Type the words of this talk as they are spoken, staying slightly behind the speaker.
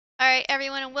All right,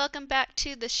 everyone, and welcome back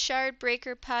to the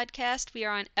Shardbreaker podcast. We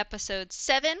are on episode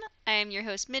 7. I am your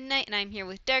host, Midnight, and I'm here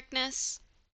with Darkness.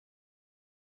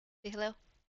 Say hello.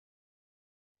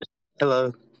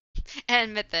 Hello.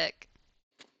 And Mythic.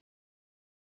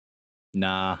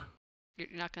 Nah, You're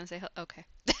not going to say hello? Okay.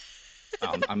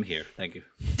 I'm here. Thank you.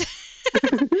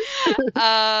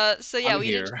 So yeah, I'm we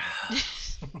did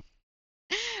here.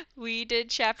 we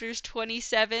did chapters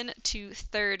 27 to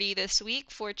 30 this week,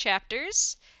 4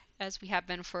 chapters, as we have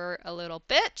been for a little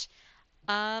bit.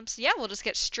 So yeah, we'll just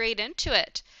get straight into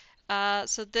it.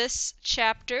 So this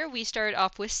chapter, we started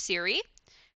off with Ciri,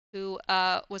 who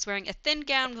was wearing a thin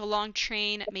gown with a long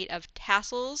train made of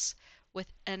tassels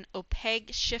with an opaque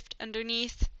shift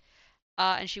underneath.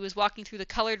 And she was walking through the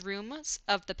colored rooms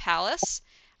of the palace,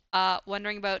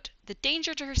 wondering about the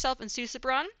danger to herself and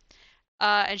Susebron.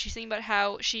 And she's thinking about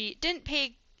how she didn't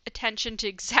pay attention to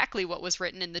exactly what was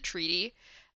written in the treaty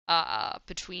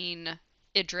between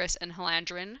Idris and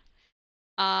Halandrin.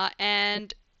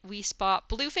 And we spot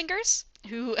Bluefingers,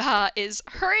 who is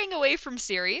hurrying away from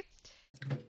Ciri.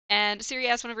 And Ciri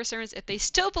asks one of her servants if they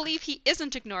still believe he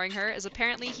isn't ignoring her, as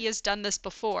apparently he has done this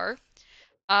before.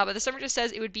 But the servant just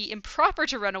says it would be improper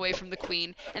to run away from the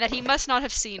queen, and that he must not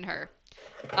have seen her.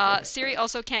 Ciri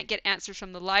also can't get answers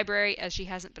from the library, as she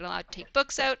hasn't been allowed to take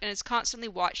books out, and is constantly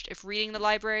watched if reading the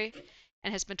library,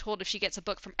 and has been told if she gets a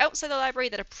book from outside the library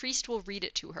that a priest will read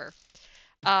it to her.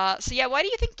 So yeah, why do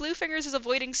you think Bluefingers is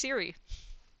avoiding Ciri?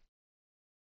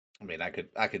 I mean, I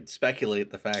could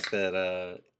speculate the fact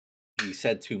that he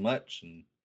said too much, and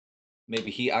maybe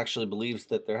he actually believes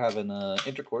that they're having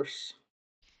intercourse.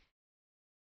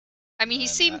 I mean, he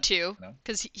And seemed that, to,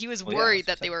 because he was well, yeah, worried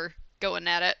that they were going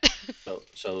at it.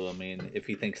 so I mean, if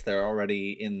he thinks they're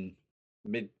already in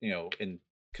in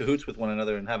cahoots with one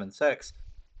another and having sex,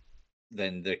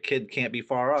 then the kid can't be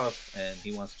far off, and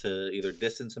he wants to either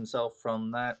distance himself from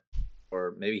that,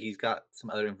 or maybe he's got some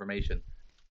other information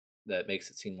that makes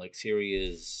it seem like Ciri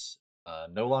is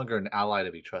no longer an ally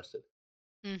to be trusted.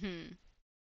 Mm-hmm.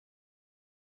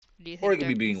 Do you Or he think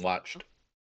could be being Darkness? watched.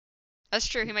 That's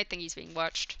true. He might think he's being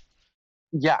watched.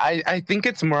 Yeah, I think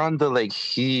it's more on the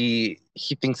he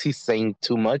thinks he's saying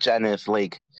too much, and if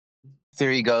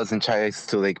Siri goes and tries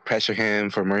to pressure him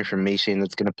for more information,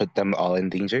 it's gonna put them all in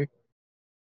danger.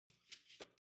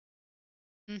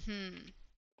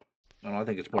 Mm-hmm. I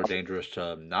think it's more dangerous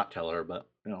to not tell her, but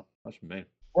that's me.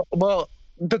 Well,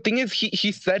 the thing is,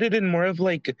 he said it in more of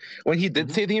when he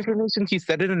did say the information, he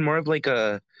said it in more of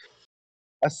a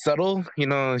subtle,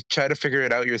 try to figure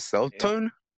it out yourself Yep.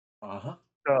 tone. Uh-huh.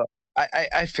 So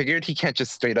I figured he can't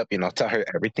just straight up, tell her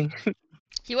everything.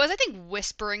 He was, I think,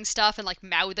 whispering stuff and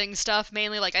mouthing stuff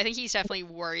mainly. I think he's definitely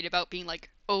worried about being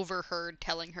overheard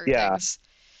telling her Yeah. things.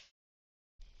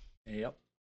 Yep.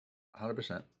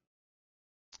 100%.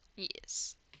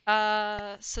 Yes.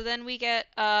 So then we get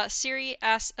Siri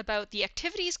asks about the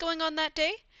activities going on that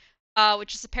day,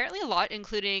 which is apparently a lot,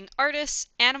 including artists,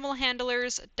 animal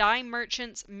handlers, dye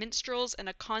merchants, minstrels, and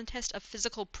a contest of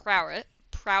physical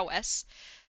prowess.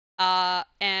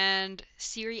 And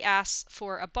Siri asks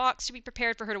for a box to be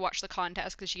prepared for her to watch the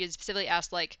contest because she had specifically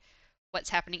asked what's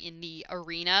happening in the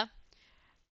arena.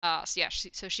 So yeah,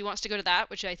 so she wants to go to that,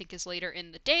 which I think is later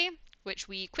in the day. Which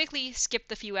we quickly skip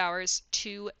the few hours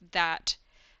to that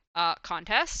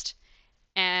contest,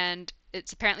 and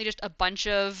it's apparently just a bunch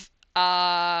of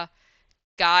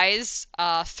guys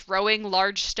throwing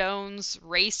large stones,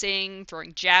 racing,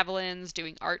 throwing javelins,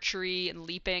 doing archery and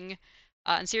leaping.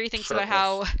 And Siri thinks about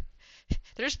how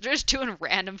Shirtless. they're just doing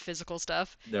random physical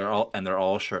stuff. They're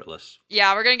all shirtless.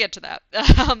 Yeah, we're gonna get to that.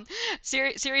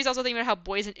 Siri's also thinking about how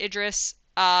boys in Idris,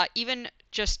 even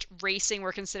just racing,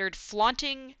 were considered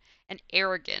flaunting and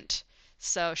arrogant.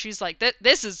 So she's like,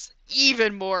 this is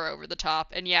even more over the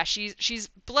top. And yeah, she's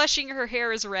blushing. Her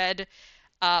hair is red,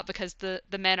 because the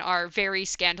men are very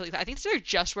scantily. I think they're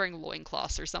just wearing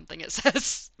loincloths or something. It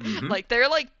says Mm-hmm. they're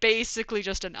basically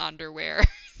just in underwear,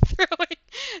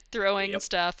 throwing Yep.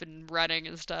 stuff and running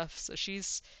and stuff. So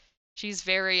she's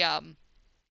very I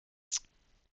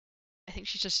think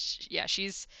she's just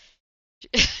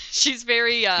she's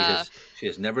very She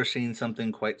has never seen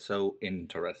something quite so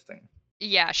interesting.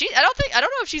 yeah, I don't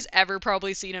know if she's ever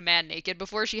probably seen a man naked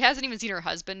before. She hasn't even seen her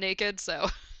husband naked, so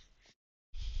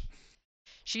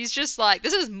she's just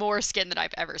this is more skin than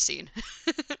I've ever seen.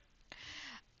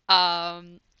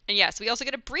 And yes, we also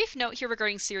get a brief note here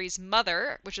regarding Ciri's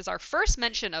mother, which is our first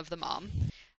mention of the mom,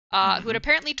 who had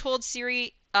apparently told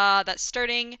Ciri at that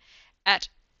staring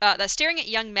at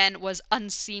young men was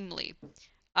unseemly.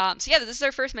 So yeah, this is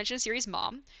our first mention of Ciri's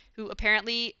mom, who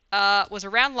apparently was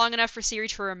around long enough for Ciri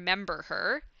to remember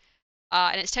her.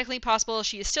 And it's technically possible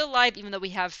she is still alive, even though we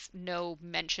have no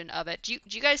mention of it. Do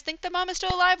you guys think the mom is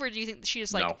still alive, or do you think she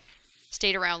just like No.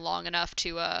 stayed around long enough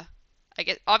to I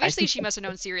guess I obviously think, she must have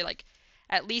known Siri like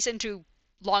at least into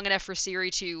long enough for Siri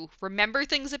to remember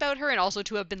things about her and also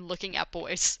to have been looking at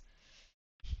boys.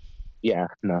 yeah,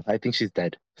 no, I think she's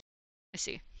dead. I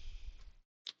see.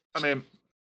 I mean,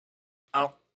 I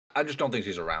don't, I just don't think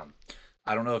she's around.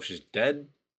 I don't know if she's dead.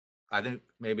 I think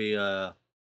maybe I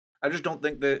just don't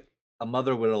think that a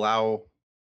mother would allow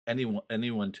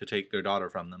anyone to take their daughter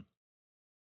from them.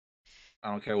 I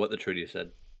don't care what the treaty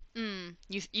said.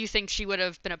 You think she would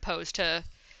have been opposed to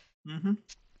Mm-hmm.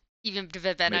 even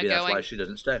Vivenna Maybe that's why going? she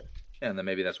doesn't stay. Yeah, and then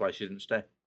maybe that's why she didn't stay.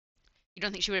 You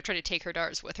don't think she would have tried to take her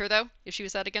daughters with her though, if she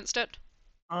was that against it?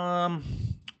 Um,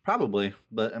 Probably,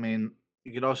 but I mean,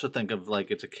 you could also think of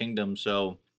like it's a kingdom,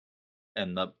 so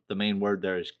and the main word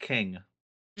there is king.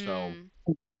 So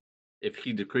Mm, if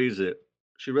he decrees it,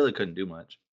 she really couldn't do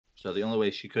much. So the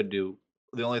only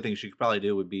thing she could probably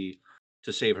do would be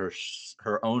to save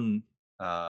her own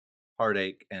uh,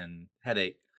 heartache and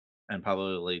headache, and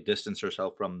probably distance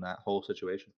herself from that whole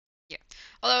situation. yeah.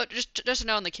 Although just to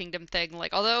know on the kingdom thing,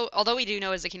 like although we do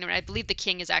know as the kingdom, I believe the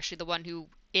king is actually the one who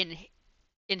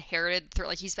inherited through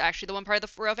like he's actually the one part of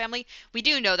the royal family. We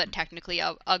do know that technically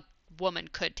a woman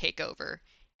could take over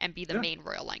and be the Yeah, main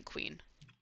royal line queen.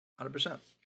 100%.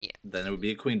 Yeah. Then it would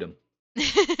be a queendom.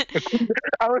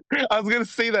 I was gonna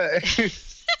say that.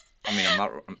 I mean,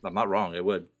 I'm not wrong. It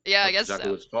would. Yeah, I That's guess exactly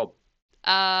so. what it's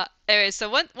called. Anyway, so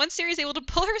one Siri's able to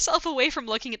pull herself away from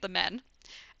looking at the men.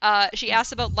 She Hmm.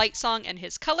 asks about Lightsong and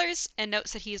his colors, and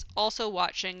notes that he's also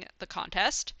watching the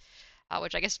contest,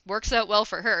 which I guess works out well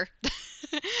for her.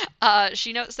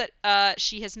 She notes that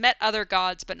she has met other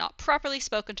gods, but not properly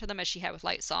spoken to them as she had with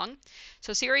Lightsong.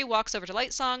 So Siri walks over to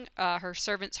Lightsong, her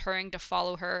servants hurrying to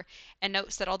follow her, and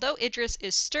notes that although Idris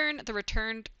is stern, the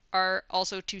returned are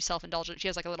also too self-indulgent. She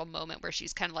has like a little moment where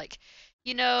she's kind of like,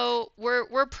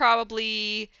 we're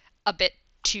probably a bit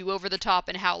too over the top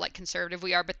in how like conservative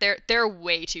we are, but they're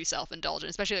way too self-indulgent,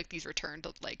 especially like these returned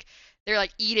like they're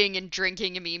like eating and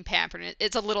drinking and being pampered.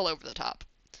 It's a little over the top.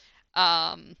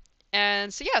 Um,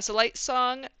 and so yeah, so Light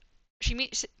Song, she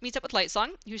meets up with Light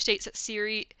Song, who states that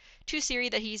Siri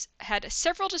that he's had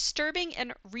several disturbing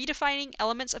and redefining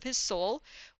elements of his soul,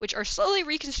 which are slowly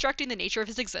reconstructing the nature of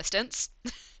his existence.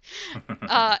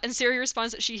 And Siri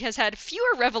responds that she has had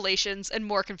fewer revelations and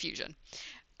more confusion.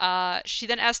 She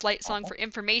then asks Light Song for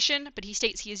information, but he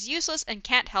states he is useless and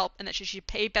can't help, and that she should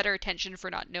pay better attention for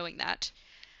not knowing that.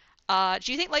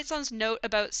 Do you think Lightsong's note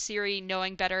about Siri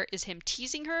knowing better is him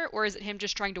teasing her, or is it him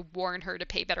just trying to warn her to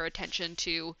pay better attention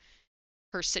to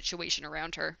her situation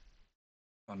around her?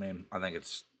 I mean, I think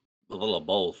it's a little of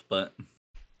both, but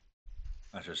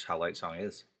that's just how Light Song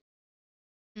is.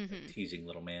 A Mm-hmm. teasing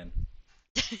little man.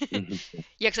 Mhm.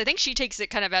 Yeah, because I think she takes it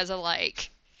kind of as a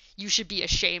like, you should be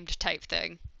ashamed type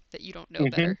thing that you don't know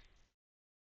Mhm. better.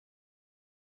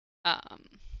 Um,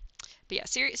 but yeah,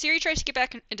 Siri tries to get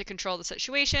back into control of the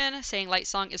situation, saying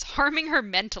Lightsong is harming her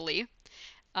mentally.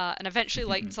 And eventually,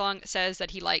 Lightsong says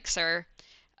that he likes her.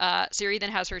 Siri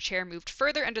then has her chair moved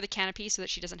further under the canopy so that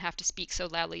she doesn't have to speak so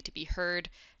loudly to be heard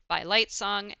by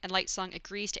Lightsong, and Lightsong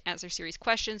agrees to answer Siri's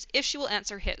questions if she will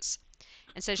answer his,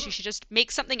 and says she should just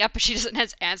make something up if she doesn't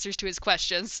have answers to his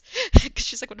questions. Because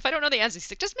she's like, what if I don't know the answers?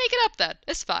 He's like, just make it up then.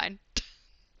 It's fine.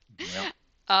 Yep.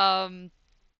 Um,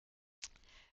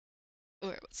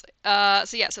 where was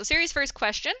so yeah, so Siri's first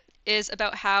question is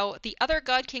about how the other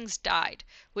God Kings died,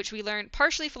 which we learned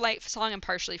partially from Light Song and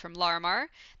partially from Larimar,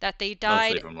 that they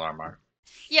Mostly died. from Larmar.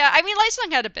 Yeah, I mean, Light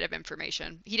Song had a bit of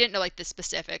information. He didn't know like the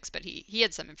specifics, but he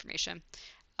had some information.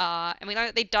 And we learned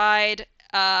that they died,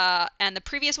 and the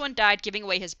previous one died giving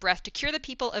away his breath to cure the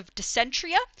people of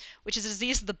dysentery, which is a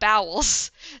disease of the bowels.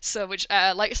 So, which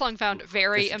Light Song found Oof,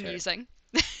 very dysentery. amusing.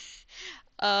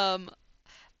 um,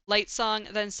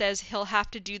 Lightsong then says he'll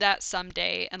have to do that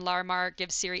someday, and Larimar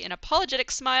gives Siri an apologetic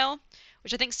smile,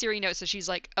 which I think Siri knows. So she's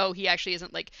like, "Oh, he actually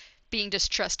isn't like being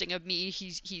distrusting of me.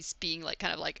 He's being like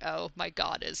kind of like, oh, my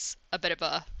God is a bit of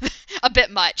a a bit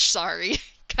much. Sorry,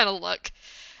 kind of look."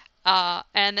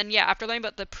 And then yeah, after learning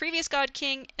about the previous God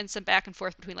King and some back and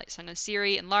forth between Lightsong and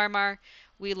Siri and Larimar,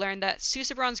 we learned that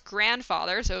Susebron's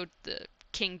grandfather, so the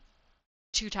king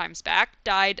two times back,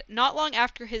 died not long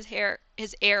after his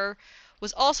heir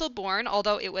was also born,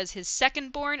 although it was his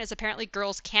second born, as apparently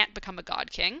girls can't become a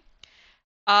god king.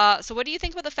 So what do you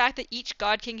think about the fact that each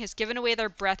god king has given away their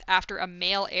breath after a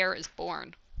male heir is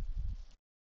born?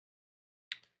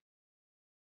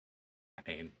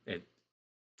 I mean, it's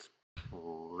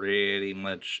pretty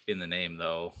much in the name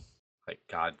though, like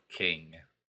God King.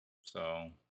 So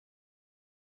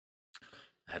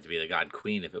Had to be the God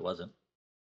Queen if it wasn't.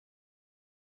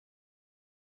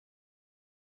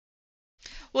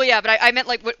 Well, yeah, but I meant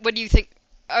like, what do you think?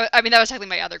 I mean, that was technically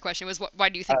my other question was, why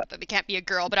do you think that it can't be a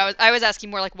girl? But I was asking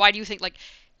more like, why do you think like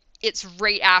it's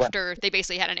right What? after they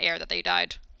basically had an heir that they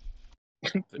died?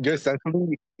 You're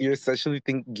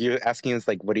asking us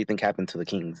like, what do you think happened to the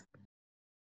kings?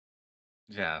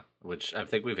 Yeah, which I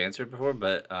think we've answered before,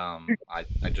 but I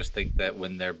just think that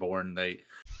when they're born,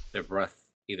 their breath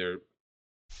either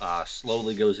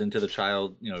slowly goes into the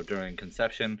child, during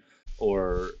conception,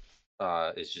 or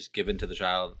is just given to the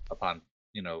child upon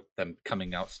them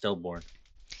coming out stillborn.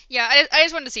 Yeah, I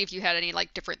just wanted to see if you had any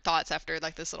like different thoughts after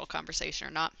like this little conversation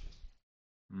or not.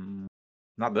 Mm,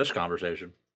 Not this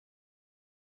conversation.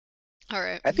 All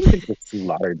right. I think they were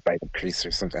slaughtered by the priests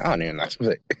or something. I don't even know,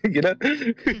 but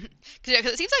Yeah,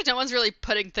 'cause it seems like no one's really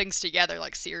putting things together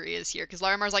like Siri is here. Because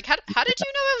Larimar's like, how did you know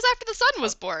it was after the sun Uh,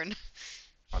 was born?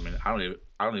 I mean, I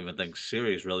don't even think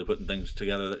Siri is really putting things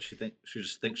together that she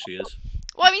just thinks she is.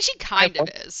 Well, I mean, she I, kind of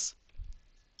is.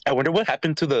 I wonder what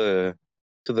happened to the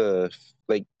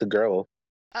like the girl.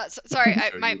 Sorry,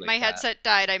 Show my you like my that. headset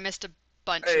died. I missed a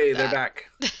bunch of Hey, they're that.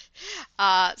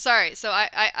 back. Sorry. So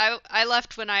I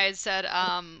left when I had said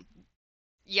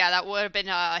yeah, that would have been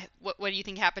what do you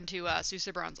think happened to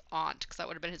Susebron's aunt? Because that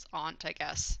would have been his aunt, I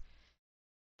guess.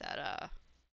 That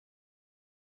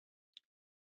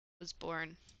was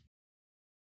born.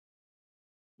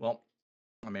 Well,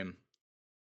 I mean,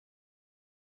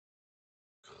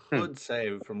 Hmm. could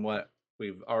say from what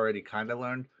we've already kind of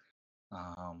learned.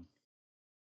 Um,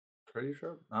 Pretty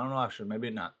sure. I don't know. Actually, maybe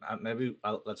not. Maybe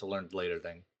that's a learned later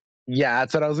thing. Yeah,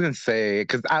 that's what I was gonna say.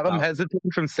 Because I'm About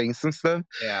hesitating from saying some stuff.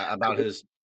 Yeah, about his.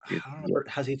 Yeah, I don't remember.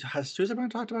 Has Susan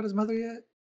talked about his mother yet?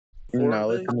 Before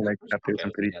no, the it's only like chapters? chapters. Okay, I'm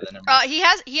okay, pretty yeah, sure. then never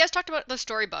mind. He has talked about the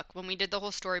storybook when we did the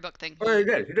whole storybook thing. Oh, he He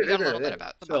did. He we did. He got a did. little He bit did.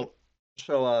 about the mom.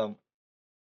 So,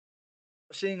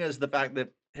 seeing as the fact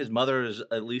that his mother is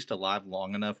at least alive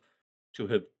long enough to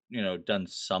have done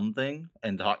something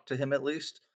and talked to him at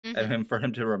least, and Hmm. him for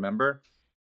him to remember,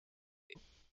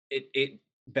 it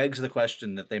begs the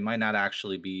question that they might not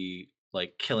actually be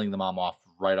like killing the mom off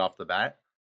right off the bat.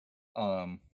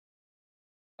 Um,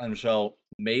 and so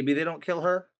maybe they don't kill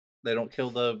her. They don't kill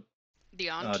the The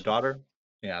aunt. daughter.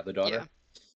 Yeah, the Yeah. daughter.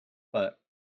 But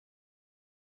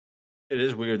it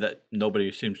is weird that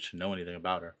nobody seems to know anything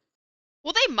about her.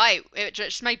 Well, they might. It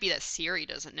just might be that Siri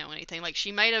doesn't know anything. Like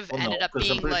she might have Well, ended no, up because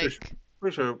I'm being like.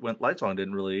 pretty sure when Lights On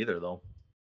didn't really either, though.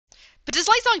 But does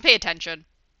Lightsong pay attention?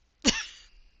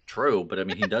 True, but I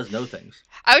mean, he does know things.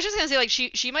 I was just gonna say like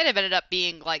she might have ended up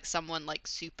being like someone like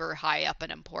super high up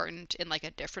and important in like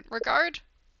a different regard.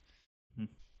 Hmm.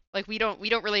 Like we don't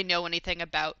really know anything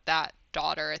about that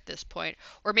daughter at this point.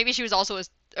 Or maybe she was also a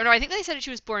or no, I think they said she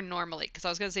was born normally because I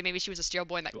was gonna say maybe she was a steel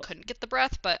born She that was. couldn't get the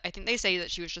breath, but I think they say that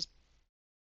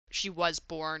she was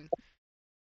born.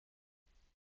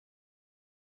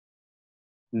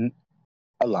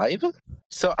 Alive?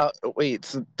 So, wait.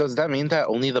 So does that mean that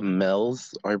only the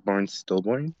males are born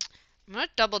stillborn? I'm gonna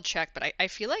double check, but I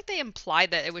feel like they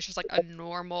implied that it was just like a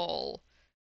normal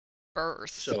birth.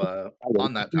 So,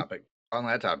 on that topic,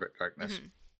 darkness. Hmm.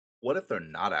 What if they're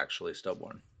not actually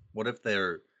stillborn? What if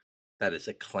that is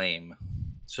a claim,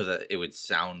 so that it would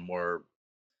sound more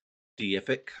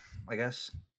deific, I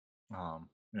guess.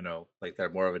 Like they're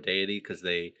more of a deity because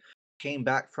they came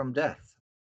back from death.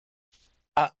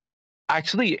 Uh,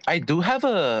 Actually, I do have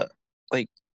a like.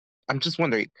 I'm just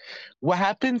wondering, what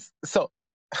happens? So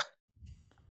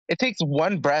it takes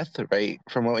one breath, right,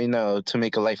 from what we know, to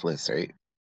make a lifeless, right?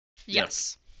 Yeah.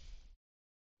 Yes.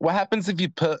 What happens if you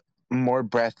put more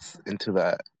breaths into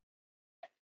that?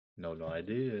 No, no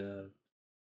idea. We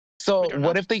So don't know.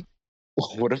 what if they,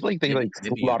 what if like they like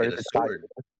Maybe you slaughter get a the child? sword.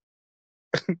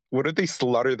 What if they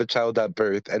slaughter the child at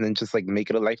birth and then just like make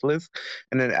it a lifeless,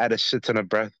 and then add a shit ton of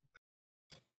breath?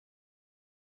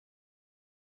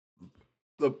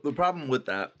 The problem with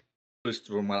that, just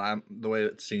from the way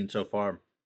it's seen so far,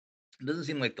 it doesn't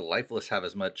seem like the lifeless have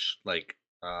as much like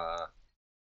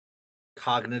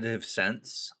cognitive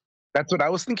sense. That's what I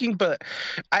was thinking, but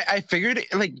I figured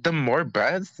like the more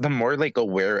breaths, the more like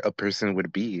aware a person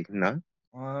would be, no?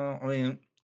 I mean,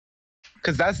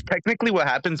 Because that's technically what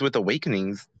happens with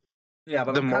awakenings. yeah,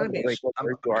 but The I'm more kind of being like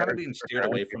aware you I'm are kind of of being your steered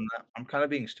away surroundings. from that. I'm kind of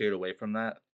being steered away from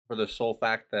that for the sole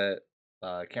fact that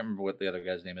I can't remember what the other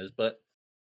guy's name is, but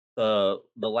the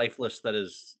lifeless that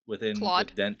is within Claude.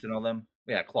 with Dent and all them.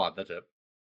 Yeah, Claude, that's it.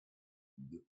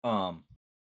 Um,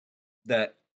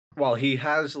 that while he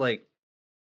has like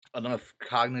enough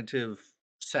cognitive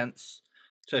sense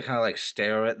to kind of like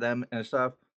stare at them and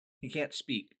stuff, he can't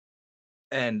speak.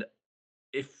 And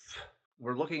if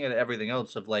we're looking at everything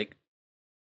else of like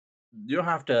you don't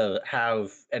have to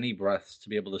have any breaths to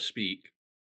be able to speak.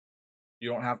 You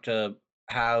don't have to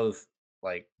have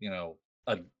like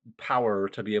a power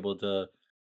to be able to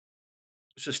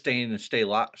sustain and stay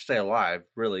alive.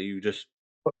 Really,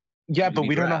 Yeah, you but need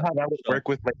we don't know breath. how that would So work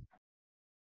with like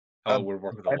how a it would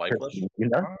work with a dead lifeless. person, you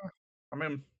know? I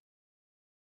mean,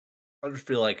 I just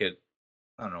feel like it.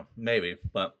 I don't know, maybe,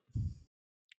 but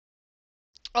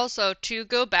Also, to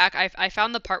go back, I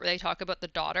found the part where they talk about the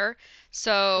daughter.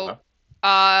 So,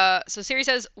 okay. so Siri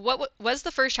says, "What was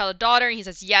the first child a daughter?" And he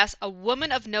says, "Yes, a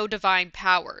woman of no divine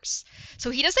powers." So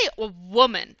he does say a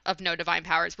woman of no divine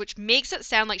powers, which makes it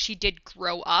sound like she did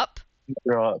grow up,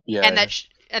 Grow up, and yeah.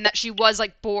 that she was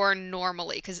like born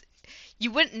normally, because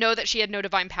you wouldn't know that she had no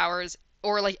divine powers,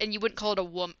 or like, and you wouldn't call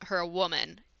it her a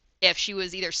woman if she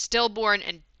was either stillborn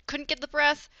and couldn't get the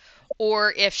breath,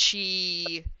 or if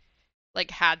she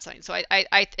like had something. So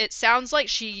it sounds like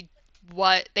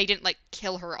what they didn't like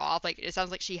kill her off. Like it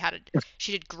sounds like she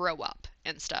did grow up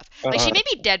and stuff. Like she Uh, may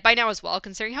be dead by now as well,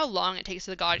 considering how long it takes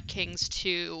the God Kings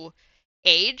to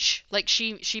age. Like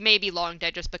she may be long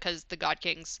dead just because the God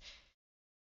Kings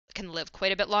can live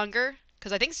quite a bit longer.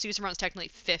 Because I think Susamon's technically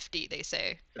 50, they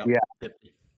say. Yep. yeah.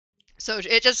 50. So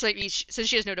it just like since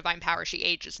she has no divine power, she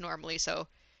ages normally. So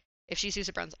if she's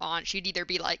Susamon's aunt, she'd either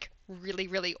be like really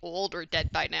really old or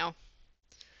dead by now.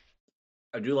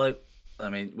 I do like. I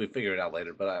mean, we figure it out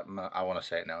later, but I want to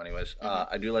say it now, anyways. Hmm.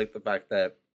 I do like the fact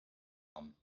that um,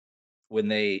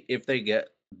 when if they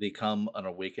become an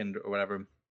awakened or whatever,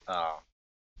 uh,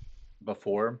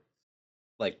 before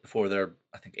before they're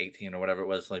I think 18 or whatever it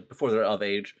was, like before they're of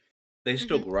age, they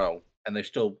still Hmm. grow and they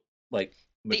still like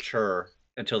The mature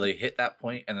until they hit that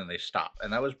point and then they stop,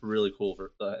 and that was really cool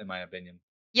in my opinion.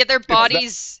 Yeah, their It's Like not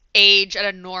bodies age at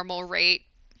a normal rate.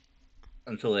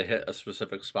 until they hit a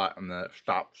specific spot and then it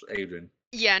stops aging.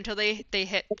 Yeah, until they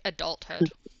hit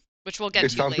adulthood, which we'll get it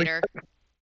to sounds like later.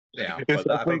 Yeah, it but sounds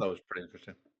I thought like that was pretty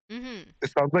interesting. Hmm.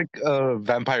 it sounds like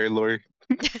vampire lore.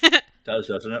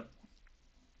 Doesn't it?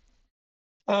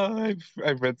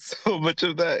 I've read so much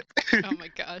of that. Oh my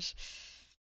gosh.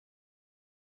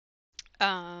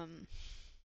 Um,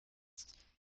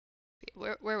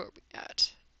 where were we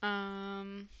at?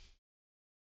 Um,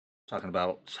 Talking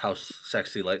about how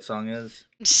sexy Light Song is.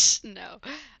 no.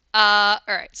 All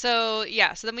right. So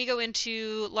yeah. So then we go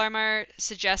into Larmar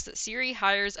suggests that Siri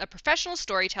hires a professional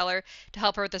storyteller to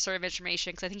help her with this sort of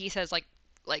information, because I think he says like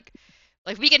like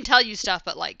we can tell you stuff,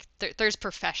 but like there's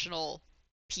professional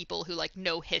people who like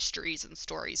know histories and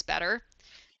stories better.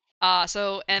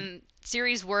 So and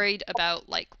Siri's worried about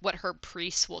like what her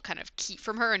priests will kind of keep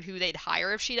from her and who they'd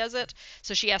hire if she does it.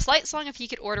 So she asks Lightsong if he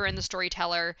could order in the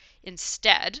storyteller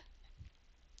instead.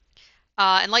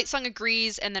 And Lightsong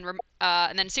agrees, and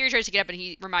then Siri tries to get up, and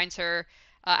he reminds her,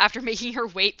 after making her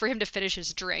wait for him to finish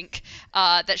his drink,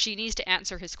 that she needs to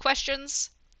answer his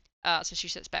questions. So she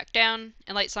sits back down,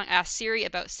 and Lightsong asks Siri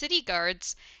about city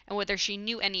guards and whether she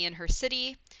knew any in her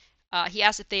city. He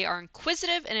asks if they are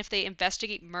inquisitive and if they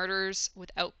investigate murders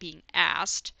without being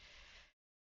asked.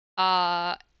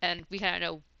 And we kind of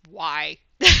know why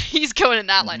he's going in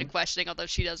that line Mm-hmm. of questioning, although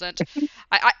she doesn't.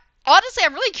 I honestly,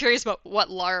 I'm really curious about what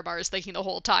Larimar is thinking the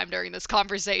whole time during this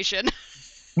conversation.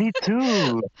 Me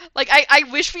too. Like, I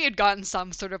wish we had gotten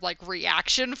some sort of like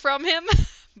reaction from him,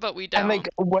 but we And don't. like,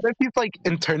 what if he's like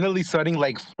internally sweating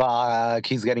like, "Fuck,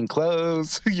 he's getting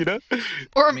close," you know? I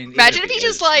Or mean, even imagine if if he he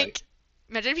just is like, like,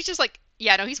 imagine if he's just like,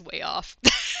 yeah, no, he's way off.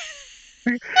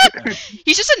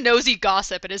 He's just a nosy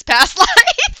gossip in his past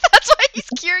life. That's why he's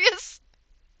curious.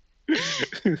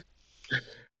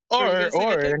 What were you gonna say, Or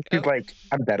Mythic? he's Oh, like,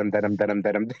 "I'm dead. I'm dead. I'm dead. I'm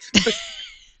dead. I'm dead."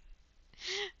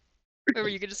 what were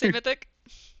you gonna say, Mythic?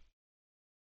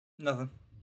 nothing.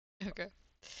 Okay.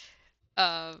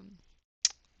 Um,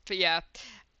 but yeah.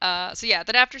 So yeah,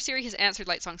 then after Siri has answered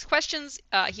Lightsong's questions,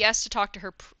 he asks to talk to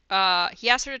her. He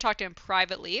asks her to talk to him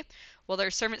privately, while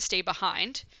their servants stay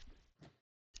behind.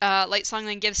 Lightsong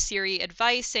then gives Siri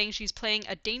advice, saying she's playing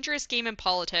a dangerous game in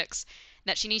politics, and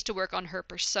that she needs to work on her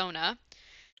persona.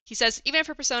 He says even if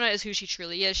her persona is who she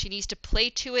truly is, she needs to play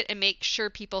to it and make sure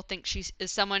people think she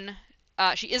is someone.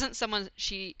 She isn't someone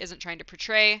she isn't trying to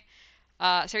portray.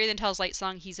 Sari then tells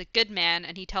Lightsong he's a good man,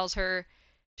 and he tells her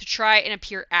to try and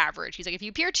appear average. He's like, if you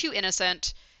appear too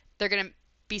innocent, they're gonna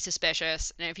be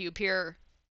suspicious, and if you appear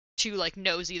too like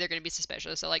nosy, they're gonna be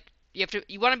suspicious. So like,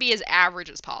 you want to be as average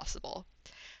as possible.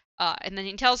 And then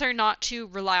he tells her not to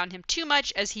rely on him too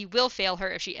much, as he will fail her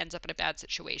if she ends up in a bad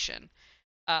situation.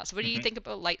 So what do you Mm-hmm. think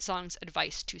about Lightsong's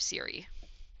advice to Siri?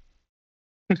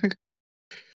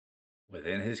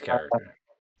 Within his character.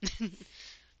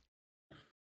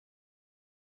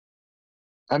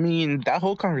 I mean, that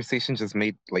whole conversation just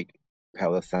made like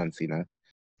hella sense, you know.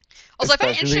 Also, I find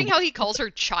it Especially, interesting how he calls her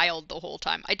child the whole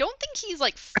time. I don't think he's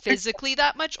like physically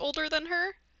that much older than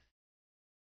her,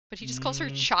 but he just calls her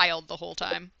Mm, child the whole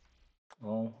time.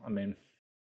 well, I mean,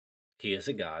 he is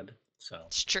a god, so.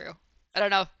 It's true. I don't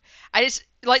know. I just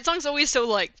Light Song's always so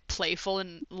like playful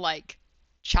and like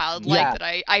childlike yeah.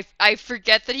 that I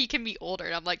forget that he can be older.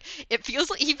 And I'm like, it feels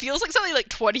like he feels like something like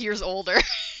 20 years older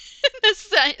in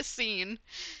this scene.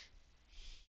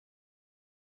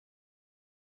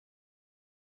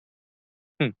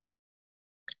 Hmm.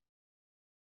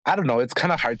 I don't know. It's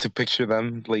kind of hard to picture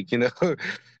them, like, you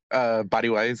know, body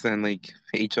wise and like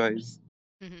age wise.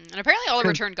 And apparently all the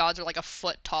returned gods are like a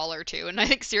foot taller too. And I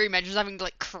think Siri mentions having to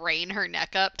like crane her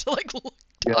neck up to like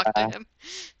talk to Yeah. him.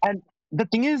 And the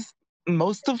thing is,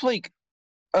 most of like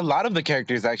a lot of the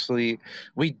characters actually,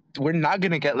 we're not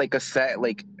gonna get like a set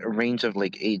like range of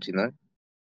like age, you know.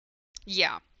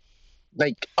 Yeah.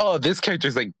 Like, oh, this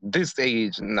character's like this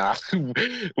age. Nah.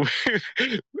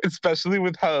 Especially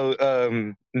with how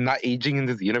not aging in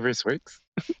this universe works.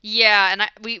 Yeah, and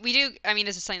we do. I mean,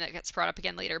 this is something that gets brought up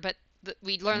again later, but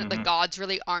we learn that the Hmm. gods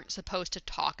really aren't supposed to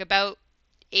talk about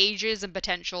ages and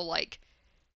potential like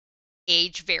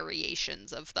age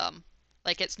variations of them.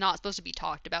 Like it's not supposed to be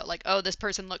talked about. Like, oh, this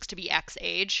person looks to be X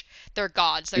age. They're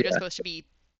gods. They're just Yeah. supposed to be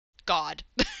God.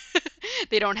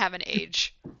 They don't have an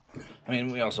age. I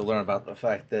mean, we also learn about the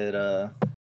fact that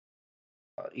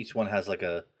each one has like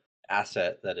a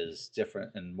asset that is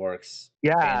different and more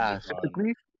expanded Yeah. on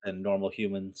Physically, than normal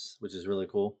humans, which is really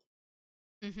cool.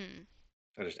 Hmm.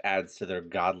 It just adds to their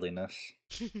godliness.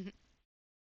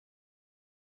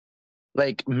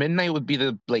 like Midnight would be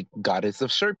the like goddess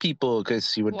of short people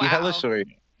because she would be hella Wow. short.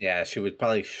 Yeah, she would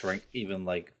probably shrink even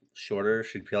like shorter.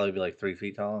 She'd probably be like 3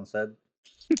 feet tall instead.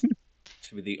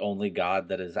 She'd be the only god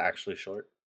that is actually short.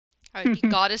 I would be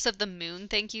goddess of the moon.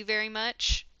 Thank you very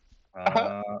much.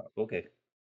 Okay.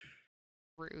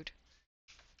 Rude.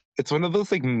 It's one of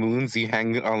those like moons you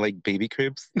hang on like baby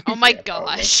cribs. Oh my Yeah,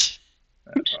 probably. gosh.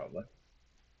 Yeah, probably.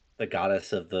 The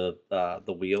goddess of the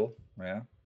wheel. Yeah.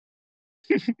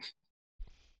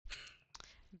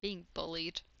 Being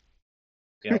bullied.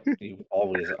 Yep. You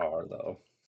always are though.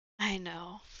 I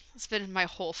know. It's been my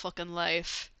whole fucking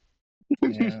life.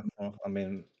 Yeah. Well, I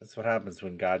mean, that's what happens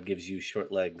when God gives you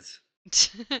short legs.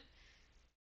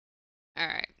 All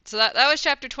right. So that was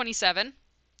chapter 27.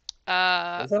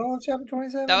 Uh Was that all in chapter that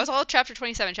 27? was all chapter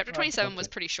 27. Chapter Oh, 27 was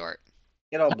okay. pretty short.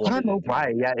 It all I don't blended know in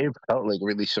why. together. Yeah, it felt like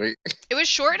really short. It was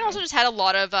short and Yeah. also just had a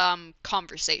lot of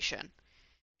conversation.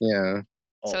 Yeah.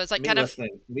 So Well, it's like kind of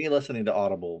me listening to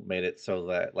Audible made it so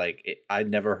that I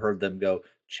never heard them go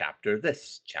chapter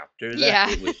this, chapter that. yeah.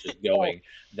 It was just Oh, going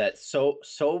that so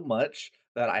much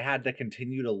that I had to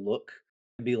continue to look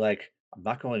and be like, I'm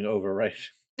not going over right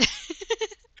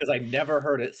because I never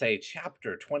heard it say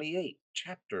chapter 28,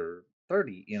 chapter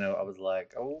 30. I was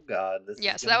like, oh God, this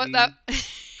Yeah, is so gonna that was that be.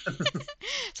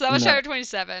 so that was no. chapter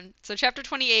 27. So chapter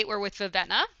 28 we're with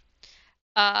Vivenna,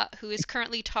 who is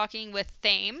currently talking with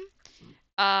Thame.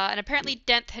 And apparently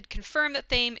Dent had confirmed that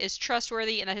Thame is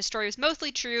trustworthy and that his story was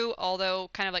mostly true, although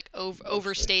kind of like Mostly.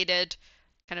 overstated,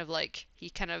 kind of like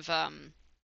he kind of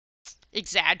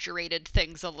exaggerated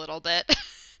things a little bit.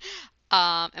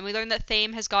 And we learned that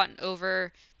Thame has gotten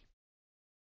over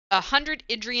 100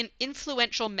 Idrian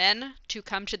influential men to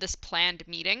come to this planned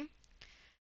meeting.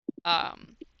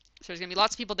 So there's gonna be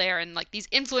lots of people there, and like these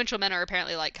influential men are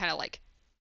apparently like kind of like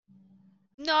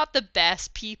not the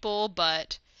best people,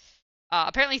 but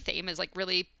apparently Thame is like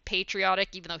really patriotic,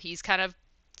 even though he's kind of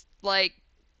like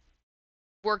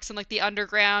works in like the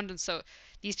underground, and so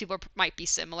these people might be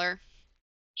similar.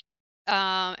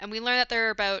 And we learn that there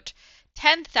are about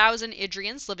 10,000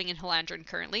 Idrians living in Halandron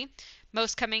currently,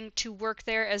 most coming to work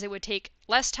there as it would take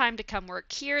less time to come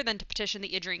work here than to petition the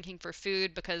Idrian king for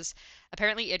food because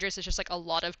apparently Idris is just like a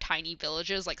lot of tiny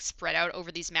villages like spread out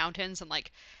over these mountains and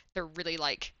like they're really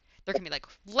like there can be like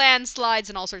landslides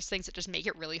and all sorts of things that just make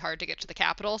it really hard to get to the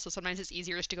capital. So sometimes it's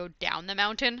easier just to go down the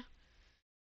mountain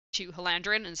to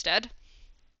Halandron instead.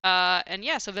 And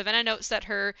yeah, so Vivenna notes that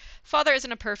her father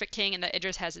isn't a perfect king and that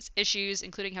Idris has its issues,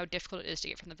 including how difficult it is to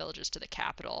get from the villages to the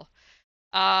capital.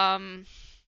 Um,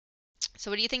 so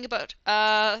what do you think about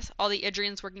all the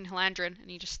Idrians working in Halandron?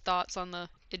 Any just thoughts on the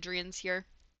Idrians here?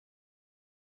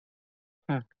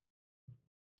 Huh.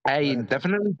 Go I ahead.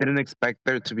 definitely didn't expect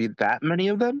there to be that many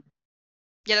of them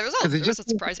Yeah, because it there was just a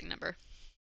surprising number.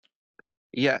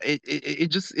 yeah it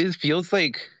just it feels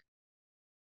like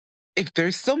if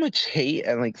there's so much hate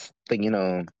and like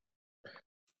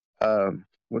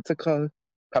what's it called,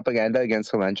 propaganda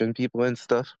against Halandran people and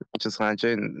stuff, just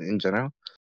Halandran in general.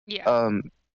 Yeah. Um,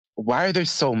 why are there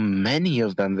so many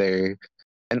of them there?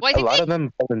 And Well, a lot of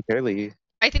them voluntarily.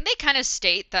 I think they kind of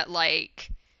state that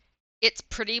like it's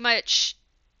pretty much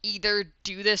either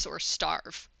do this or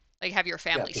starve. Like have your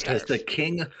Yeah, family because the starve.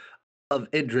 king of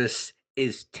Idris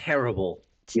is terrible.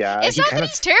 Yeah, It's he not that kind of.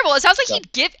 he's terrible. It sounds like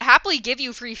he'd happily give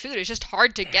you free food. It's just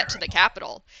hard to get to the Terrible.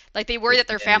 capital. Like they worry This that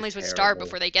their man is families would starve terrible.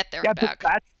 before they get there Yeah, and but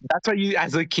back. that's why you,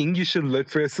 as a king, you should look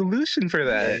for a solution for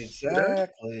that. You know?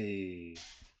 Exactly.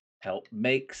 Help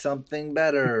make something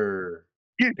better.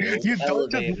 You, Build you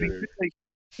don't just leave elevators. it, like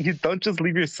you don't just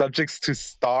leave your subjects to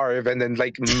starve and then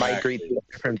like migrate to Exactly. a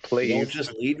different You don't place.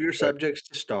 just leave your subjects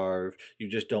to starve. You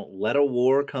just don't let a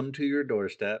war come to your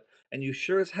doorstep. And you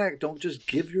sure as heck don't just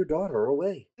give your daughter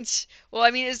away. Well,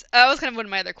 I mean, that was kind of one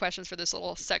of my other questions for this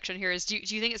little section here. Is do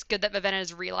you think it's good that Vivenna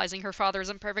is realizing her father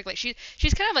isn't perfect? Like she's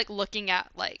kind of like looking at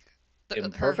like her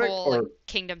Imperfect whole like or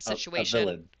kingdom a situation.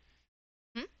 villain?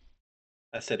 Hmm?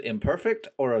 I said imperfect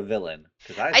or a villain?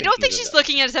 Because I I think don't he's think a she's villain.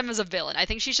 looking at him as a villain. I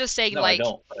think she's just saying No, I like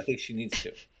don't. But I think she needs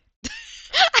to.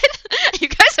 you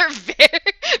guys are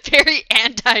very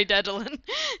anti-Dedalin.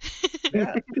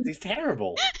 Yeah, because he's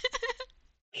terrible.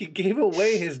 He gave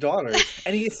away his daughter,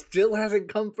 and he still hasn't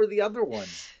come for the other one.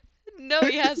 No,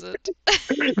 he hasn't.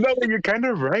 No, you're kind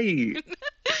of right.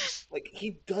 Like,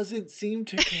 he doesn't seem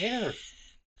to care.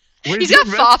 Where's He's your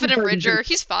got rest? Fawfin and Ridger.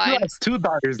 He's He fine. has two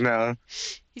daughters now.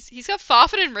 He's got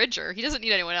Fawfin and Ridger. He doesn't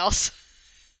need anyone else.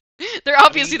 They're I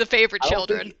obviously mean, the favorite I don't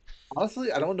think. children.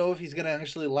 Honestly, I don't know if he's gonna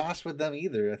actually last with them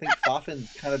either. I think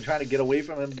Foffin's kind of trying to get away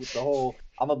from him with the whole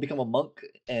 "I'm gonna become a monk,"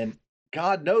 and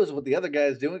God knows what the other guy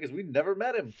is doing because we never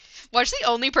met him. Watch, the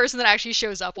only person that actually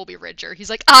shows up will be Ridger. He's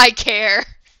like, I care.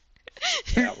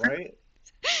 Yeah, right.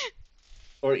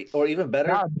 Or even better,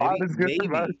 Nah, Bob is good.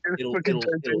 Bob is maybe good. it'll Fucking it'll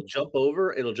judge.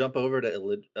 it'll jump over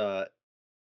to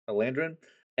Elandrin,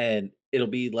 and it'll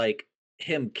be like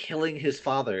him killing his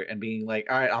father and being like,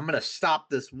 "All right, I'm gonna stop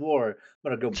this war.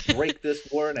 I'm gonna go break this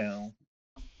war now."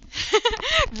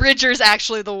 Ridger's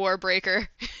actually the Warbreaker.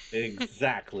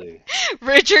 Exactly.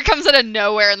 Ridger comes out of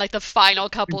nowhere in like the final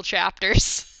couple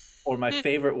chapters. Or my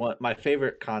favorite one, my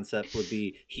favorite concept would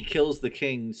be he kills the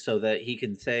king so that he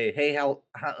can say, "Hey,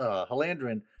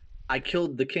 Halandrin, I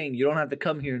killed the king. You don't have to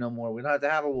come here no more. We don't have to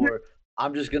have a war.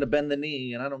 I'm just gonna bend the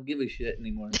knee, and I don't give a shit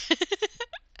anymore."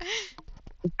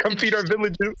 Come feed our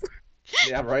villages.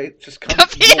 Yeah, right. Just come. Come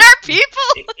feed our people.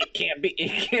 It can't be.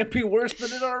 It can't be worse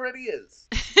than it already is.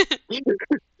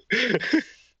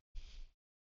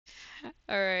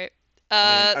 All right.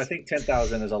 I mean, I think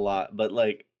 10,000 is a lot, but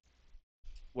like,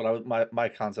 what I was my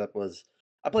concept was,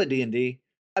 I play D&D.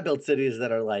 I build cities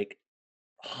that are like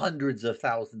hundreds of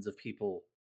thousands of people,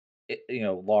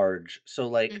 large. So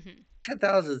like, mhm.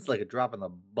 10,000 is like a drop in the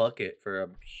bucket for a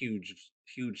huge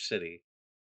city.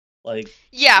 Like,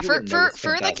 Yeah, you wouldn't notice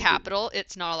for the 10,000 people. capital,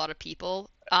 it's not a lot of people.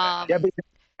 Yeah, but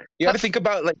you got But to think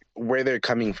about like where they're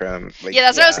coming from. Like, yeah,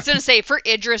 that's what I was Yeah, gonna say. For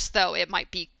Idris, though, it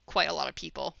might be quite a lot of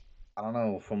people. I don't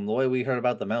know. From the way we heard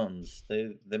about the mountains,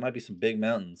 they might be some big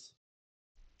mountains.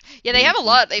 Yeah, they have These a these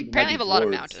lot. They people might apparently be have a lot of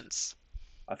dwarves. mountains.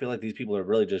 I feel like these people are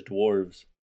really just dwarves.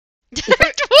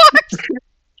 Dwarves.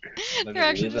 They're They're just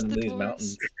actually living just in the these dwarves.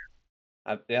 mountains.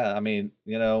 Yeah, I mean,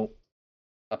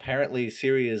 apparently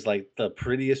Siri is like the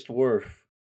prettiest dwarf.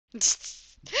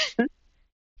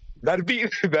 that'd be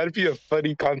a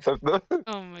funny concept though.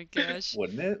 Oh my gosh.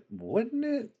 Wouldn't it? Wouldn't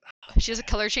it? Oh, She has a man.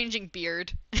 color changing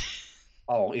beard.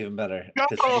 Oh, even better. No.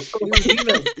 Because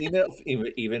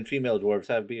even even female dwarves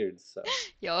have beards. So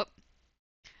Yup.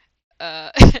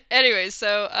 Anyways,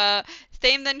 so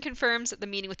Thame then confirms that the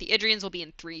meeting with the Idrians will be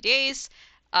in 3 days,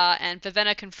 and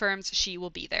Vivenna confirms she will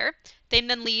be there. Thame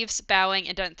then leaves, bowing,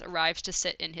 and Denth arrives to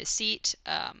sit in his seat.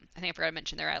 I think I forgot to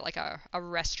mention they're at like a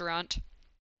restaurant.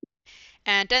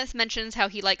 And Dennis mentions how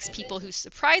he likes people who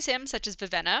surprise him, such as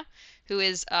Vivenna, who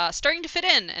is starting to fit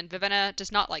in, and Vivenna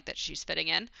does not like that she's fitting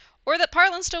in, or that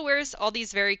Parlin still wears all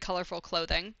these very colorful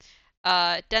clothing.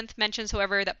 Denth mentions,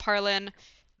 however, that Parlin,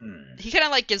 hmm. he kind of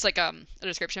like gives like a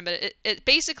description, but it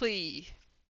basically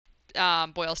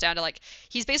boils down to like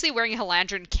he's basically wearing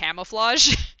Halandran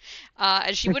camouflage,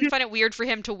 and she wouldn't find it weird for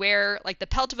him to wear like the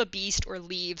pelt of a beast or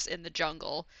leaves in the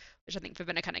jungle, which I think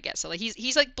Vivenna kind of gets. So like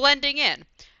he's like blending in.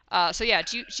 So yeah,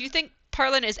 do you think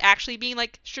Parlin is actually being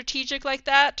like strategic like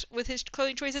that with his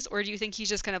clothing choices, or do you think he's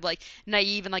just kind of like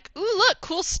naive and like, ooh look,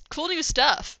 cool new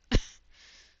stuff?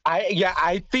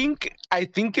 I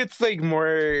think it's like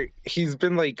more he's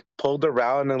been like pulled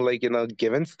around and like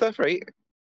given stuff, right?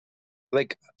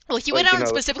 Like Well, he went like out and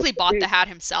specifically bought the hat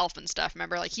himself and stuff.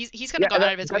 Remember, like he's kind yeah, of gone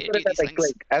out of his way that's to what I do meant, these things.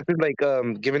 like as in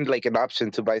like given like an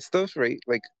option to buy stuff, right?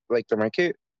 Like the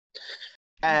market.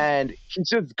 Mhm. And he's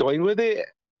just going with it.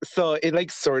 So it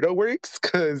like sort of works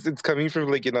because it's coming from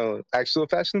like actual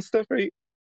fashion stuff, right?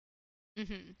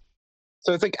 Hmm.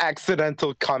 So it's like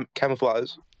accidental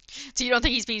camouflage. So you don't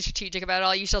think he's being strategic about it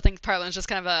all? You still think Parlin's just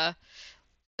kind of a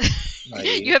you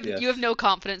Naive, have yes. no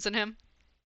confidence in him?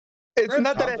 It's I have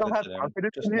not that I don't confidence have in him,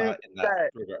 confidence just in him. not in that That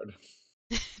regard.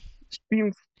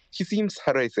 seems he seems,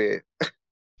 how do I say it?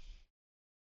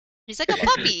 He's like a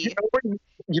Lucky. You puppy.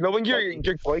 know when Lucky.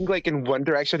 you're going like in one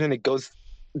direction and it goes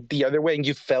the other way and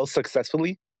you fell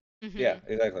successfully. Hmm. Yeah,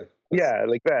 exactly. Yeah,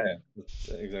 like that.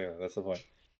 Yeah, exactly. That's the point.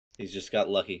 He's just got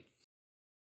lucky.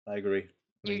 I agree. I You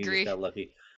think he just agree? got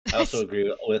lucky. I also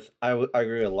agree with I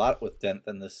agree a lot with Dent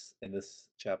in this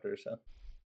chapter. So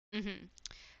Hmm.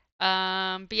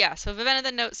 But yeah, so Vivenna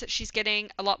then notes that she's getting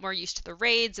a lot more used to the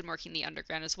raids and working the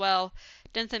underground as well.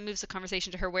 Denton moves the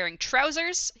conversation to her wearing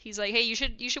trousers. He's like, "Hey, you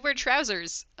should wear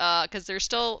trousers, because they're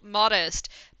still modest,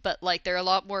 but like they're a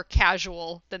lot more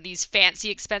casual than these fancy,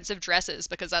 expensive dresses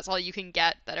because that's all you can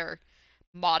get that are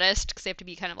modest because they have to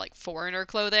be kind of like foreigner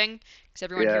clothing because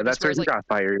everyone Yeah, here just that's where wears he like." got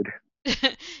fired.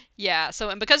 Yeah, so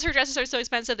and because her dresses are so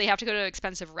expensive, they have to go to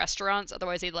expensive restaurants,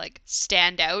 otherwise they'd like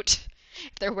stand out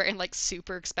if they're wearing like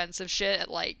super expensive shit at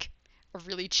like a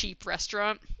really cheap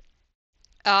restaurant.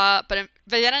 But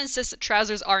Vienna insists that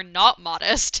trousers are not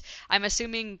modest. I'm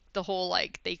assuming the whole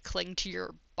like they cling to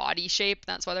your body shape,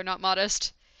 that's why they're not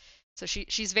modest. So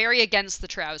she's very against the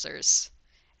trousers.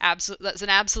 That's an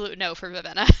absolute no for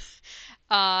Vivenna.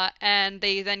 And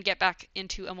they then get back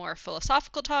into a more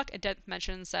philosophical talk. And Dent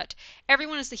mentions that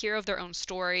everyone is the hero of their own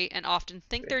story and often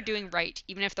think they're doing right,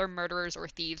 even if they're murderers or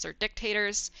thieves or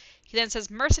dictators. He then says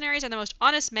mercenaries are the most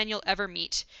honest men you'll ever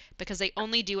meet because they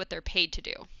only do what they're paid to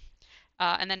do.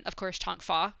 And then, of course, Tonk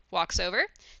Fa walks over,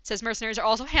 says mercenaries are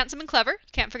also handsome and clever.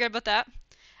 Can't forget about that.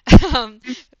 um,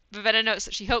 Vivenna notes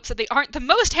that she hopes that they aren't the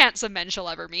most handsome men she'll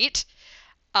ever meet.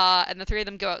 And the three of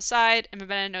them go outside, and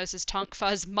Vivenna notices Tonk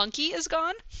Fa's monkey is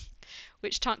gone,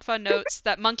 which Tonk Fa notes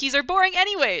that monkeys are boring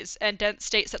anyways, and Dent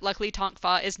states that luckily Tonk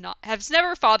Fa has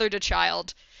never fathered a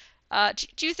child.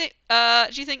 Do you think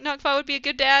Tonk Fa would be a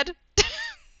good dad?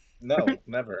 no,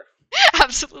 never.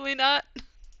 Absolutely not.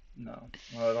 No,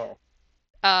 not at all.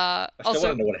 I still want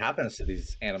Also, to know what happens to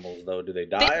these animals, though. Do they they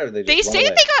die or do they just they run say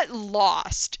that away? they got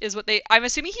lost, is what they. I'm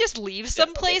assuming he just leaves Yeah. some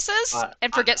Okay. places I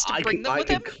and I, forgets to I bring could them with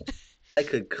him. I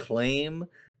could claim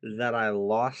that I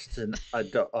lost an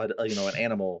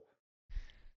animal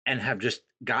and have just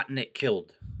gotten it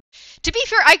killed. To be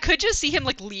fair, I could just see him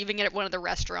like leaving it at one of the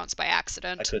restaurants by I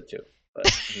accident. could too, but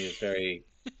he is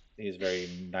very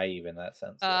naive in that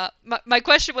sense. Yes. My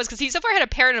question was because he so far had a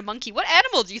parrot and a monkey. What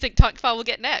animal do you think Tunkfa will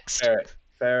get next? Ferret.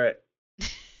 Ferret.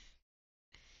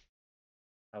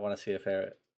 I want to see a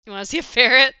ferret. You want to see a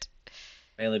ferret?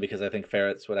 Mainly because I think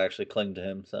ferrets would actually cling to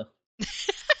him. So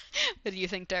What do you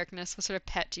think, Darkness? What sort of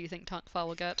pet do you think Tunkfa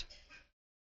will get?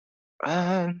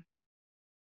 Uh,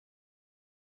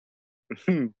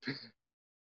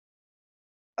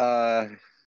 uh,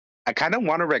 I kind of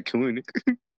want a raccoon.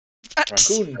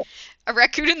 raccoon. A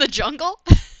raccoon in the jungle?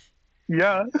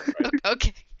 Yeah.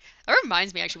 Okay. That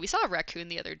reminds me, actually, we saw a raccoon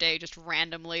the other day, just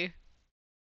randomly,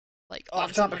 like on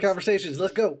Off-topic someone's. conversations.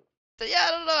 Let's go. Yeah,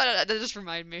 I don't know. That just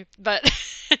reminded me. But,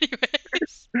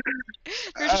 anyways,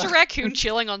 there's just a Uh, raccoon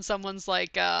chilling on someone's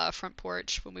like front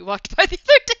porch when we walked by the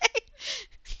other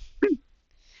day.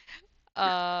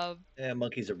 Um. Yeah,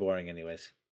 monkeys are boring,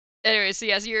 anyways. Anyway, so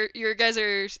yes, your guys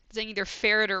are saying either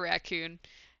ferret or raccoon.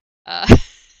 Uh.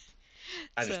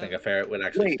 I just think So. a ferret would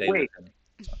actually wait, stay with wait, him.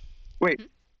 So. wait. Hmm?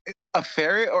 A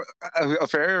ferret or a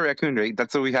ferret or a raccoon, right?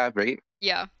 That's what we have, right?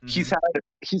 Yeah, He's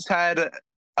Mm-hmm. had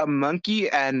a monkey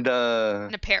and a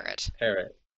and a parrot.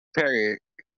 Ferret. ferret.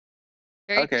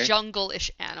 Very Okay. jungle-ish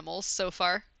animals so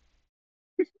far.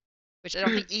 Which I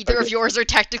don't think either Okay. of yours are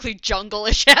technically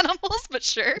jungle-ish animals, but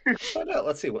sure. Let's find out.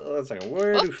 Let's see. Let's second.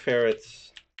 Where Well, do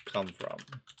ferrets come from?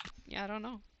 yeah, I don't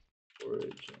know.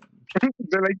 Origin.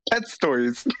 They're like pet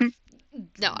stores.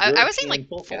 No, I was saying European like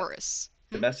polecat. forests.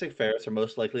 Domestic ferrets are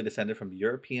most likely descended from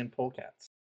European polecats.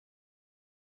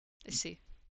 I see.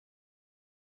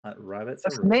 Rabbits A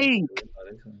and rodents. snake.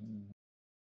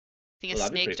 Think a Well,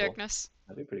 that'd be snake, pretty cool. Darkness?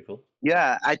 That'd be pretty cool.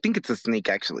 Yeah, I think it's a snake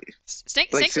actually. Like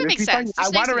Snakes would make seriously, sense. I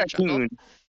There's want snakes a in the jungle. raccoon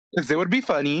because it would be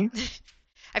funny.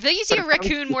 I feel like you see But a it's probably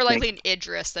raccoon a more snake. likely in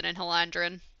Idris than in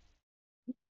Halandrin.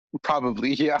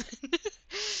 Probably, yeah.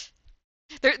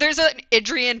 There's an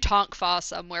Idrian Tonkfa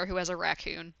somewhere who has a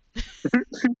raccoon.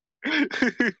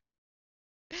 uh,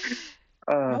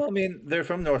 Well, I mean, they're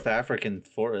from North African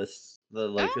forests.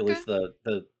 Oh, At okay. least the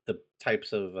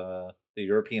types of the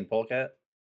European polecat,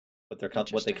 what they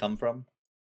Interesting. come from.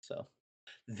 So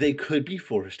they could be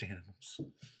forest animals.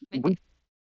 Maybe.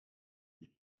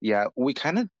 Yeah, we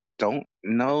kind of don't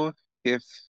know if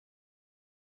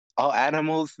all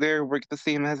animals there work the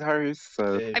same as hers.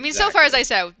 So I mean, so far as I Exactly.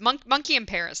 said, monkey and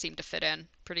parrot seem to fit in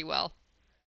pretty well.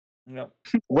 Yep.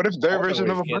 what if I their wonder version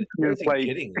of a where monkey are is they like,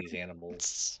 getting these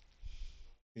animals?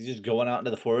 He's just going out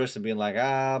into the forest and being like,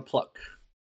 pluck.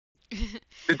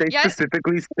 did they Yeah,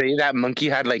 specifically say that monkey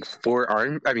had like four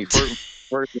arms? I mean,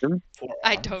 four limbs? Four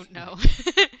I arms. don't know.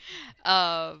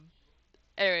 um,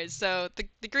 Anyways, so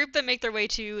the group then make their way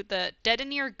to the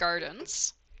Dedenier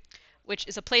Gardens, which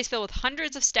is a place filled with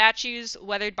hundreds of statues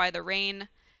weathered by the rain.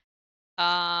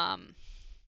 Um,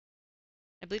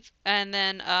 I believe, and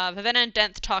then Vivenna and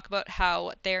Denth talk about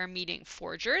how they're meeting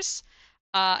forgers,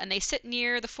 and they sit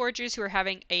near the forgers who are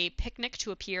having a picnic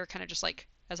to appear kind of just like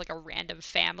as like a random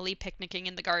family picnicking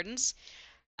in the gardens.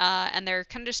 And they're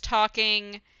kind of just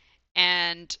talking,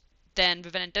 and then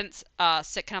Viven and Denth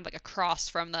sit kind of like across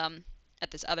from them at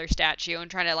this other statue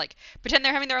and trying to like pretend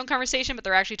they're having their own conversation, but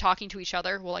they're actually talking to each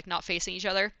other while like not facing each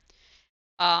other.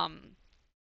 Um,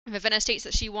 Vivenna states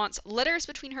that she wants letters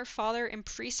between her father and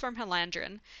priests from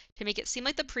Halandrin to make it seem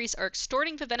like the priests are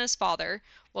extorting Vivenna's father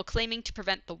while claiming to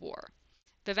prevent the war.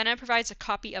 Vivenna provides a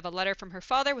copy of a letter from her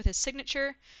father with his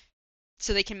signature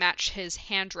so they can match his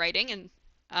handwriting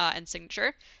and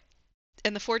signature.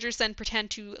 And the forgers then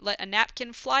pretend to let a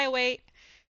napkin fly away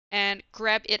and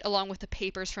grab it along with the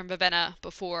papers from Vivenna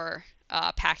before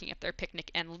packing up their picnic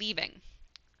and leaving.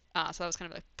 So that was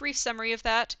kind of a brief summary of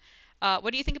that.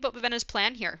 What do you think about Vivenna's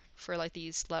plan here for like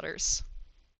these letters?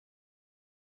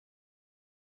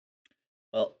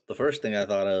 Well, the first thing I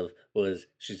thought of was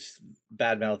she's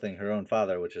bad mouthing her own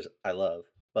father, which is I love.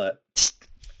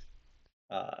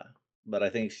 Uh, but I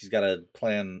think she's got a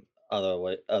plan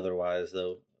otherwise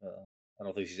though. I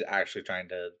don't think she's actually trying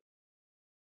to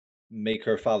make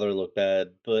her father look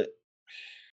bad, but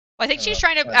I think I don't she's know.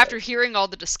 trying to, after hearing all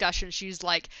the discussion, she's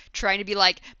like trying to be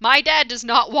like, my dad does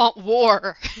not want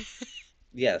war.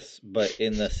 Yes, but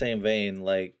in the same vein,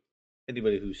 like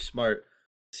anybody who's smart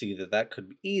see that that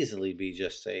could easily be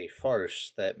just a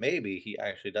farce. That maybe he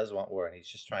actually does want war, and he's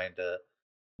just trying to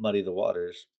muddy the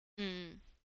waters Mm.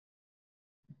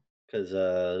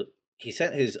 because he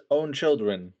sent his own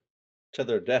children to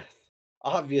their death.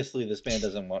 Obviously, this man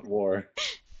doesn't want war.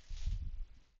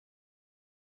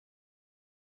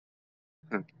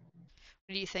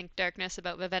 What do you think, Darkness,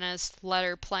 about Vivenna's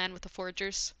letter plan with the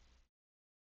forgers?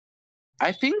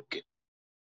 I think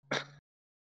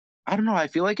I don't know. I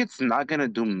feel like it's not gonna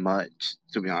do much,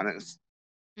 to be honest.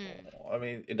 Mm. I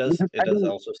mean, Because, it I does mean,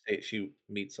 also state she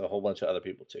meets a whole bunch of other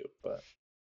people too, but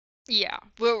Yeah,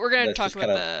 we're gonna that's talk just about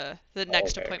kind of the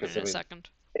next okay. appointment Because in I a mean, second.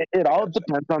 it I all gotcha.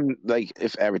 depends on like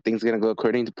if everything's gonna go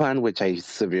according to plan, which I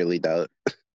severely doubt.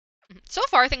 So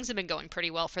far, things have been going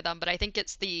pretty well for them, but I think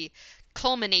it's the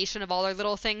culmination of all their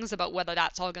little things about whether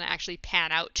that's all going to actually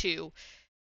pan out to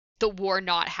the war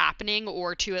not happening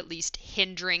or to at least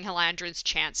hindering Halandrin's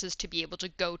chances to be able to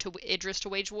go to Idris to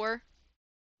wage war.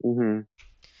 Hmm.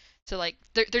 So like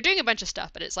they're doing a bunch of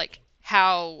stuff, but it's like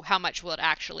how much will it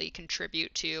actually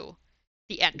contribute to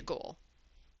the end goal,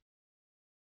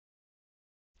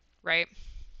 right?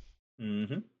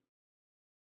 Hmm.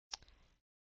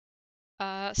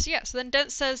 So then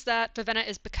Dent says that Vivenna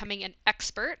is becoming an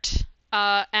expert.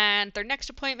 And their next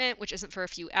appointment, which isn't for a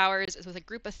few hours, is with a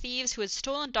group of thieves who had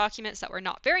stolen documents that were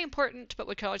not very important but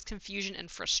would cause confusion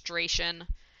and frustration.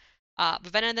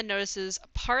 Vivenna then notices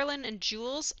Parlin and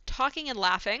Jules talking and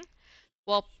laughing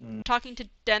while talking to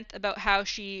Dent about how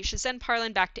she should send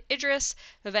Parlin back to Idris.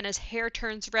 Vivenna's hair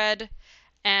turns red,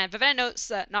 and Vivenna notes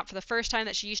that not for the first time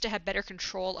that she used to have better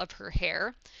control of her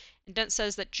hair. And Dent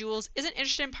says that Jules isn't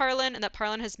interested in Parlin and that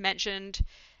Parlin has mentioned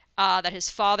that his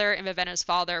father and Vivenna's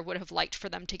father would have liked for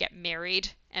them to get married.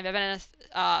 And Vivenna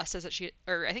says that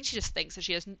or I think she just thinks that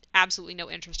she has absolutely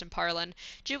no interest in Parlin.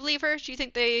 Do you believe her? Do you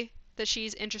think that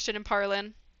she's interested in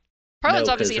Parlin? Parlin's No,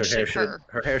 because obviously interested in her.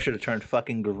 her hair should have turned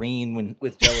fucking green when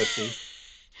with jealousy.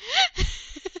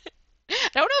 I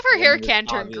don't know if The her hair woman is can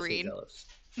turn obviously green. jealous.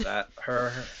 That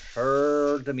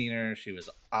her demeanor, she was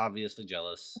obviously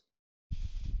jealous.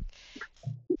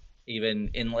 Even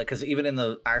in like, because even in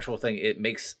the actual thing, it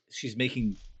makes she's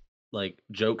making like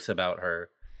jokes about her.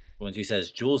 When she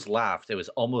says Jules laughed, it was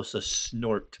almost a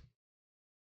snort.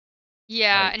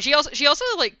 Yeah, Like, and she also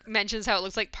like mentions how it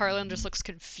looks like Parlin just looks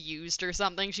confused or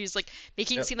something. She's like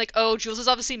making it yep, seem like, oh, Jules is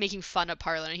obviously making fun of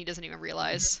Parlin and he doesn't even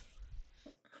realize.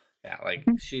 yeah, like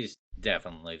she's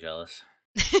definitely jealous.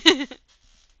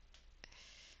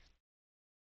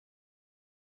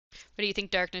 What do you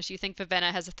think, Darkness? Do you think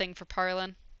Vivenna has a thing for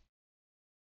Parlin?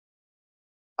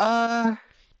 Uh,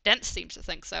 Dent seems to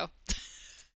think so.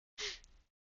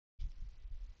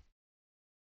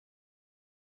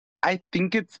 I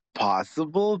think it's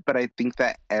possible, but I think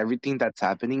that everything that's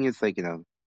happening is like,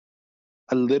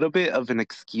 a little bit of an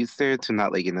excuse there to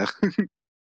not like,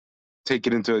 take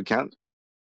it into account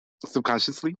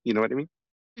subconsciously. You know what I mean?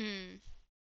 Mm,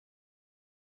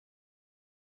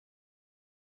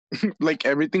 Like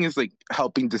everything is like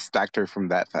helping distract her from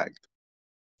that fact,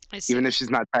 I even if see. she's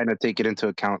not trying to take it into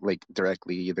account like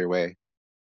directly either way.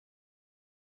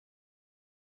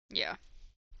 Yeah.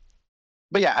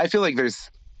 But yeah, I feel like there's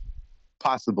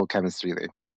possible chemistry there.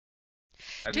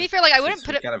 I To be just fair, like I wouldn't since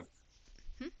put we it. kind of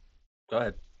Hmm? go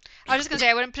ahead. I was just gonna say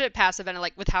I wouldn't put it past Savannah,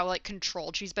 like with how like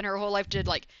controlled she's been her whole life to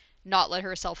like not let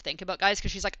herself think about guys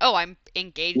because she's like, oh, I'm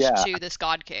engaged Yeah. to this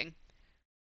God King.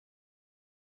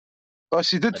 Well,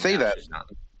 she did But say now that. she's not.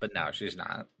 But now she's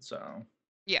not. So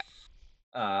Yeah.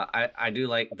 I do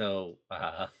like though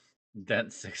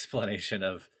Dent's explanation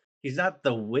of he's not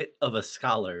the wit of a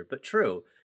scholar, but true.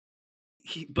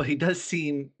 He does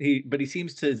seem he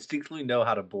seems to instinctively know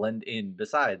how to blend in.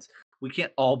 Besides, we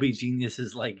can't all be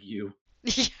geniuses like you.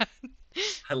 Yeah.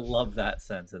 I love that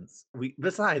sentence. We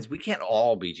can't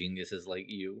all be geniuses like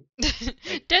you.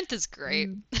 Like, Dent is great.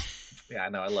 mm, yeah, I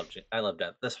know. I love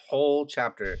Dent. This whole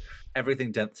chapter,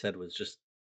 everything Dent said was just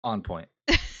on point.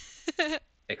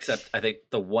 Except I think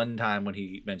the one time when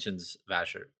he mentions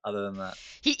Vasher. Other than that,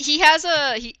 he has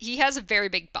a very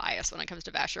big bias when it comes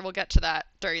to Vasher. We'll get to that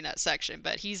during that section,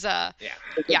 but he's yeah.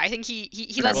 yeah, I think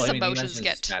he lets Well, his I mean, he emotions mentions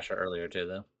get. Vasher earlier too,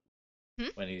 though. Hmm?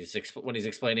 When he's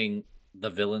explaining the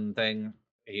villain thing,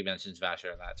 he mentions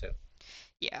Vasher in that too.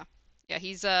 Yeah. Yeah,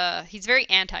 he's very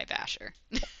anti Vasher.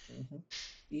 hmm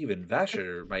Even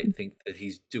Vasher might think that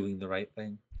he's doing the right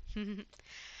thing.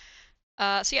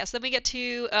 So yeah, so then we get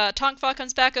to Tongfa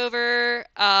comes back over,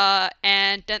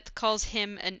 and Dent calls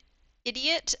him an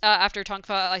idiot after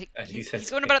Tongfa like And he he's says,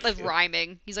 going about it "Thank like you."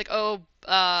 rhyming. He's like, oh,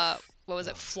 what was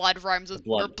it? Oh, Flood rhymes the with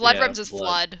or blood, blood yeah, rhymes with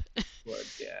blood, flood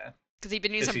blood, yeah. because he'd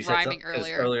been doing Because he some said rhyming something.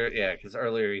 earlier. Because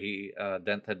earlier he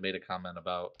Dent had made a comment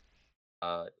about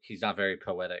he's not very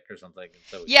poetic or something, and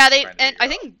so he Yeah, was they trying to and figure I out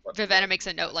think what Vivenna blood makes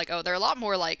a note meant. like, oh, they're a lot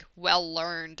more like well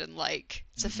learned and like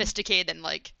hmm sophisticated than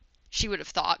like she would have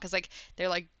thought because like they're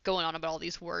like going on about all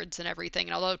these words and everything.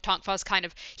 And although Tonkfa's kind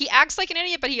of he acts like an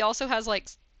idiot, but he also has like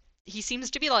he seems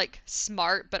to be like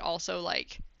smart, but also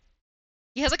like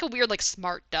he has like a weird like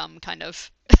smart dumb kind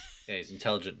of. Yeah, he's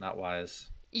intelligent, not wise.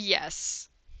 Yes.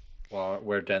 Well,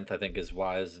 where Dent I think is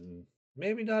wise and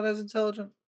maybe not as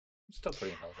intelligent. Still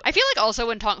pretty intelligent, I I feel think. like also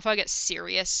when Tonkfa gets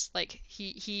serious, like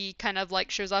he kind of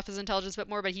like shows off his intelligence a bit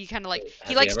more, but he kind of like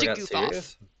he Has he likes ever to got goof off.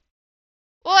 serious?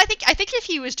 Well, I think if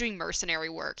he was doing mercenary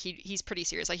work, he's pretty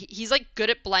serious. Like he's like good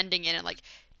at blending in and like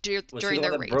Was he during the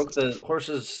one their that raids broke and the stuff.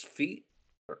 horse's feet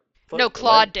or No, foot or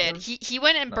leg? Claude did. Whatever. He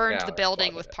went and No, burned the yeah,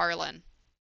 building Claude did with it. Parlin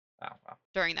Wow, wow.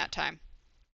 during that time.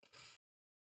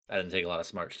 That didn't take a lot of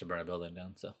smarts to burn a building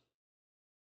down. So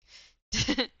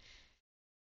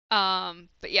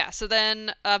But yeah, so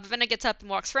then Vivenna gets up and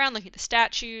walks around looking at the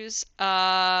statues.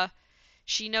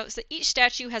 She notes that each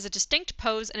statue has a distinct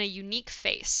pose and a unique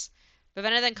face.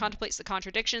 Vivenna then contemplates the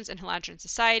contradictions in Haladrin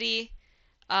society.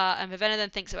 And Vivenna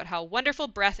then thinks about how wonderful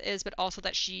breath is, but also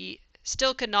that she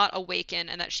still could not awaken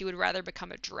and that she would rather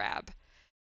become a drab.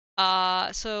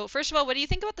 So first of all, what do you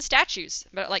think about the statues?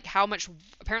 About like how much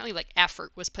apparently like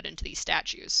effort was put into these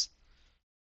statues?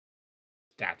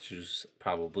 statues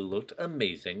probably looked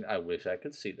amazing. I wish I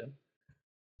could see them.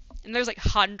 And there's like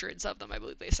hundreds of them, I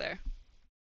believe they say.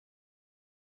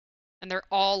 And they're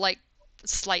all like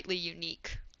slightly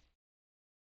unique.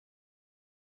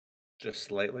 Just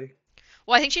slightly.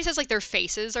 Well, I think she says like their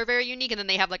faces are very unique, and then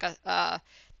they have like a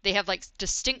they have like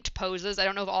distinct poses. I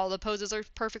don't know if all the poses are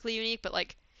perfectly unique, but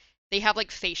like they have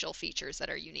like facial features that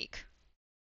are unique.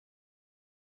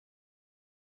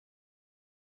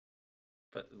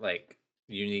 But like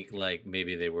unique, like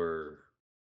maybe they were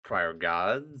prior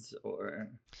gods or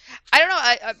I don't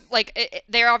know. Like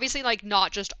they're obviously like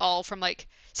not just all from like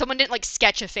someone didn't like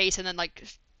sketch a face and then like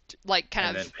kind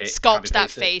and then of copy sculpt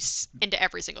that paste it. face into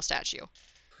every single statue.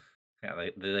 Yeah,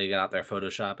 they got out their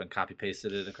Photoshop and copy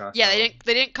pasted it across Yeah, all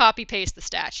they didn't copy paste the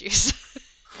statues.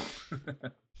 of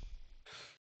them.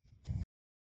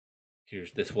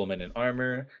 Here's this woman in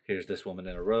armor. Here's this woman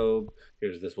in a robe.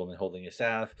 Here's this woman holding a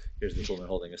staff. Here's this woman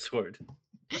holding a sword.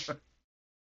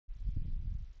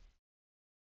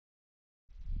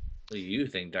 What do you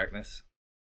think, Darkness?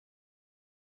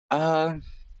 Uh,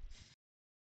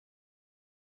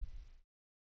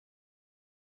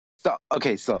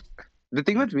 so the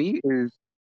thing with me is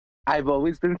I've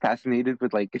always been fascinated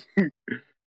with like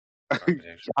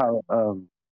Architecture. how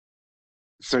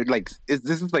so like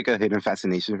this is like a hidden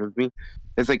fascination for me.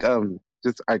 It's like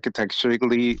just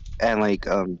architecturally and like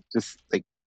just like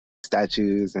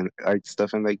statues and art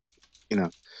stuff and like you know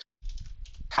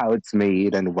how it's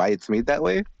made and why it's made that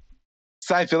way.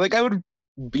 So I feel like I would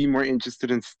be more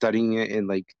interested in studying it in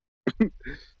like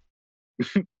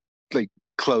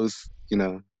close,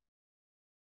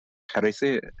 how do I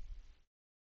say it?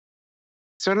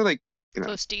 Sort of like, Close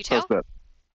close detail. up.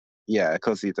 Yeah,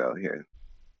 close detail. Yeah,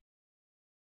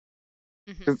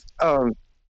 Hmm. because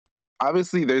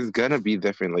obviously there's gonna be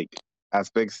different like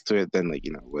aspects to it than like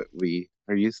what we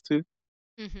are used to.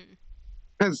 Hmm.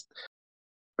 Because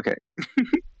okay,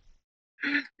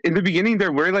 in the beginning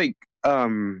there were like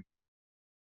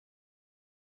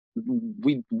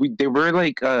we they were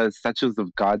like statues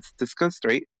of gods discussed,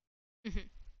 right? Hmm.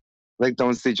 Like the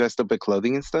ones they dressed up with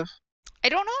clothing and stuff. I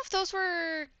don't know if those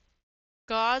were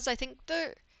gods. I think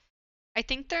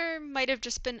there might have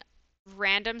just been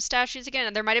random statues again,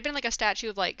 and there might have been like a statue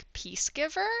of like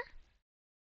Peacegiver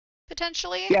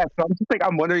potentially. Yeah, so I'm just like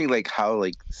I'm wondering like how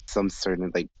like some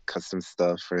certain like custom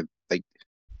stuff or like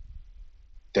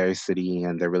their city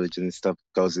and their religion and stuff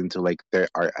goes into like their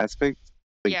art aspect,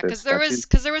 like Yeah, the because there statues. was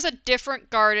because there was a different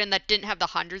garden that didn't have the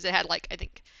hundreds. It had like I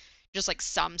think just like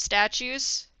some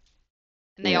statues,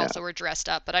 and they Yeah, also were dressed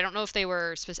up. But I don't know if they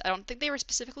were. I don't think they were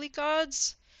specifically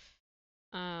gods.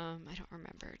 I don't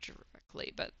remember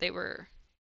directly, but they were.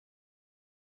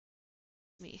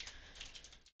 Me,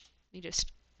 me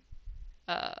just.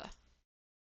 Uh,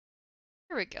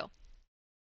 here we go.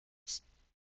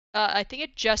 I think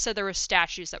it just said there were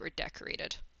statues that were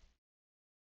decorated.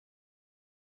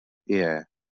 yeah,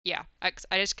 Yeah, I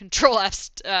just control F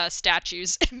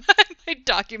statues in my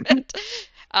document.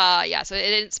 Yeah, so it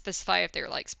didn't specify if they were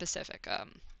like specific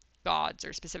gods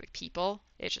or specific people.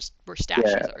 It just were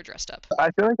statues yeah. that were dressed up.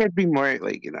 I feel like I'd be more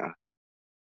like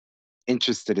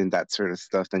interested in that sort of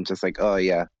stuff than just like oh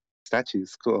yeah,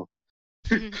 statues, cool.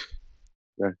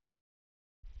 Yeah.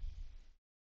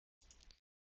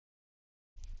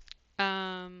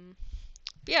 um,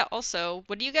 yeah. Also,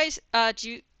 what do you guys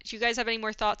do you guys have any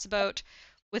more thoughts about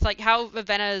with like how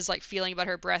Vivenna is like feeling about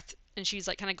her breath and she's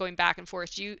like kind of going back and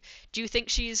forth? Do you think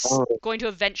she's Oh, going to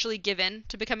eventually give in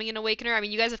to becoming an awakener? I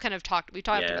mean, you guys have kind of we've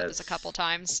talked about this a couple Yes.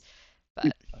 times, but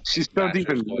I she think sounds Vasher's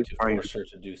even going more to trying. force her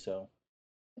to do so.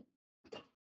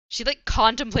 she like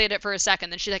contemplated it for a second,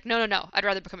 then she's like, no, no, no, I'd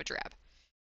rather become a drab.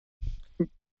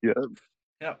 Yeah,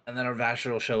 Yep, and then our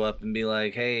Vasher will show up and be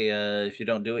like, "Hey, if you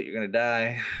don't do it, you're gonna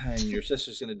die, and your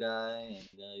sister's gonna die, and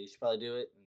you should probably do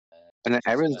it." And and then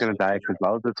she's everyone's gonna gonna die become a because drug.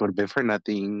 all of this would have been for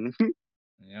nothing.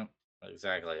 Yep,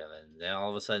 exactly. And then all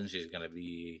of a sudden, she's gonna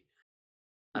be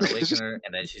an awakener,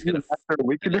 and then she's gonna, After and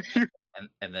awakening.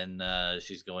 then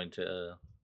she's going to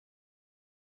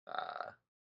uh,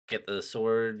 get the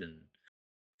sword and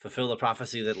fulfill the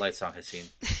prophecy that Lightsong has seen,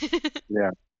 Yeah,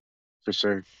 for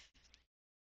sure.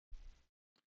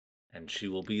 and she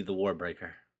will be the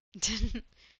Warbreaker.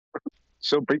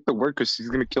 She'll break the word because she's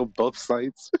gonna kill both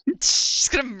sides. She's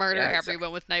gonna murder Yeah, exactly.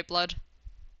 everyone with Nightblood.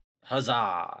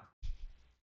 Huzzah!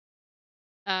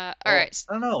 All Well, right.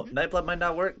 I don't know. Nightblood might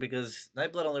not work because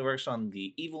Nightblood only works on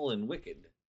the evil and wicked.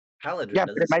 Yeah, Paladin but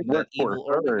doesn't it might seem that work for evil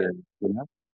or her. wicked.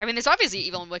 I mean, there's obviously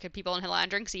evil and wicked people in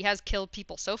Hilandrin because he has killed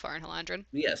people so far in Hilandrin.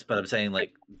 Yes, but I'm saying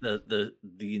like the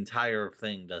entire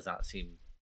thing does not seem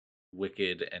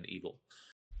wicked and evil.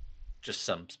 Just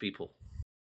some people.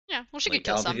 Yeah, well, she could Like I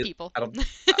kill don't some think it. people.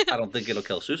 I don't think it'll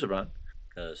kill Susabrand.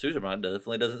 Susabrand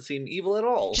definitely doesn't seem evil at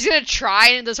all. She's gonna try,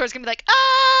 and the sword's gonna be like,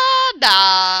 ah,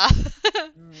 nah,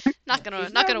 He's not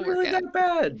not gonna work really out. that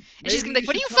bad. And she's gonna Maybe be you like,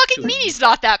 what do should you talk fucking to mean him he's instead.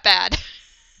 not that bad?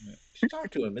 You should talk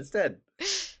to him instead.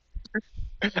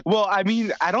 Well, I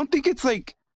mean, I don't think it's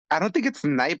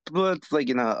Nightblood's like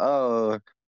oh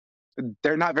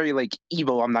they're not very like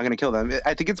evil. I'm not gonna kill them.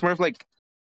 I think it's more of like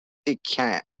it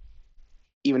can't,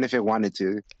 even if it wanted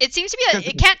to. It seems to be that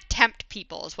Because it can't tempt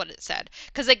people, is what it said.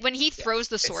 Because like when he Yeah, throws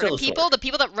the it's sword still at a people, sword. the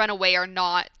people that run away are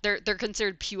not. They're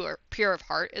considered pure of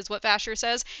heart, is what Vasher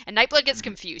says. And Nightblood gets Mhm.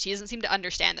 confused. He doesn't seem to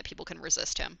understand that people can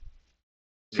resist him.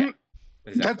 Yeah,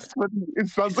 exactly. that's what it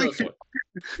He's sounds still a like. sword.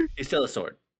 He's still a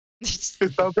sword.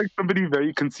 It sounds like somebody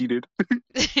very conceited.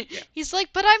 Yeah, He's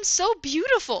like, but I'm so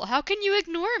beautiful. How can you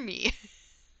ignore me?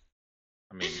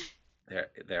 I mean,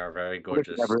 they are very Would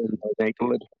gorgeous. never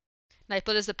Nightblood.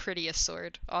 Nightblood is the prettiest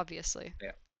sword, obviously.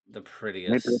 Yeah, the Nightblood's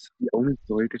prettiest. the only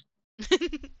sword.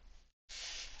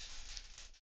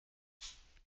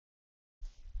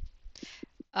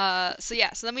 So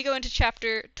yeah, so then we go into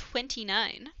chapter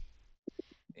 29.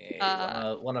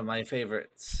 Uh, One of my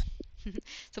favorites.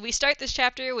 so we start this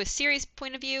chapter with Ciri's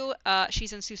point of view.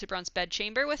 She's in Susebron's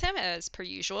bedchamber with him, as per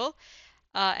usual.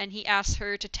 And he asks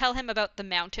her to tell him about the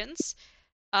mountains.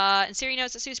 And Siri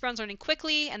knows that Susebron's learning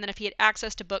quickly, and then if he had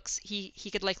access to books, he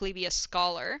could likely be a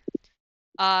scholar.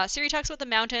 Siri talks about the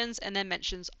mountains and then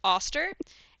mentions Oster,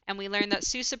 and we learn that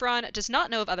Susebron does not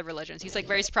know of other religions. He's like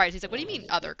very surprised. He's like, "What do you mean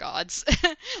other gods?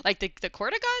 Like the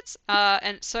court of gods?"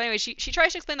 And so anyway, she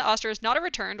tries to explain that Oster is not a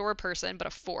returned or a person, but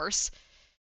a force.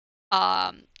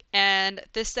 And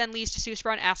this then leads to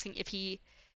Susebron asking if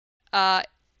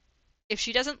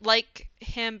she doesn't like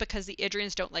him because the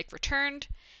Idrians don't like returned,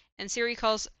 and Siri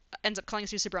ends up calling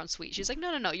Susebron sweet. She's like,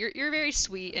 no, you're very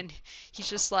sweet, and he's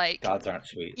just like, Gods aren't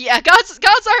sweet. yeah, gods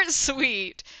aren't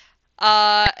sweet.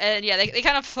 And yeah, they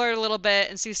kind of flirt a little bit,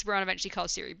 and Susebron eventually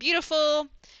calls Siri beautiful.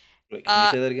 Wait, can you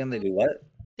say that again? They do what?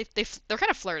 They're kind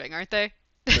of flirting, aren't they?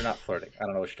 They're not flirting. I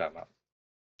don't know what you're talking about.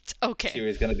 Okay.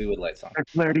 Siri's gonna be with lights on. They're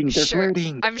flirting. They're Sure.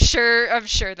 flirting. I'm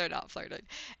sure they're not flirting.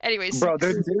 Anyways, Bro,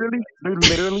 they're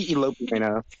literally eloping right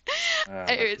now.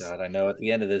 Oh my anyways, god! I know at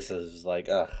the end of this is like,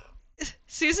 ugh.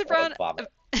 Susebron Vomit.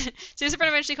 Susebron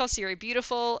eventually calls Siri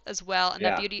beautiful as well, and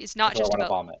that Yeah, beauty is not that's just why I want about to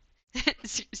vomit.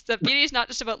 the beauty is not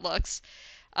just about looks.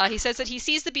 He says that he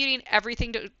sees the beauty in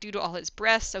everything due to all his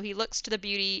breath, so he looks to the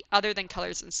beauty other than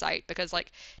colors and sight, because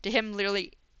like to him,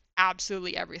 literally,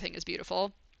 absolutely everything is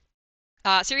beautiful.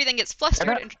 Siri then gets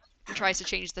flustered and tries to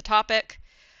change the topic.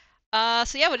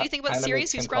 So yeah, what do you think about Kinda Siri?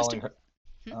 makes him Who's calling her.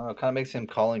 Kind of makes him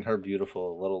calling her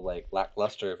beautiful a little like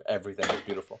lackluster if everything is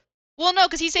beautiful. Well, no,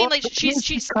 because he's saying like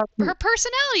he's her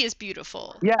personality is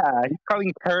beautiful. Yeah, he's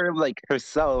calling her like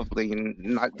herself, like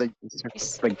not like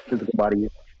like physical body.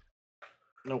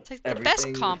 Nope. It's like the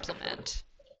best compliment.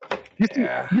 You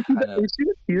Yeah, see, I the know.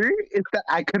 issue here is that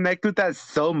I connect with that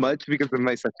so much because of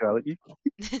my sexuality.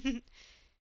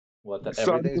 What, that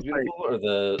So I'm everything's just like, beautiful, or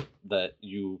that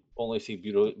you only see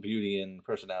beauty in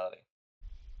personality?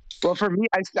 well, for me,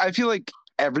 I feel like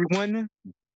everyone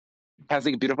has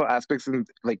like beautiful aspects in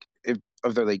like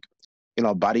of their like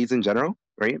bodies in general,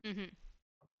 right? Hmm.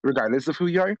 Regardless of who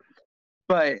you are,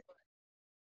 but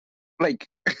like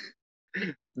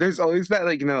there's always that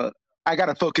like I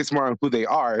gotta focus more on who they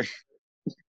are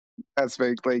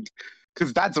aspect, like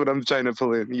because that's what I'm trying to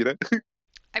pull in, you know.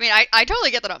 I mean, I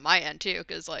totally get that on my end too,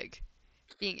 because like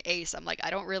being ace, I'm like I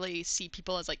don't really see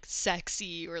people as like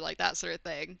sexy or like that sort of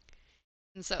thing,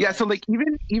 and so Yeah, like so like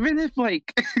even if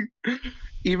like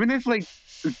even if like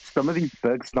some of these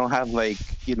books don't have like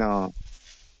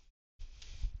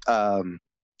um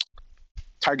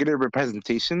targeted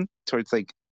representation towards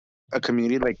like a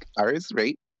community like ours,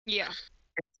 right? yeah,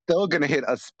 Still gonna hit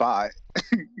a spot,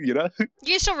 you know?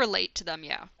 you still relate to them,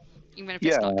 yeah, even if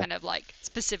it's Yeah, not kind of like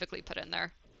specifically put in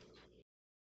there.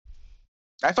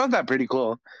 I found that pretty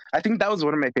cool. I think that was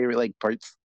one of my favorite like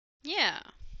parts. Yeah,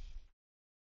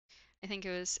 I think it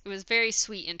was very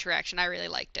sweet interaction. I really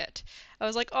liked it. I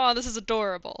was like, oh, this is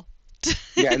adorable.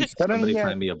 Yeah, and Somebody suddenly,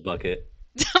 find me a bucket.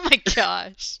 Oh my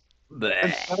gosh.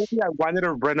 and Blech. suddenly I wanted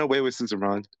to run away with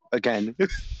Suzuran again,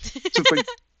 just like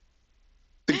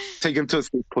take him to a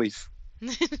safe place.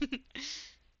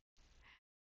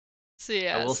 So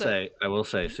yeah, so I will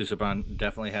say, Susubran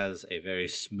definitely has a very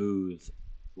smooth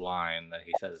line that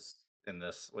he says in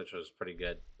this, which was pretty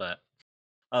good. But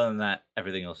other than that,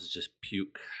 everything else is just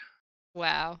puke.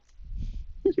 wow.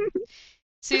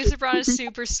 Susubron is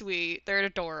super sweet. They're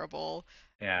adorable.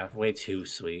 Yeah, way too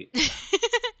sweet.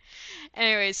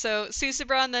 Anyway, so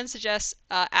Susubron then suggests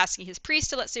asking his priest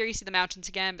to let Siri see the mountains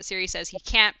again, but Siri says he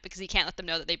can't because he can't let them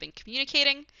know that they've been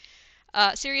communicating.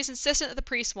 Siri is insistent that the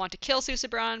priests want to kill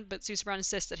Susubron, but Susubron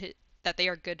insists that they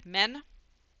are good men.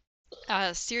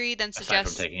 Siri then Aside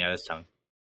from suggests, taking out his tongue.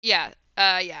 yeah,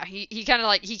 he kind of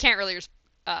like he can't really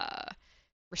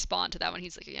respond to that one.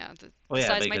 He's like, yeah, Well, the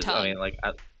yeah, size of my because I tongue. mean, like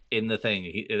in the thing,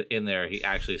 in there, he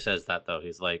actually says that though.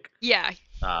 He's like, Yeah,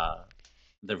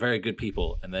 they're very good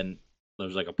people, and then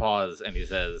there's like a pause, and he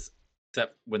says,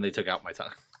 except when they took out my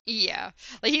tongue. yeah.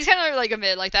 Like he's kind of like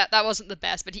admit like that wasn't the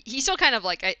best, but he still kind of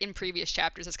like in previous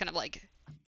chapters has kind of like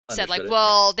said like, Understood it.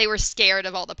 well, they were scared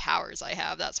of all the powers I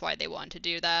have. That's why they wanted to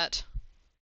do that.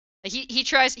 Like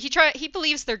he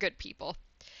believes they're good people.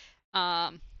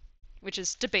 Um, which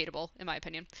is debatable in my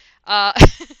opinion. Uh,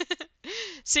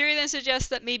 Siri then suggests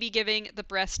that maybe giving the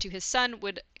breast to his son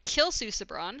would kill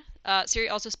Susubron. Siri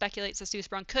also speculates that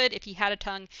Susubron could, if he had a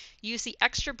tongue, use the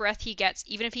extra breath he gets,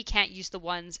 even if he can't use the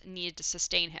ones needed to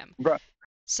sustain him. Bro,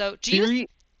 So, Siri,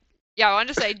 yeah, I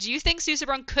wanted to say, do you think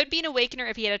Susubron could be an awakener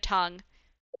if he had a tongue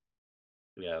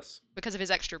Yes, because of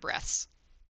his extra breaths?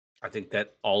 I think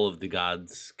that all of the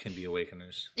gods can be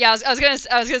awakeners. Yeah, that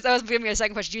was giving me a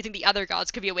second question. Do you think the other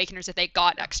gods could be awakeners if they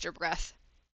got extra breath?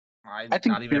 I think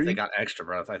Not even if they Siri, got extra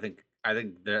breath. I think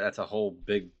that's a whole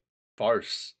big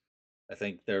farce. I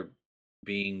think they're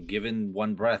being given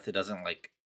one breath. It doesn't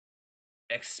like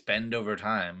expend over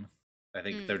time. I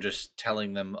think they're just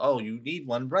telling them, "Oh, you need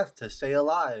one breath to stay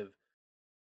alive,"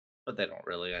 but they don't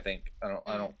really. I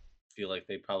don't feel like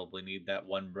they probably need that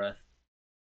one breath.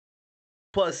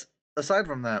 Plus, aside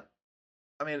from that,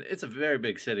 I mean, it's a very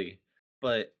big city,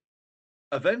 but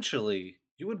eventually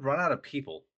you would run out of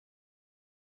people.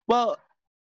 Well,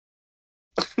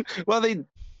 well,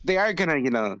 they are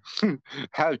gonna,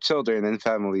 have children and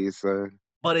families. So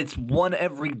But it's one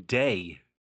every day.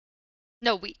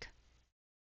 No, week.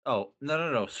 Oh,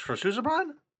 no. For Suzerain? For I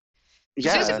thought it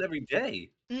Susan, was yeah, every day.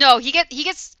 no, he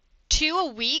gets two a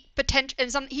week, potential,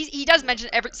 and he does mention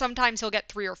Whatever. sometimes he'll get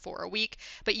 3 or 4 a week,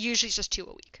 but usually it's just 2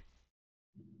 a week.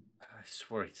 I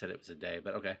swear he said it was a day,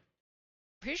 but okay. I'm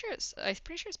pretty sure it's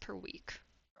per week.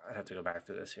 I'd have to go back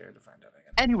to this here to find out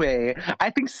again. anyway, I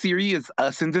think Siri is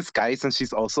us in disguise, and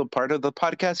she's also part of the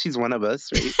podcast. She's one of us,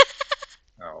 right?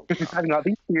 Oh She's god. having all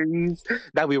these theories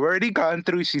that we've already gone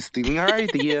through. She's stealing our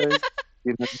ideas.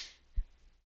 You know,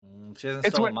 She hasn't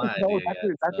stolen my idea yet,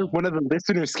 that's where so. one of the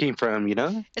listeners came from.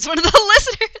 It's one of the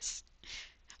listeners.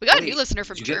 We got a new Wait, listener did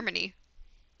from you get? Germany.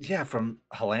 Yeah, from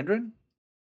Halandrin?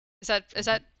 Is that is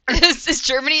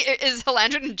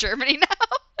Halandrin in Germany now?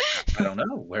 I don't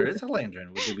know. Where is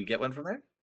Halandrin? Did we get one from there?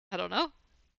 I don't know.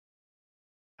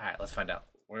 All right, let's find out.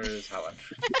 Where is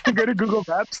Halandrin? Go to Google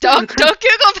Maps. Don't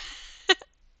Google.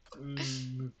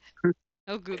 Mm,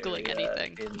 No googling area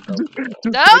anything. in the world.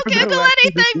 Don't Type in Google Halandri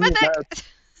into anything, Google Maps.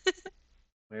 Mythic.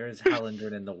 Where is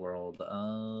Halandrin in the world?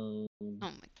 Oh my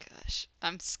gosh,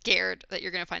 I'm scared that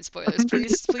you're gonna find spoilers.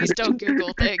 Please don't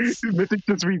Google things. Mythic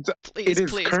just reads, Please, it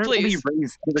is please, currently please,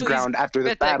 raised to the please, ground after the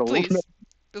Mythic, battle. please.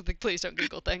 Mythic, please don't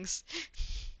Google things.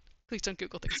 Please don't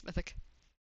Google things, Mythic.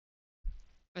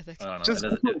 Mythic. I don't know. Just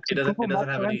Google, just Google It doesn't Map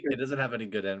have any. Halandri. It doesn't have any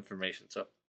good information. So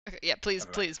Okay, yeah, please, never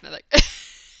mind. please, Mythic.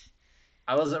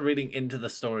 I wasn't reading into the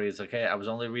stories. Okay, I was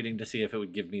only reading to see if it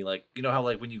would give me like how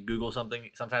like when you Google something,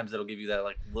 sometimes it'll give you that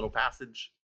like little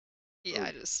passage. Yeah, Ooh,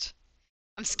 I'm that's what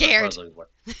I was scared. looking for.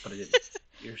 But it didn't.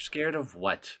 You're scared of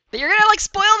what? But you're gonna like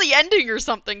spoil the ending or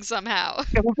something somehow.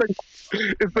 It was like,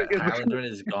 it's like, That Highlander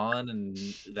is gone and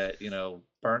that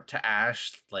burnt to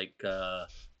ash like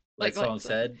Like Lightsong so.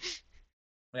 said.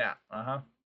 Yeah,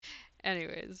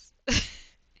 Anyways.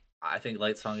 I think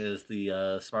Lightsong is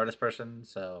the smartest person,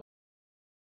 so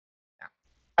yeah,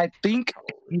 I think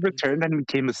probably. he returned and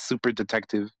became a super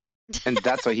detective, and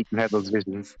that's why he can have those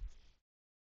visions.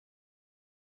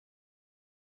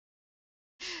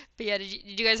 But yeah, did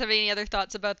you guys have any other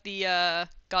thoughts about the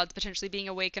gods potentially being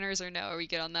awakeners, or no? Are we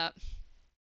good on that?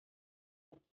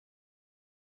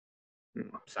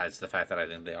 Besides the fact that I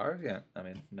think they are, yeah. I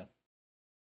mean, no.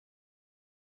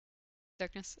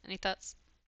 Darkness, any thoughts?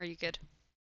 Are you good?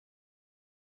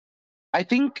 I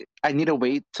think I need to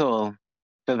wait till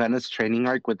the Venice training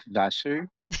arc with Vasher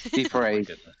before Oh my I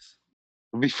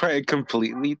goodness.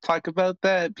 completely talk about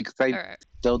that, because I All right,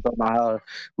 still don't know how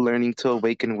learning to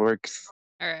awaken works.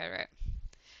 all right, all right.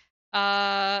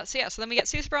 So yeah, so then we get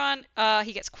Soothbrawn.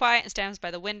 He gets quiet and stands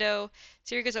by the window.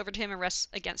 Ciri goes over to him and rests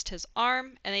against his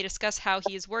arm, and they discuss how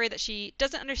he is worried that she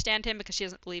doesn't understand him because she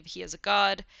doesn't believe he is a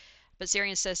god. But Ciri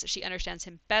insists that she understands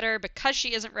him better because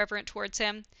she isn't reverent towards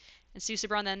him. And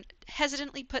Soothbrawn then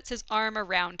hesitantly puts his arm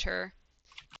around her.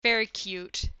 Very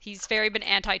cute. He's very been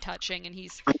anti-touching, and he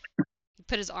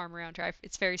put his arm around her.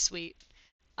 It's very sweet.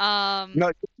 Um,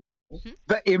 No, hmm?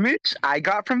 the image I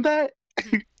got from that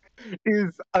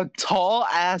is a tall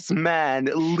ass man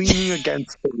leaning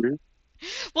against her.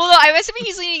 Well, no, I'm assuming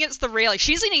he's leaning against the railing.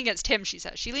 She's leaning against him, she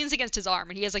says. She leans against his arm,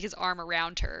 and he has like his arm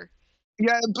around her.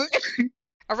 Yeah, but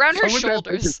Around her someone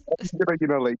that like, shoulders.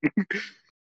 like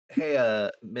Hey,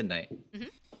 Midnight. Mhm.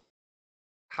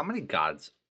 How many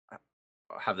gods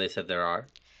have they said there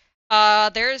are?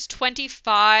 There's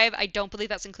 25. I don't believe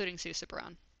that's including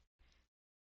Susubron.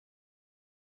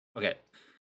 Okay.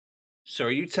 So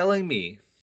are you telling me,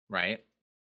 right?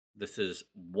 This is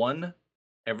one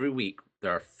every week.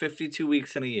 There are 52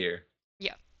 weeks in a year.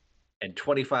 Yeah. And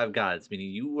 25 gods, meaning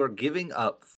you are giving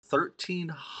up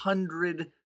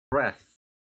 1,300 breath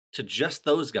to just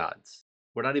those gods.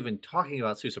 We're not even talking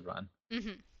about Susubron.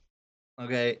 Mm-hmm.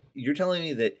 Okay, you're telling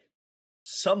me that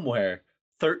somewhere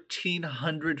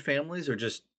 1,300 families are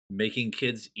just making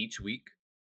kids each week?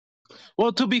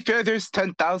 well, to be fair, there's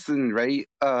 10,000, right?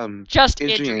 Just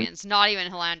Adrian. Idrians, not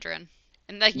even Halandrin.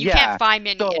 And like you can't Yeah. find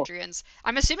many So Idrians.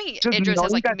 I'm assuming just Idris has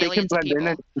knowing like that they can millions of blend in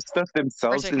and people. do stuff Or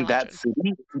themselves sorry, in that Halandrin.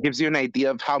 city gives you an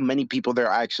idea of how many people there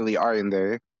actually are in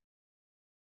there.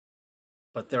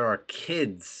 But there are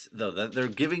kids, though. That they're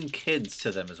giving kids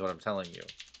to them is what I'm telling you.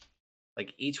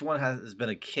 Like each one has been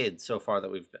a kid so far that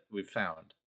we've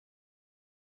found.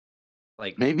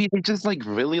 Like, Maybe they just like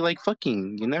really like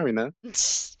fucking. You never know.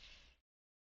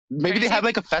 Maybe Trying to they see have if,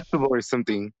 like a festival or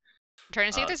something. trying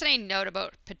to see if uh, there's any note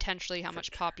about potentially how fer-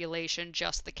 much population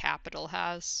just the capital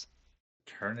has.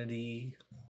 Eternity,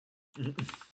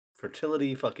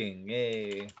 fertility, fucking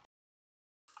yay.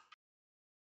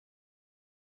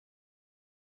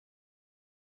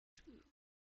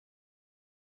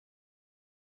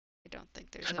 I don't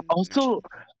think there's a Also,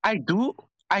 mention.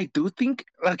 I do think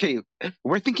okay,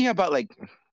 we're thinking about like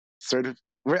sort of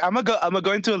I'm gonna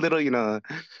go into a little,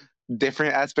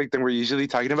 different aspect than we're usually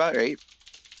talking about, right?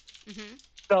 Hmm.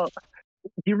 So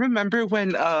you remember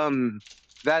when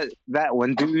that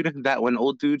one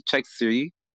old dude checked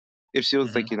Siri if she was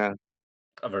Hmm. like,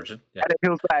 A virgin, yeah.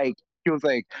 and he was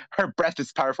like her breath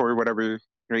is powerful or whatever,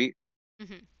 right?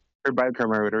 Hmm. Her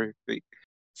biochem or whatever, right?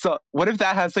 So what if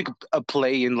that has like a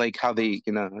play in like how they,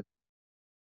 you know,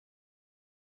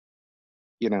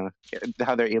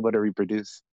 how they're able to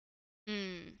reproduce?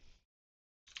 Mm,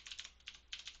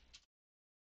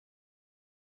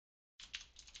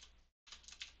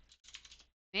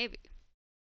 maybe.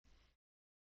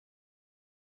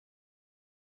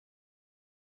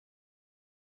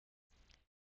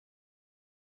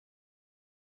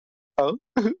 Oh,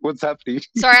 what's happening?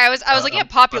 Sorry, I was looking at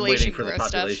I'm waiting population for the growth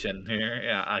stuff. population here.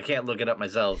 Yeah, I can't look it up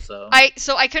myself, so. I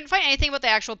couldn't find anything about the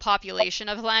actual population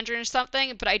of Halandrin or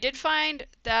something, but I did find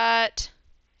that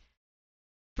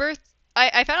birth.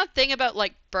 I found a thing about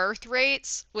like birth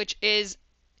rates, which is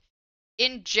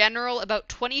in general about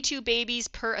 22 babies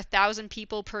per 1,000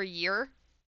 people per year,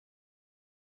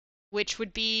 which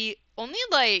would be only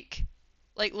like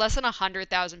less than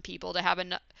 100,000 people to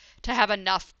have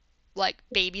enough like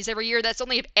babies every year. That's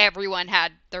only if everyone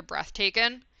had their breath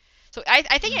taken. So I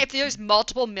think if there's Mhm.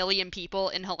 multiple million people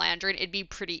in Halandrin, it'd be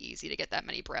pretty easy to get that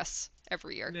many breaths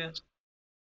every year. Yeah.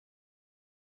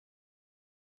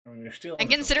 I mean, you're And stealing from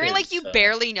considering like kids, you so.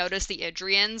 barely notice the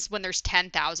Idrians when there's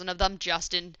 10,000 of them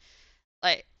just in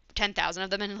like 10,000 of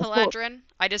them in Also, Halandrin,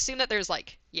 I'd assume that there's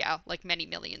like yeah, like many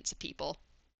millions of people.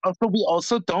 we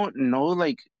also don't know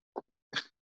like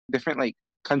different like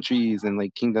countries and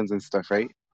like kingdoms and stuff, right?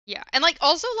 Yeah, and like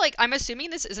also like I'm assuming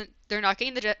this isn't they're not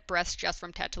getting the breast just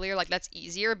from Tetelier, like that's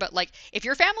easier. But like if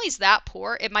your family's that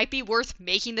poor, it might be worth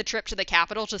making the trip to the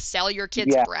capital to sell your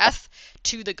kid's Yeah, breath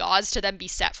to the gods to then be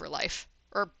set for life.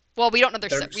 Or well, we don't know they're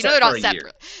They're set. We know set they're for not a set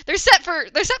year. for.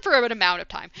 They're set for an amount of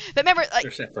time. But remember, like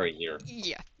They're set for a year.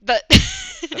 yeah, but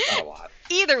That's not a lot.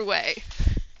 either way,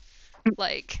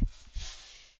 like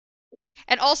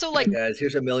and also Hey like guys,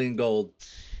 here's a million gold.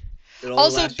 It'll only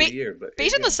also last you a year, but here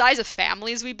based you on the go. size of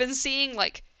families we've been seeing,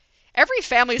 like every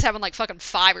family's having like fucking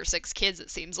 5 or 6 kids.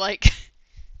 It seems like.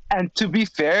 and to be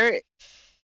fair,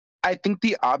 I think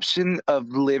the option of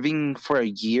living for a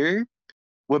year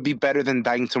would be better than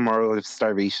dying tomorrow of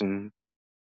starvation.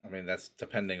 I mean, that's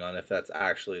depending on if that's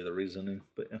actually the reasoning,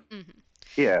 but yeah, Hmm.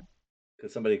 Yeah.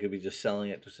 because somebody could be just selling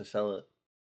it just to sell it.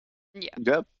 Yeah.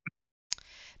 Yep.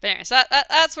 But anyways,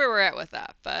 that's where we're at with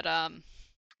that. But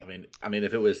I mean,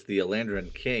 if it was the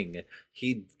Elandrin king,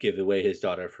 he'd give away his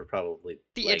daughter for probably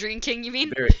the like Idrian King, you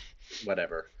mean? very,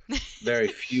 whatever, very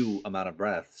few amount of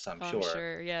breaths. I'm I'm sure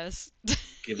sure. Yes.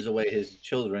 gives away his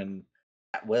children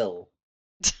at will.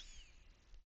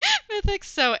 Mythic's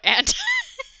so anti.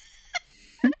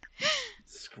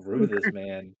 Screw this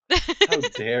man! How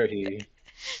dare he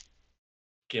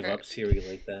give Alright. up Siri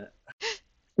like that?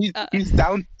 uh, He's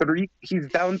down three.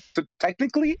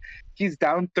 Technically he's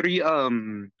down three Yeah,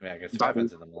 I guess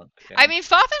bodies. Fafn's in the monk. I Yeah, mean,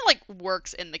 Fafin like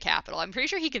works in the capital. I'm pretty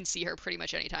sure he can see her pretty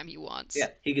much anytime he wants. yeah,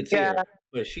 he could see Yeah, her,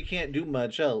 but she can't do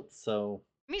much else. So,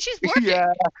 I mean, she's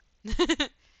yeah, working.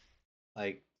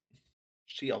 like,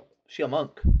 she a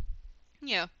monk.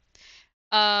 Yeah.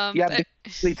 yeah. But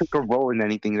They took a role in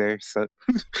anything there, so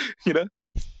you know.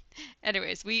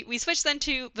 anyways, we switch then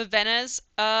to Vivenna's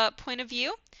point of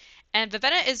view, and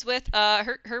Vivenna is with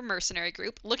her mercenary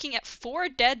group looking at 4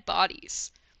 dead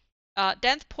bodies.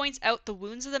 Denth points out the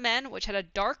wounds of the men, which had a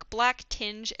dark black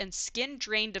tinge and skin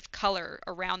drained of color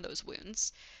around those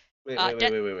wounds. Wait, Uh, wait, wait,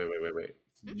 Den- wait, wait, wait, wait, wait, wait.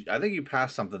 hmm? I think you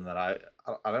passed something that I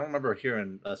don't remember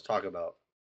hearing us talk about,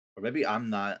 or maybe I'm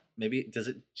not. Maybe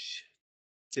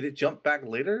did it jump back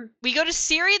later? We go to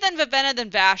Ciri, then Vivenna,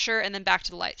 then Vasher, and then back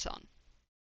to the Light Zone.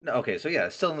 No, okay, so yeah,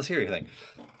 it's still in the Siri thing,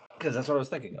 because that's what I was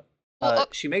thinking of. Well, oh,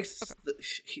 She okay. makes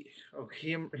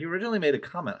he originally made a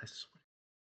comment. I swear.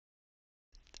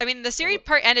 I mean, the Hold Ciri up.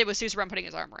 part ended with Suzerain putting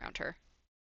his arm around her.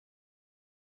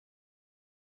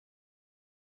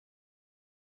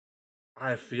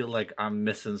 I feel like I'm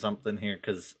missing something here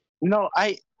because No,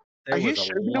 are there you was a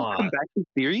sure we don't come lot. back to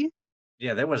theory?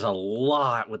 Yeah, there was a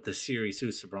lot with the Siri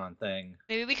Susabron thing.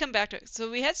 Maybe we come back to it. So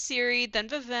we had Siri, then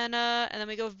Vivenna, and then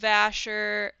we go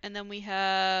Vasher, and then we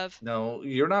have No,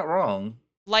 you're not wrong.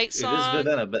 Light It is Song.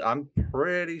 Vivenna, but I'm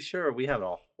pretty sure we have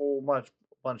a whole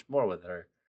bunch more with her.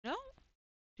 No?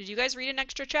 Did you guys read an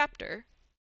extra chapter?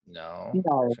 No.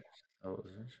 No. Oh,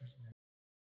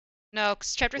 No,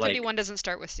 because chapter like 31 doesn't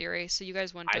start with Siri, so you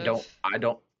guys wouldn't I have. don't, I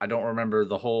don't, I don't remember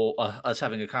the whole us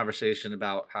having a conversation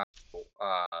about how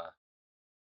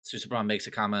Susabron makes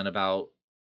a comment about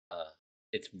uh,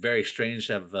 it's very strange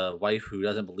to have a wife who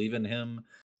doesn't believe in him,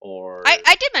 or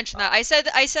I did mention that. I said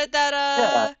that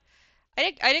Yeah.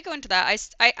 I did go into that.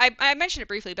 I mentioned it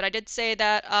briefly, but I did say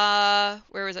that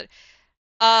where was it?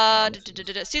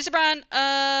 Susabran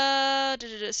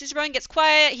Susabran gets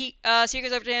quiet. Siri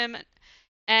goes over to him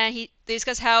and they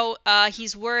discuss how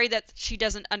he's worried that she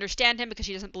doesn't understand him because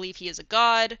she doesn't believe he is a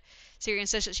god. Siri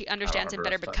insists that she I don't understands him remember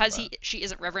better us talking because about. she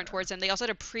isn't reverent towards him. They also had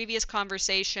a previous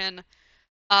conversation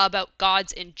about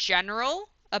gods in general,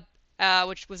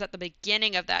 which was at the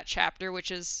beginning of that chapter,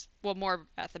 which is, well, more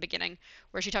at the beginning,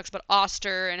 where she talks about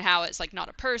Oster and how it's like not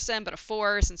a person but a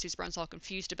force, and Susebron's all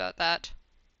confused about that.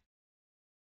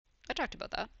 I talked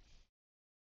about that.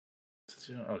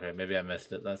 Okay, maybe I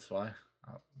missed it. That's why.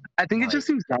 I think it just Like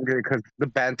seems longer because the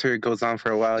banter goes on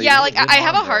for a while, Yeah, it like went I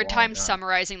have on a for a hard long time time.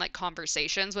 summarizing like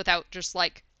conversations without just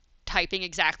like typing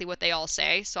exactly what they all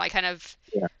say. So I kind of,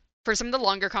 Yeah. for some of the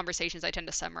longer conversations, I tend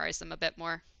to summarize them a bit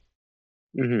more.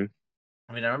 Hmm.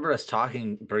 I mean, I remember us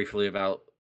talking briefly about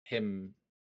him.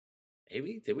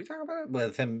 Maybe did we talk about it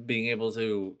with him being able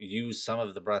to use some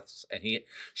of the breaths, and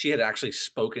she had actually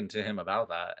spoken to him about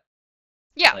that,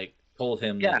 Yeah. like told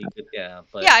him that Yeah. he could. Yeah, Yeah,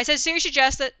 but I said Siri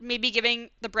suggests that maybe giving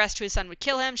the breast to his son would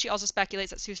kill him. She also speculates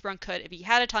that Susebron could, if he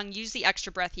had a tongue, use the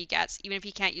extra breath he gets, even if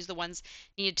he can't use the ones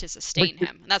needed to Which sustain is,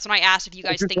 him. And that's when I asked if you which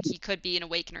guys is think he could be an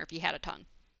awakener if he had a tongue.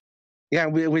 yeah,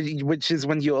 which is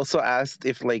when you also asked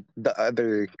if like the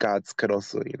other gods could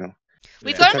also,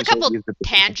 We've yeah, gone on a potentially couple use the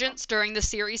position. tangents during the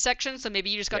series section, so maybe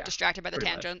you just got yeah, distracted by the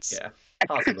pretty much. tangents. Yeah,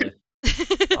 possibly,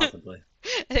 possibly.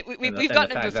 We've And the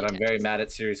gotten into a fact few that I'm very tangents. mad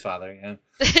at Siri's father. Yeah,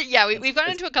 Yeah, we've gone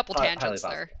it's into a couple highly tangents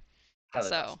there. possible. Highly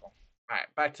So, possible. All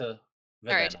right, back to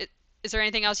all right. Vivenna. Is there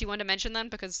anything else you wanted to mention then?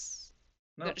 Because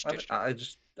we got No, distracted. I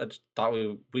just thought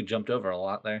we jumped over a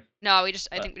lot there, No, I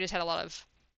but think we just had a lot of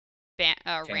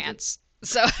tangents. rants.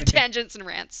 So tangents and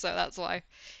rants. So that's why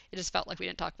it just felt like we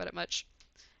didn't talk about it much.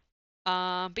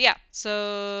 But yeah.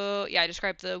 So yeah, I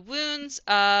described the wounds.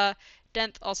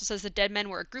 Dent also says the dead men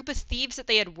were a group of thieves that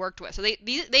they had worked with. So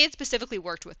they had specifically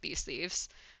worked with these thieves.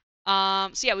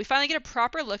 So yeah, we finally get a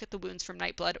proper look at the wounds from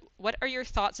Nightblood. What are your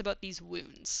thoughts about these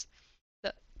wounds?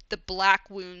 The the black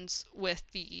wounds with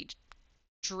the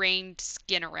drained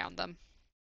skin around them.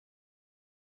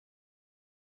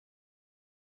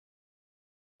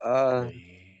 Uh,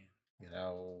 You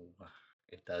know,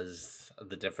 it does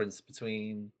the difference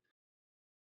between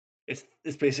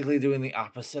it's basically doing the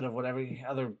opposite of what every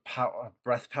other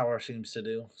breath power seems to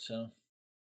do. So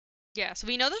Yeah, so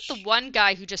we know that the one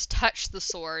guy who just touched the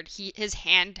sword, his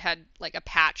hand had like a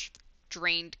patch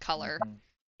drained color. mhm.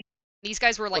 These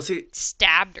guys were Well, like see,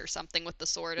 stabbed or something with the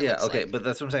sword, it yeah, looks okay, like. but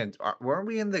that's what I'm saying. Weren't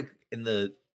we in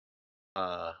the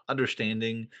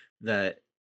understanding that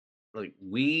like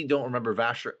we don't remember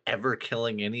Vasher ever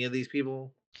killing any of these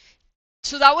people?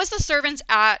 So that was the servants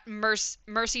at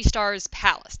Mercy Star's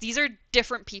palace. These are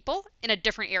different people in a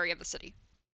different area of the city.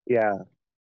 yeah.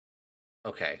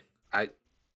 Okay, I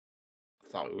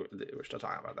thought we were still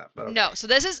talking about that, but okay, No, so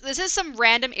this is some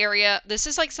random area. This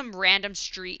is like some random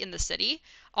street in the city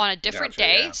on a different gotcha.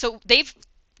 day. Yeah, So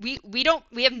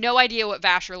we have no idea what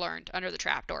Vasher learned under the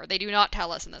trapdoor. They do not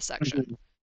tell us in this section.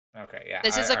 Mhm. okay, yeah.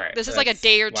 This is a All right, this is like a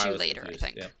day that's or why I two was later, I confused.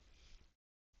 Yeah. think.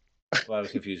 Well, I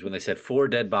was confused when they said 4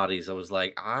 dead bodies. I was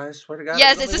like, I swear to God, it was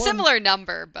Yes, it's only a one. similar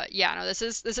number, but yeah, no, this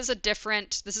is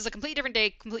a completely different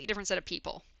day, completely different set of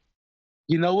people.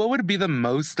 You know what would be the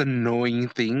most annoying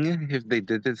thing if they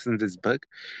did this in this book?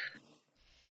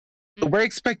 Mm, We're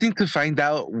expecting to find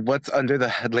out what's under the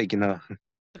head, like, the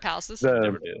palaces. We the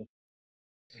never do.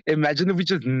 imagine if we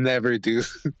just never do.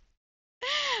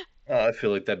 Oh, I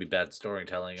feel like that'd be bad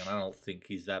storytelling, and I don't think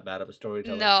he's that bad of a No,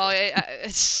 storyteller.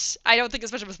 So I don't think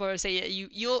it's much of a spoiler to say it.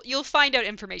 You'll find out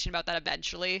information about that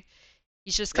eventually.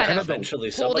 He's just yeah, kind Kind of of don't.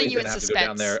 eventually holding somebody's you in gonna have to go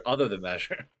down suspense. there other than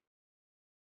Measure.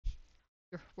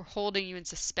 We're holding you in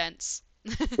suspense.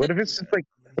 What if it's just like,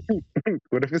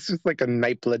 what if it's just like a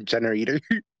night blood generator?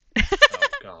 Oh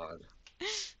God,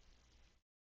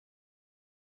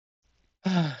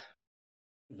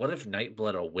 what if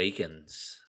Nightblood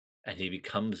awakens and he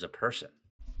becomes a person,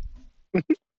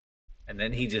 and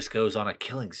then he just goes on a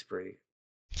killing spree?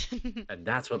 And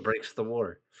that's what breaks the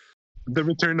war. The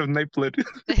return of Nightblood.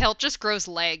 The hilt just grows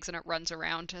legs and it runs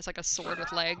around. It's like a sword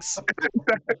with legs.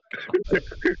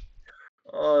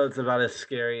 Oh, it's about as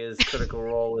scary as Critical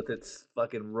Role with its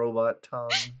fucking robot tongue.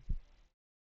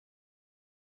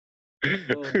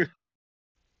 Oh.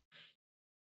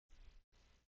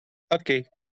 Okay.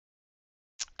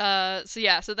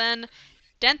 So then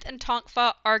Denth and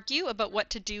Tonkfa argue about what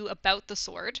to do about the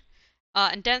sword.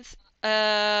 And Denth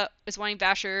is wanting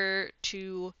Vasher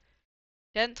to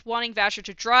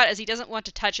draw it as he doesn't want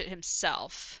to touch it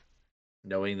himself.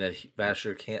 Knowing that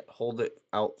Vasher can't hold it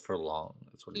out for long.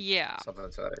 That's what he Yeah. something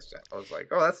to that extent. I was like,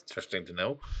 oh, that's interesting to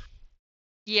know.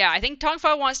 Yeah, I think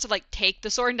Tongfa wants to like take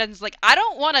the sword and Denth's like, I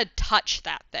don't want to touch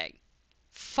that thing.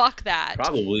 Fuck that.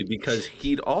 Probably because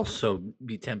he'd also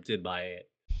be tempted by it.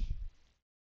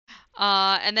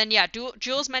 And then yeah,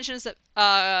 Jules mentions that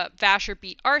Vasher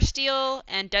beat Arsteel,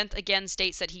 and Denth again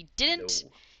states that he didn't.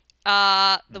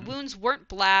 No. The wounds weren't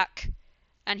black,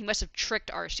 and he must have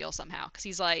tricked Arsteel somehow, because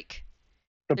he's like,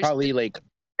 So there's probably like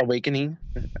awakening.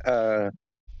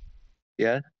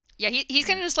 Yeah. yeah, he's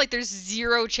kind of just like, there's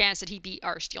zero chance that he beat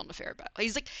Arsteel in a fair battle.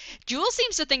 He's like, Jules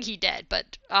seems to think he did,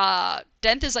 but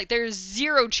Denth is like, there's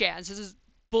zero chance. This is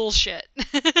bullshit.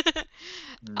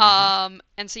 And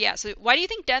so yeah, so why do you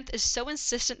think Denth is so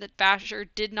insistent that Vasher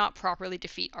did not properly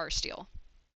defeat Arsteel?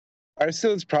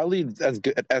 Arcel is probably as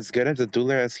good as a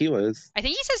dueler as he was. I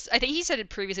think he said it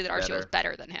previously that Arsteel was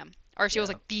better than him. Arsteel was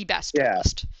like the best Yeah.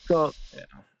 duelist. So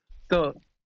Yeah.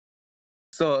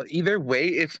 so either way,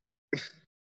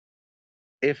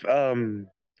 if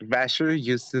Vasher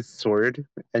used his sword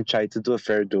and tried to do a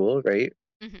fair duel, right?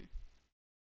 Mhm.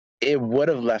 It would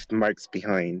have left marks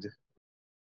behind.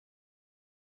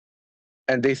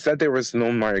 And they said there was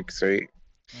no marks, right?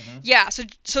 Yeah, so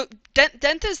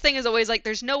Denth's thing is always like,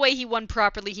 there's no way he won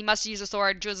properly. He must use a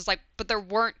sword. Jules is like, but there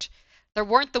weren't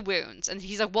the wounds, and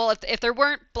he's like, well, if there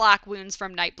weren't black wounds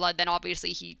from Nightblood, then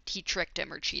obviously he tricked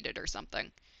him or cheated or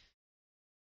something.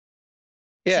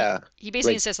 Yeah. He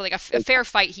basically insists like a fair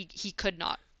fight.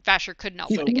 Vasher could not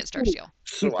win against Arsteel.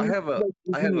 So I have a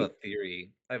theory.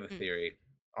 I have a Mm. theory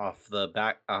off the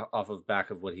back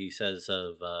of what he says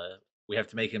of we have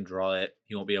to make him draw it.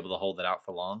 He won't be able to hold it out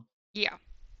for long. Yeah.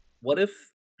 What if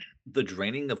the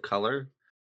draining of color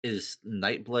is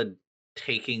Nightblood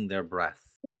taking their breath?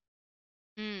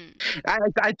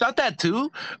 I thought that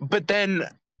too, but then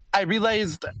I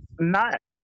realized not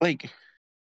like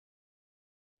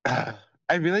I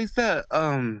realized that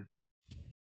that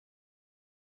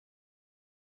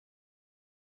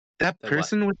That what?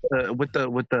 person with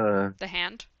The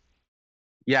hand.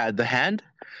 yeah, the hand.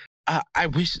 I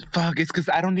wish fuck it's because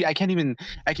I can't even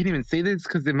say this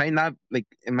because it might not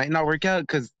work out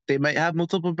because they might have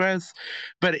multiple breaths.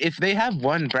 But if they have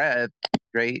one breath,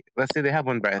 right? Let's say they have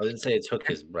one I breath. didn't say it took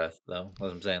his breath though.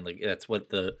 What I'm saying, like that's what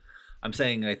I'm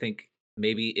saying. I think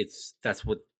maybe that's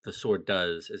what the sword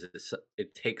does. Is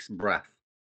it takes breath.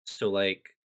 So like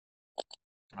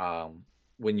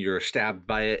when you're stabbed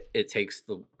by it, it takes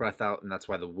the breath out, and that's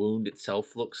why the wound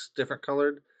itself looks different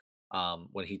colored.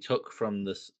 When he took from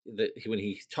when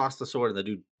he tossed the sword and the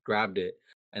dude grabbed it,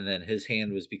 and then his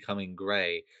hand was becoming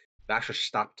gray, Vasher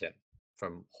stopped him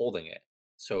from holding it,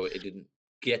 so it didn't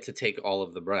get to take all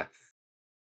of the breath.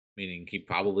 Meaning he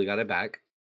probably got it back,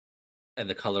 and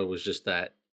the color was just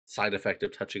that side effect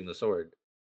of touching the sword.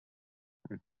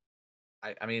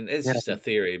 I mean, it's Yeah. just a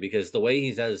theory because the way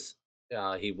he says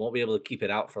he won't be able to keep it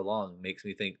out for long makes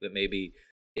me think that maybe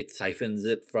it siphons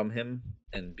it from him,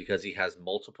 and because he has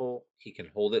multiple, he can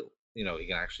hold it. You know, he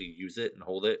can actually use it and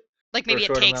hold it Like for a maybe it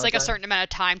short takes amount like of a time. certain amount of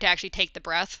time to actually take the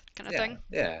breath, kind of Yeah, thing.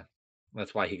 yeah.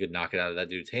 That's why he could knock it out of that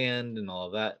dude's hand and all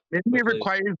of that Maybe it quickly.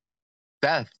 requires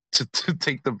death to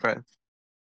take the breath.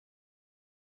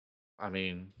 I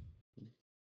mean,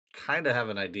 kind of have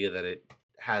an idea that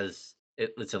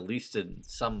it's at least in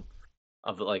some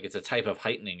of the like it's a type of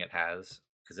heightening it has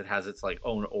because it has its like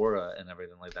own aura and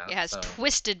everything like that. It has So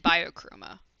twisted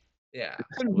biochroma. yeah,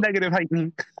 Negative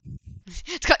heightening.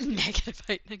 It's got negative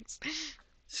heightenings.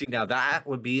 see now that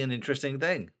would be an interesting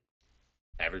thing.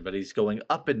 Everybody's going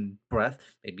up in breath.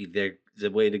 Maybe there's a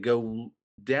way to go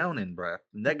down in breath,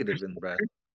 negative in breath.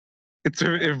 It's a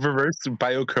reverse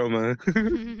biochroma.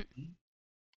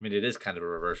 I mean, it is kind of a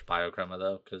reverse biochroma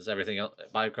though, because everything else,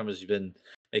 biochroma's been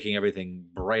making everything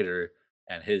brighter,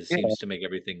 and his Yeah. seems to make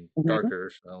everything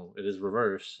darker. So it is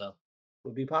reverse. So it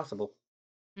would be possible.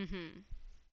 Mm-hmm.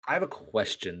 I have a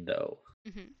question though,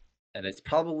 Mm-hmm. and it's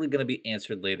probably going to be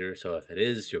answered later. So if it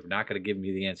is, you're not going to give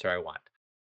me the answer I want.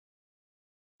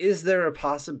 Is there a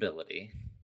possibility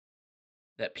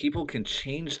that people can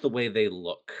change the way they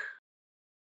look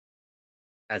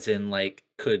as in like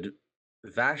could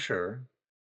Vasher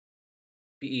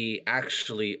be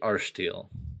actually Arsteel,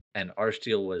 and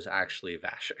Arsteel was actually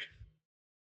Vasher?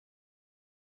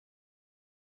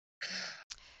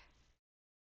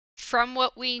 From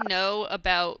what we know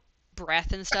about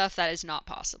breath and stuff, that is not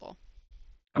possible.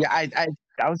 Yeah, Okay.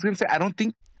 I was gonna say I don't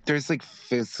think there's like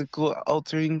physical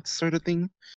altering sort of thing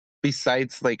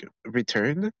besides like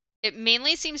return. It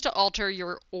mainly seems to alter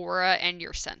your aura and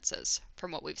your senses,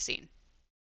 from what we've seen.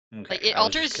 Like Okay. it I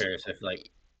was just alters, curious if like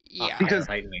a yeah, higher Because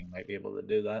heightening might be able to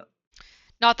do that.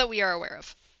 not that we are aware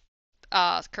of.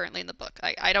 Currently in the book,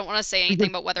 I don't want to say anything because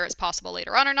about whether it's possible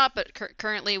later on or not, but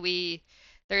currently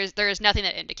there is nothing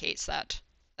that indicates that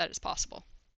that is possible.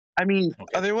 I mean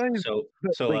Okay. otherwise So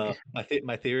like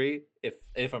my theory,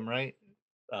 if I'm right,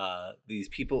 these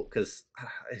people, because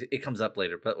it comes up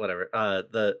later, but whatever.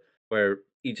 The Where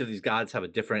each of these gods have a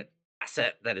different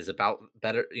asset that is about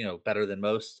better, better than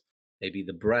most. Maybe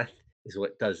the breath is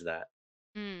what does that.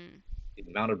 Hmm. The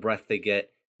amount of breath they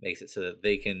get makes it so that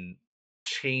they can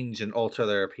change and alter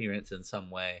their appearance in some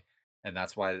way, and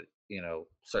that's why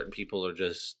certain people are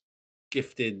just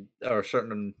gifted, or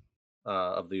certain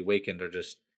of the awakened are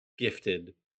just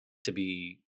gifted to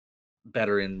be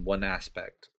better in one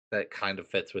aspect that kind of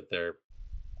fits with their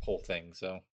whole thing.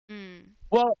 So, Hmm.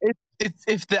 well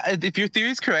if your theory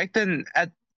is correct then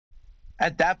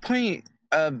at that point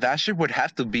Vasher would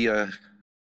have to be a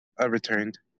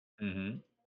returned. hmm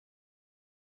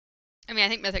I mean, I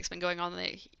think Mythic's been going on.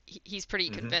 He's pretty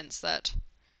hmm convinced that,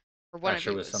 or one of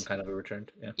Vasher you was some is. kind of a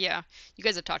returned. Yeah, Yeah, you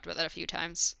guys have talked about that a few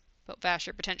times about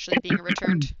Vasher potentially being a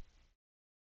returned.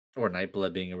 or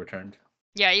Nightblood being a returned.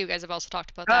 Yeah, you guys have also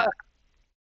talked about Uh, that.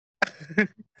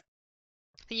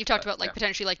 I think you've talked But about like yeah,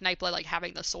 potentially like Nightblood like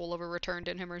having the soul of a returned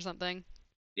in him or something.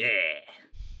 yeah,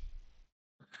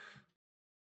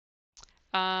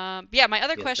 Yeah, my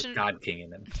other he has the question God King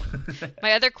in him.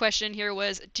 My other question here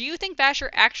was, do you think Vasher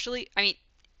actually, I mean,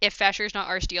 if Vasher is not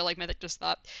Arsteel, like Mythic just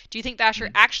thought, do you think Vasher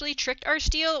Mhm. actually tricked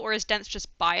Arsteel, or is Dents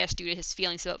just biased due to his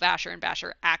feelings about Vasher, and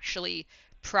Vasher actually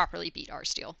properly beat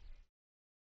Arsteel?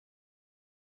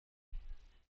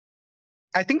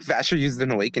 I think Vasher used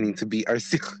an awakening to beat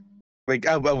RC. Like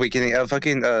awakening,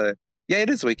 fucking yeah, it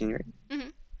is awakening, right? Hmm.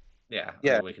 Yeah, the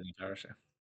Yeah. Awakening Tower. So.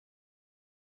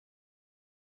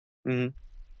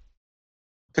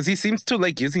 Because he seems to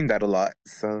like using that a lot.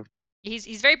 So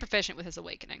He's very proficient with his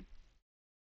awakening.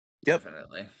 yep.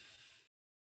 Definitely.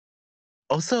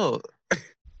 Also,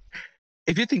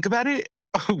 if you think about it,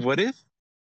 what if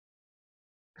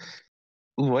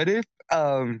what if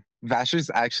Vasher's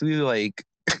actually like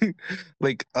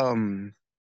like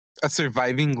a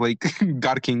surviving like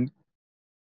God King?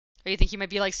 Or you think he might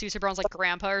be like Susebron's like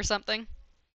grandpa or something?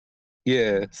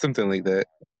 Yeah, something like that.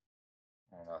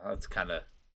 I don't know. That's kind of.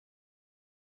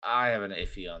 I have an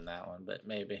iffy on that one, but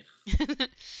maybe.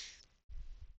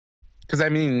 Because I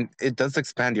mean, it does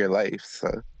expand your life.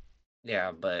 So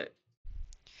Yeah, but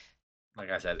like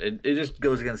I said, it just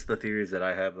goes against the theories that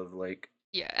I have of like.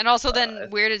 Yeah, and also Uh, then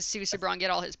where did Susebron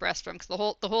get all his breath from? Because the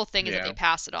whole thing is that they yeah,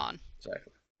 pass it on.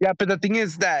 exactly. yeah, but the thing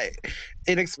is that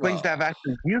it explains that Well,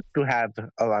 Vasher used to have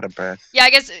a lot of breath. Yeah, I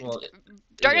guess well,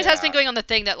 Darkness has been yeah. going on the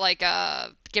thing that like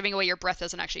giving away your breath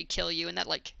doesn't actually kill you, and that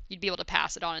like you'd be able to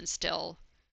pass it on and still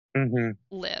Hmm.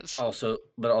 live. Also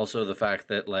the fact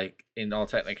that like in all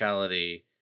technicality,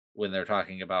 when they're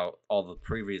talking about all the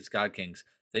previous God Kings,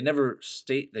 they never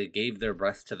state they gave their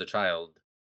breath to the child.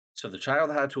 So the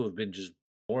child had to have been just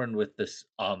born with this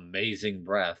amazing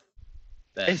breath.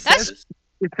 It Then says That's just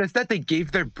it says that they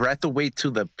gave their breath away to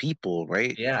the people,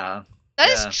 right? yeah, that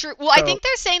is yeah, true. Well, I So think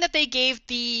they're saying that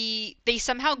they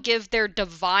somehow give their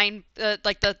divine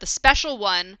like the special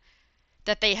one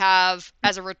that they have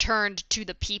as a return to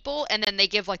the people, and then they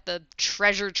give like the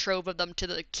treasure trove of them to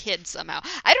the kids somehow.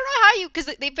 I don't know how you, because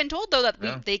they've been told though that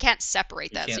yeah. they can't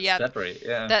separate You that. So can't yeah, separate.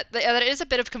 Yeah. that is a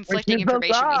bit of which conflicting is a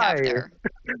information we have lie, there.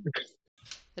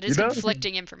 That you is know.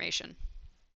 conflicting information.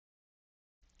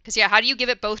 Because yeah, how do you give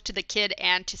it both to the kid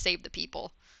and to save the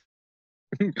people?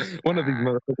 One of these Ah,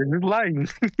 motherfuckers is lying.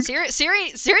 Siri's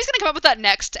gonna come up with that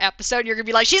next episode. And you're gonna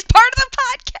be like, she's part of the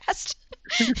podcast.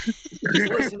 he's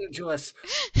listening to us,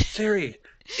 Siri.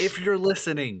 If you're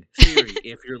listening, Siri,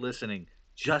 if you're listening,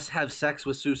 just have sex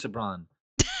with Susabron.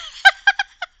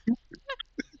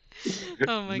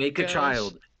 Oh my Make a gosh.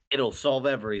 child. It'll solve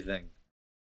everything.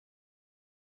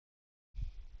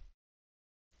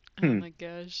 Oh Hmm. my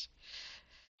gosh.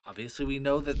 Obviously, we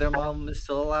know that their mom is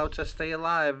still allowed to stay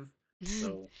alive.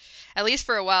 So, At least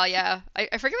for a while, yeah.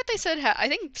 I forget what they said. I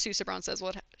think Susebron says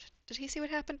what. Did he say what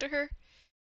happened to her?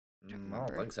 I don't I don't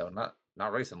remember. think so.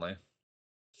 Not recently.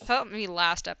 I thought maybe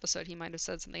last episode he might have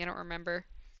said something. I don't remember.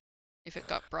 if it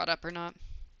got brought up or not.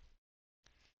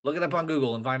 Look it up on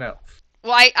Google and find out.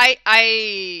 Well,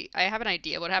 I have an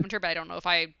idea what happened to her, but I don't know if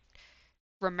I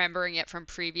remembering it from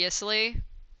previously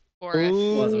or if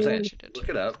Well, as I'm I saying, Ooh. should did. look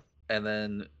it up, and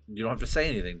then you don't have to say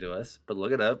anything to us, but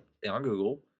look it up on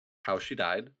Google how she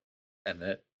died, and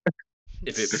then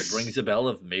if it brings a bell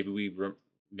of maybe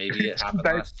it She happened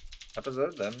died. last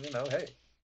episode, then hey.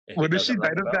 If it What if she doesn't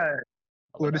ring died a of bell, that?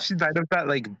 I'll let What if know. she died of that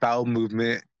like bowel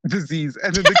movement disease?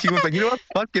 And then the king was like, you know what?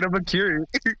 Fuck it, I'm gonna cure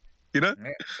it. You know?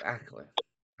 Yeah, exactly.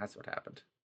 That's what happened.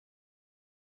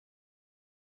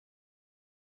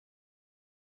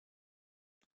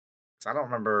 So I don't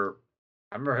remember.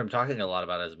 I remember him talking a lot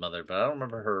about his mother, but I don't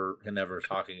remember him ever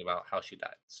talking about how she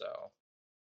died. So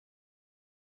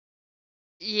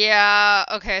Yeah,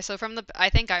 okay, so from the I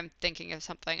think I'm thinking of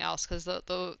something else because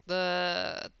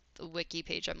the wiki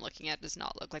page I'm looking at does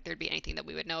not look like there'd be anything that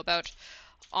we would know about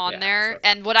on yeah, that's there. what I thought.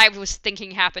 And what I was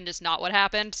thinking happened is not what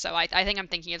happened, so I think I'm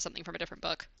thinking of something from a different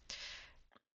book.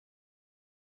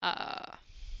 Uh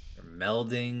You're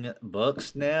melding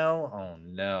books now. Oh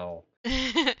no,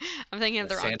 I'm thinking of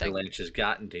the the wrong Santa thing. Lynch has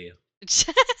gotten to you.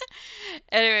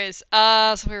 Anyways,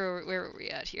 so where were we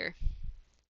at here?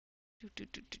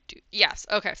 Yes,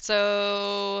 okay.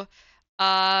 So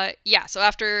yeah, so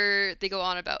after they go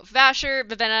on about Vasher,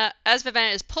 as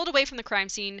Vivenna is pulled away from the crime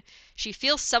scene, she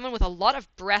feels someone with a lot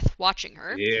of breath watching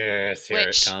her, Yes, here it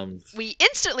which comes. we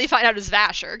instantly find out is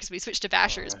Vasher because we switched to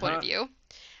Vasher's point of Uh-huh. view.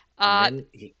 And Uh, then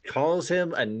he calls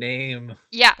him a name.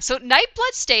 yeah, so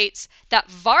Nightblood states that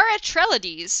Vara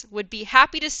Trelides would be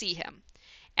happy to see him,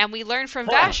 and we learn from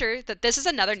Huh. Vasher that this is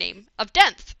another name of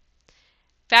Denth.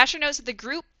 Vasher notes the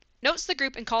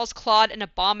group and calls Claude an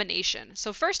abomination.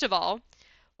 So first of all,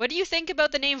 what do you think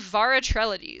about the name Vara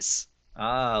Trelides?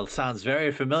 Ah, sounds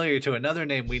very familiar to another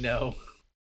name we know.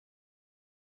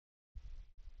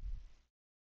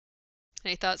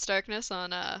 Any thoughts, Darkness,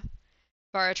 on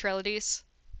Vara Trelides?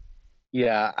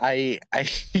 Yeah, I I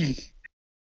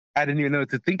didn't even know what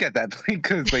to think at that point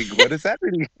because like what is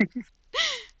happening?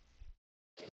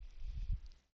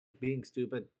 Being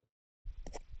stupid.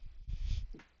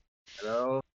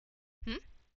 Hello? Hmm?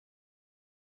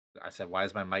 I said, why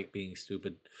is my mic being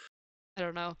stupid? I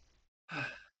don't know.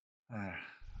 I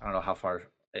don't know how far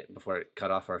before it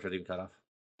cut off or if it even cut off.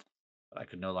 But I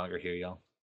could no longer hear y'all.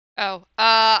 Oh,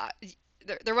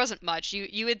 there wasn't much.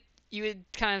 You had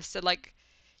kind of said like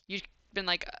you'd been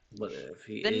like What if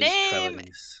he the is name,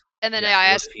 Trellides? and then Yeah, I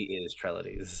what asked, if he is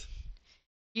Trellides?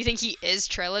 you think he is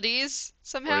Trelides Or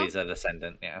somehow? he's a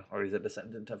descendant, yeah. Or he's a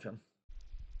descendant of him.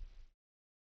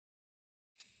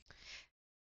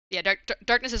 Yeah,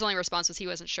 Darkness's only response was he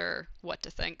wasn't sure what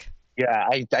to think. Yeah,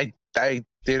 I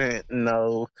didn't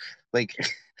know. Like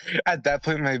at that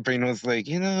point, my brain was like,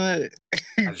 you know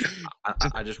what? I just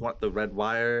I just want the red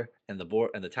wire and the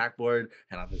board and the tack board,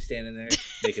 and I'll be standing there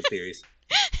making theories.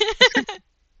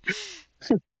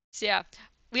 So yeah.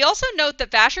 We also note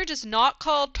that Vasher does not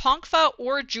call Tonkfa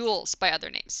or Jules by other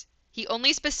names. He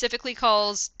only specifically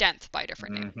calls Denth by a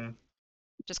different name. Mm-hmm.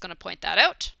 Just gonna point that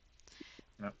out.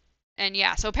 Yep. And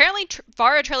yeah, so apparently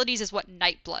Vara Trelides is what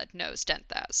Nightblood knows Denth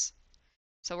as.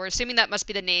 So we're assuming that must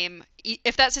be the name.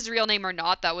 If that's his real name or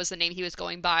not, that was the name he was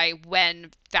going by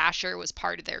when Vasher was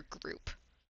part of their group.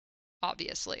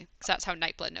 Obviously, because that's how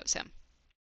Nightblood knows him.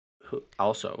 Who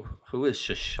is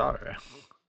Shashara?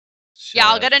 Yeah,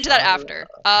 I'll get into that Shashara.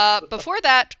 after. Before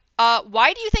that,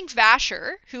 why do you think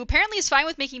Vasher, who apparently is fine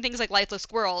with making things like lifeless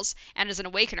squirrels and is an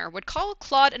awakener, would call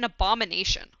Claude an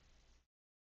abomination?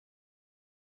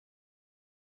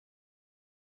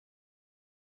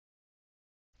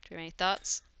 Do you have any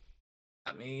thoughts?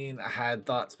 I mean, I had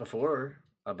thoughts before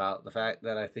about the fact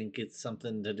that I think it's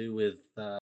something to do with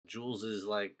Jules's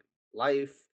like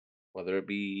life, whether it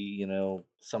be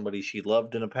somebody she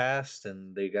loved in the past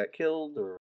and they got killed,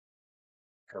 or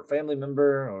her family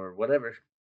member, or whatever.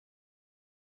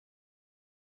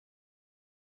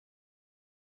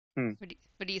 Hmm.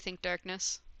 What do you think,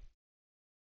 Darkness?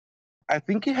 I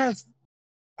think it has.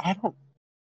 I don't.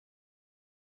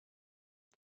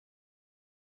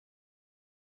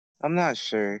 I'm not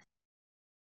sure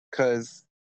because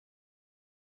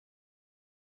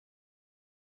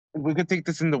we could take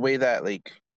this in the way that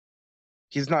like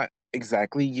he's not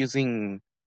exactly using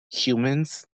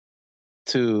humans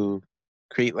to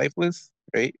create lifeless,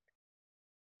 right?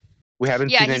 We haven't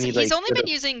Yeah, seen he's any he's like only sort been of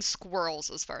using squirrels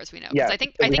as far as we know. Because yeah. So I we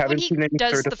think when haven't he seen any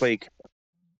does sort of like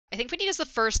I think when he does the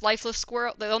first lifeless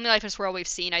squirrel, the only lifeless squirrel we've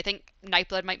seen, I think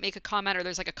Nightblood might make a comment, or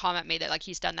there's like a comment made that like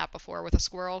he's done that before with a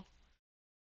squirrel.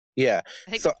 yeah.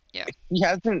 I think, So yeah. he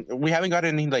hasn't. We haven't got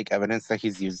any like evidence that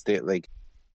he's used it like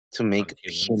to On make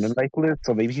human humans. lifeless.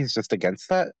 So maybe he's just against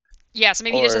that. Yeah, so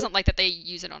maybe he just Or doesn't like that they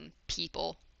use it on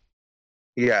people.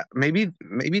 yeah, maybe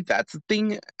that's the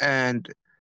thing, and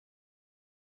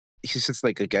he's just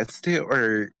like against it,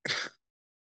 or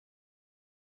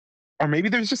maybe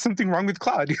there's just something wrong with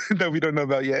Claude that we don't know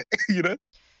about yet. You know?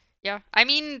 Yeah, I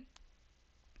mean,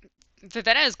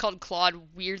 Vivenna is called Claude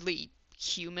weirdly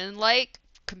human-like,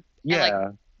 and like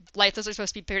Yeah. lifeless are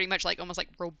supposed to be pretty much like almost like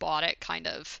robotic, kind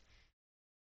of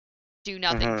do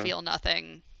nothing, Uh-huh. feel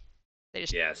nothing. They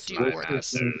just Yes, do my Which is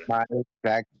orders. master. my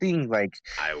exact thing. Like,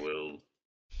 I will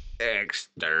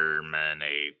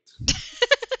exterminate.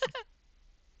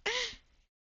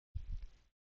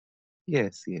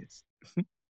 yes, yes.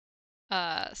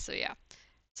 So yeah.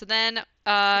 So then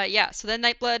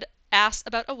Nightblood asks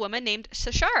about a woman named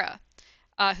Sashara,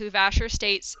 who Vasher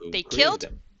states Who they created killed,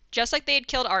 him? just like they had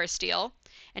killed Arsteel,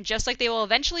 and just like they will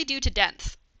eventually do to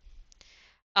Denth.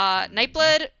 Mhm.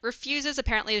 Nightblood refuses,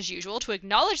 apparently as usual, to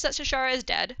acknowledge that Shashara is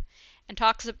dead, and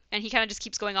he kind of just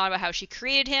keeps going on about how she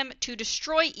created him to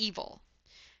destroy evil.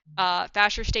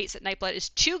 Vasher states that Nightblood is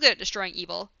too good at destroying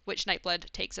evil, which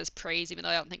Nightblood takes as praise, even though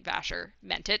I don't think Vasher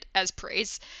meant it as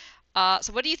praise.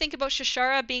 So, what do you think about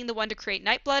Shashara being the one to create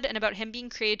Nightblood, and about him being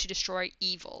created to destroy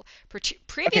evil?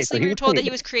 Okay, so Previously, we he were was told that he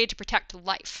created. was created to protect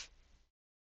life.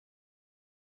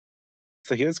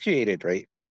 So he was created, right?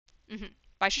 Hmm.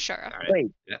 By Shashara. All right.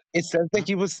 Wait, Yeah. it says that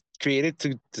he was created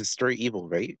to destroy evil,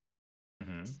 right?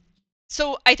 Hmm.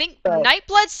 So I think So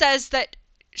Nightblood says that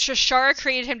Shashara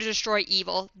created him to destroy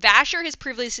evil. Vasher has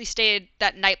previously stated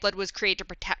that Nightblood was created to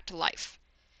protect life.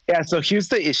 yeah, so here's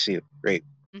the issue, right?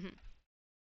 Hmm.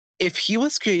 If he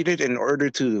was created in order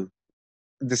to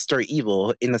destroy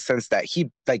evil, in the sense that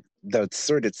he, like, the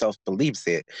sword itself believes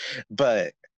it,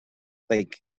 but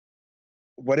like,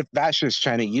 what if Vasher's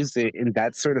trying to use it in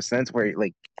that sort of sense where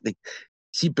like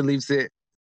he believes it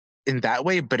in that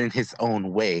way, but in his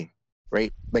own way,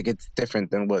 right? Like it's different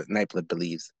than what Nightblood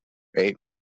believes, right?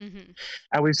 Hmm.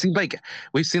 And we've seen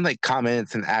like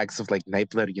comments and acts of like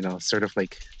Nightblood, sort of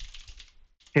like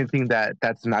hinting that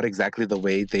that's not exactly the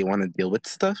way they want to deal with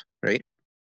stuff, right?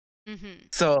 Hmm.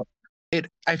 So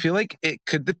I feel like it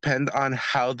could depend on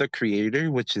how the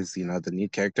creator, which is the new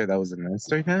character that was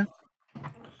announced right now,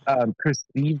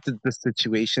 perceived the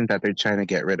situation that they're trying to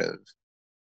get rid of.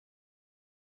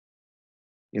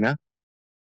 You know,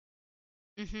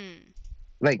 Hmm.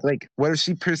 like what if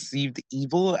she perceived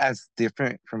evil as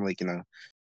different from like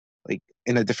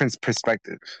in a different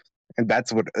perspective, and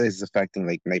that's what is affecting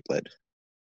like Nightblood.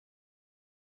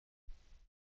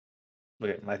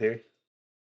 Okay, my theory.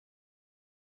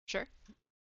 Sure.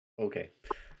 Okay.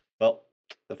 Well,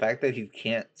 the fact that he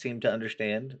can't seem to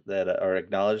understand that or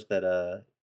acknowledge that or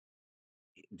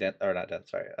not Dent,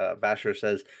 sorry, Vasher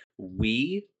says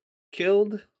we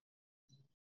killed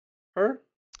her,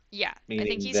 Yeah, I think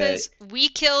meaning he that says we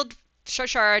killed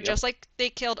Shashara yep, just like they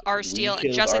killed we Arsteel, and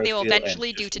killed just like our they will steel and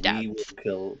eventually do just to we will Denth.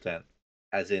 kill Dent,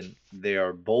 as in they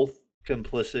are both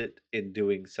complicit in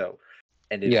doing so.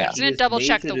 And if Yeah, Yeah, he's he gonna is double made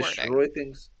check to the wording. destroy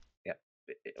things, yeah,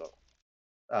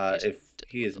 He's if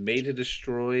he is made to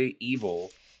destroy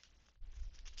evil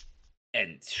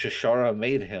and Shashara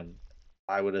made him,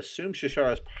 I would assume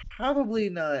Shashara is probably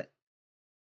not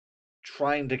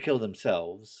trying to kill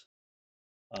themselves.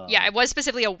 Yeah, Um, it was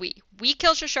specifically a we. We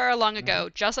killed Shashara long mhm, ago,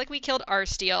 just like we killed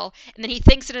Arsteel, and then he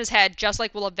thinks in his head, just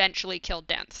like we'll eventually kill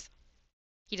Denth.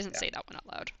 He doesn't yeah, say that one out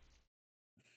loud.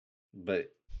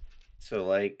 but so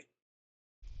like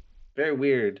very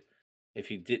weird if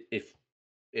he did if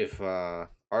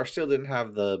Arsteel didn't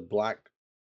have the black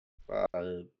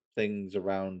uh things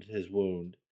around his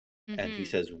wound and he Mm-hmm.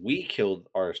 says we killed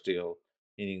Arsteel,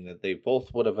 meaning that they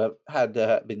both would have had to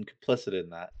have been complicit in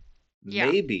that.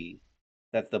 Yeah. Maybe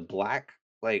that the black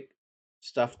like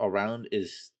stuff around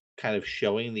is kind of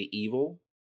showing the evil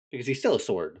because he's still a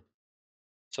sword,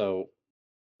 so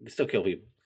he can still kill people.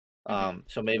 Mm-hmm.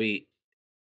 So maybe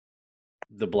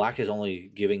the black is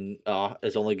only given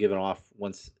off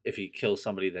once if he kills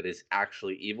somebody that is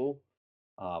actually evil,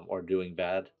 or doing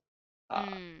bad. Uh,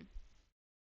 Mm.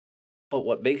 but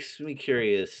what makes me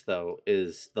curious though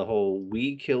is the whole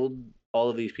we killed all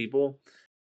of these people,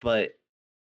 but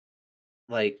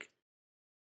like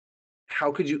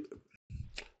how could you?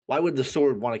 Why would the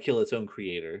sword want to kill its own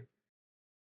creator?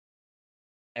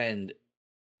 And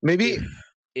maybe if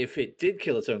if it did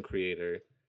kill its own creator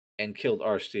and killed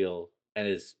Arsteel and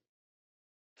is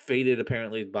fated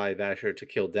apparently by Vasher to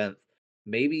kill Denth.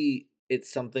 Maybe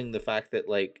it's something the fact that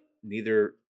like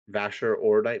neither Vasher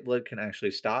or Nightblood can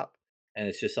actually stop, and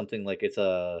it's just something like it's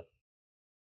a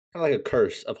kind of like a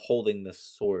curse of holding this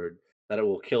sword that it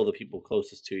will kill the people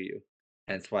closest to you.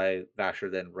 Hence why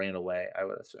Vasher then ran away. I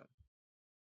would assume.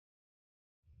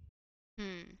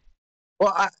 Hmm.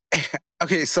 Well,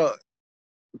 okay, so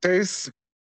there's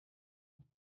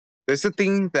a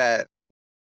thing that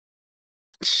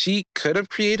she could have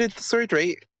created the sword,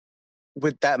 right?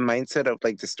 With that mindset of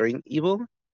like destroying evil,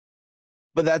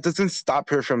 but that doesn't stop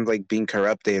her from like being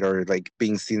corrupted or like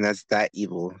being seen as that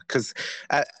evil. Because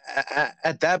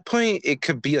at that point, it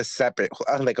could be a separate,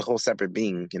 like a whole separate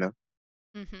being, you know.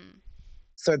 Mm-hmm.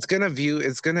 So it's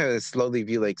gonna slowly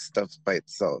view like stuff by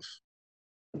itself.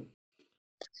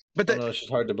 But I don't know. It's just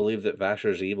hard to believe that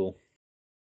Vasher's evil.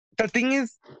 the thing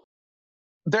is,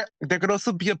 there could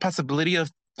also be a possibility of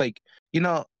like, you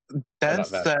know, Or Dan not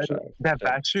Vasher, said sorry. that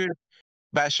Jen.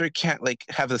 Basher can't like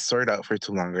have the sword out for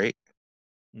too long, right?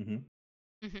 Mm-hmm.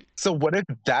 Mm-hmm. So what if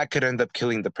that could end up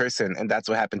killing the person, and that's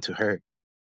what happened to her?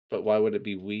 But why would it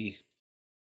be we?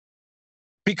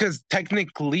 Because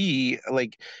technically,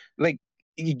 like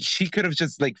she could have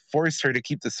just like forced her to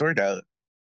keep the sword out,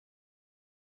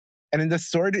 and then the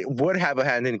sword would have a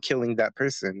hand in killing that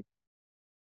person,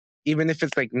 even if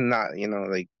it's like not, you know,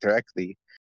 like directly.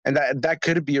 And that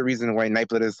could be a reason why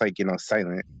Nightblood is like, you know,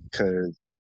 silent, because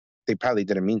they probably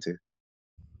didn't mean to.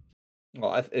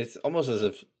 Well, it's almost as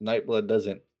if Nightblood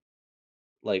doesn't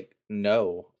like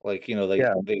know. Like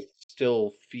Yeah. they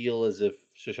still feel as if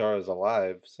Shishara is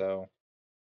alive. So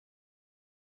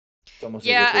it's almost as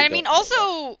if Yeah, they and don't know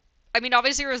that. I mean,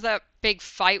 obviously there was that big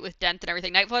fight with Dent and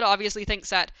everything. Nightblood obviously thinks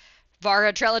that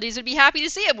Vara Trellides would be happy to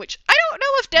see him, which I don't know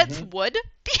if Dent Mm-hmm. would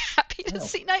be happy to No.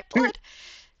 see Nightblood.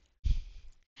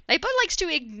 Nightblood likes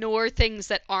to ignore things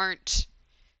that aren't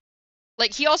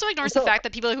like he also ignores the So fact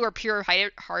that people who are pure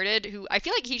hearted, who I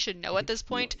feel like he should know at this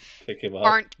point, Pick him up.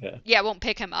 aren't Yeah. won't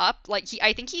pick him up. Like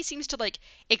I think he seems to like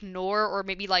ignore or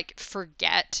maybe like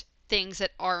forget things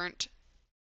that aren't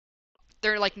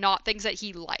they're like not things that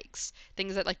he likes,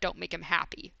 things that like don't make him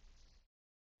happy.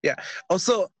 yeah.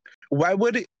 Also, why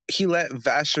would he let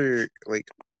Vasher like?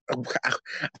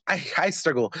 I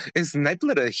struggle. Is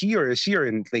Nightblood a he or a she, or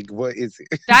in like what is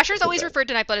it? Vasher's It's a always bad. referred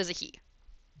to Nightblood as a he.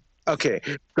 Okay,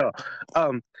 so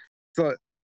um, so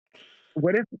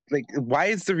what if like why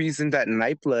is the reason that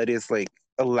Nightblood is like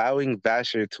allowing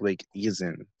Vasher to like use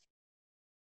him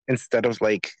instead of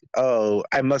like, oh,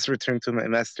 I must return to my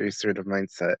master sort of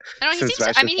mindset, I know he since seems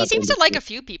to. I Vasher's mean, he not the seems one to that's like doing a it.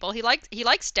 few people. He likes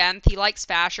Denth. He likes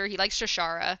Vasher. He likes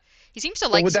Shashara. He seems to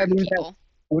But like certain people.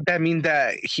 would that mean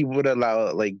that he would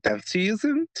allow like Death to use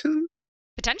him too?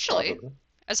 Potentially, Possibly.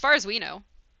 as far as we know,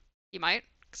 he might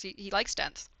because he likes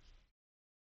Denth.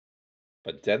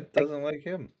 But Dent I, doesn't like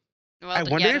him. Well, I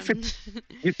then wonder yeah. if it,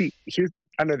 you see, here's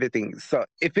another thing. So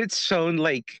if it's shown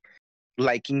like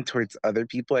liking towards other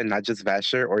people and not just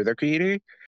Vasher or the creator,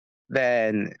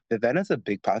 then Vivenna's a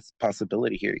big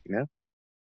possibility here, you know?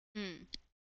 Hmm.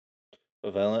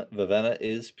 Vivenna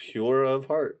is pure of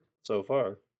heart so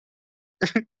far.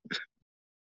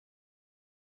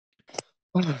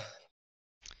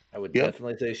 I would Yep.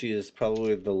 definitely say she is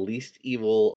probably the least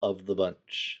evil of the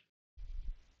bunch.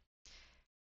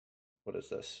 What is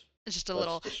this? Just a Let's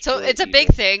little. So destroy it's a big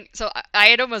evil. thing. So I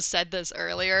had almost said this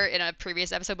earlier in a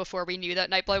previous episode before we knew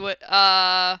that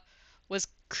Nightblood was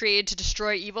created to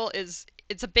destroy evil. Is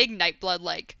it's a big Nightblood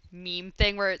like meme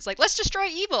thing where it's like let's destroy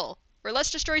evil or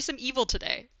let's destroy some evil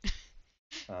today.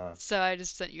 Uh, So I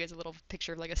just sent you guys a little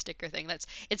picture of like a sticker thing. That's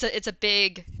it's a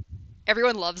big.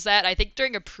 Everyone loves that. I think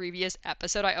during a previous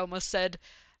episode I almost said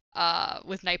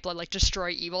with Nightblood like destroy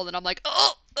evil, and I'm like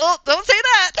oh don't say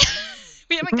that.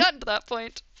 We haven't gotten to that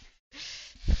point.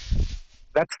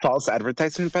 That's false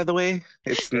advertisement, by the way.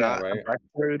 It's yeah, not a right. black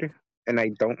word, and I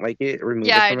don't like it. Remove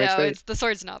Yeah, it I from my know. site. It's the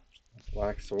sword's not.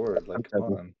 Black sword. I'm Like, come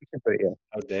joking. on. But yeah.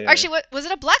 How dare. Actually, what was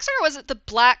it? A black sword, or was it the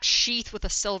black sheath with a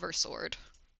silver sword?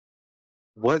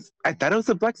 I thought it was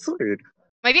a black sword.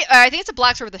 Maybe I think it's a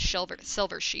black sword with a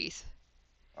silver sheath.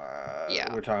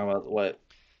 Yeah, We're talking about what?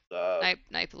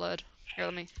 Night blood. Here,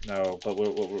 let me. No, but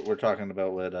we're talking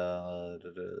about what?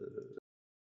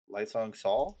 Light Song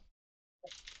Saul?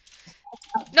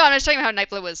 No, I'm just talking about how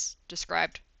Nightblood was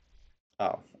described.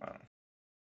 Oh,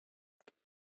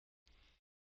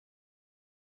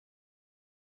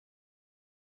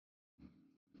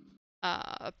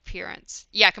 Appearance.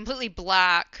 Yeah, completely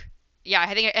black. Yeah,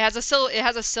 I think it has a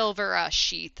silver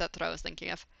sheath. That's what I was thinking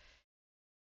of.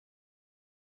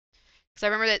 Because I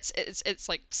remember that it's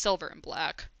like silver and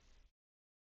black.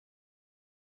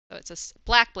 So it's a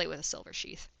black blade with a silver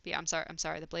sheath. But yeah, I'm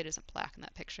sorry. The blade isn't black in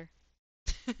that picture.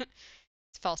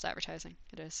 It's false advertising.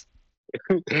 It is.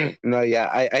 No, yeah,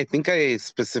 I think I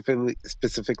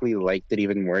specifically liked it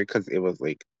even more because it was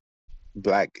like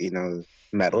black, you know,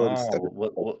 metal instead oh,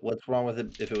 of. what's wrong with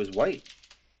it if it was white?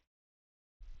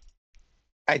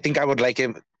 I think I would like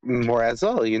it more as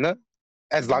well, you know.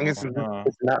 as long as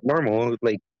it's not normal,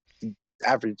 like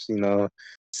average,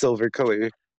 silver color.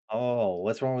 Oh,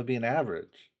 what's wrong with being average?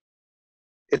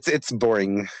 It's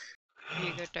boring. Here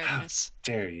you go, How darkness.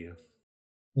 dare you?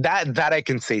 That I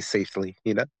can say safely.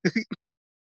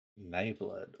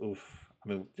 Nightblood. Oof. I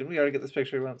mean, didn't we already get this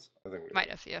picture once? I think we Might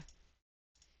did. have, yeah.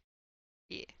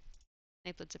 Yeah.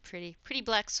 Nightblood's a pretty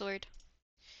black sword.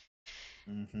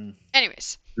 Mm-hmm.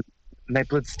 Anyways.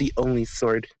 Nightblood's the only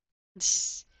sword.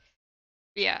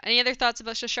 Yeah. Any other thoughts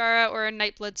about Shashara or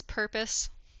Nightblood's purpose?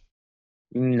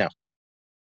 No,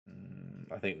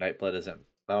 I think Nightblood isn't.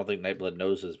 I don't think Nightblood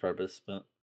knows his purpose, but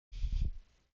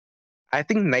I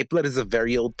think Nightblood is a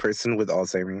very old person with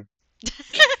Alzheimer's.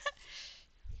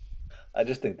 I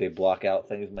just think they block out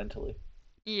things mentally.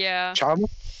 Yeah. Trauma.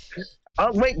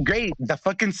 Oh wait, great. The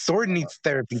fucking sword needs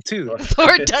therapy too.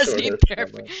 Thor does Sword need has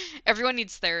therapy. trauma. Everyone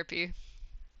needs therapy.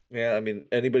 Yeah, I mean,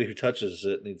 anybody who touches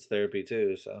it needs therapy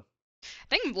too. So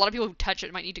I think a lot of people who touch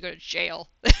it might need to go to jail.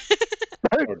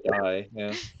 or die.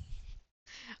 Yeah.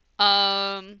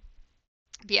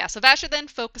 But yeah, so Vasher then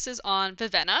focuses on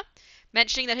Vivenna,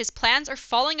 mentioning that his plans are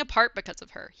falling apart because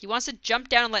of her. He wants to jump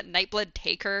down and let Nightblood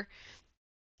take her.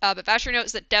 But Vasher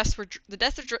notes that the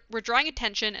deaths were drawing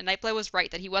attention, and Nightblood was right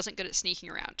that he wasn't good at sneaking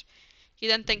around. He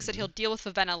then thinks that he'll deal with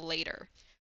Vivenna later.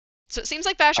 So it seems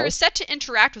like Vasher is set to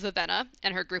interact with Vivenna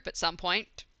and her group at some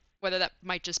point. Whether that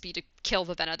might just be to kill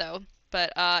Vivenna, though.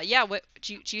 But yeah, what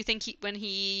do you think when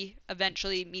he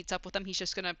eventually meets up with them, he's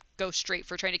just gonna go straight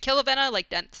for trying to kill Vivenna, like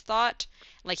Dent thought,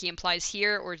 like he implies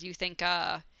here, or do you think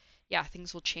yeah,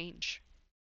 things will change?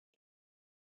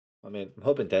 I mean, I'm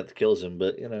hoping Death kills him,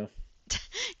 but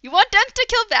You want Dent to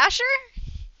kill Vasher?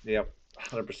 yep,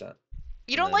 100%. You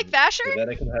And don't like then Vasher?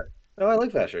 Vivenna can have. No, I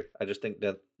like Vasher. I just think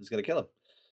Death is gonna kill him,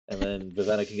 and then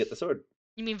Vivenna can get the sword.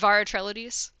 You mean Vara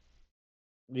Trellides?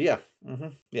 Yeah.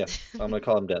 Yeah. I'm gonna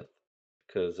call him Death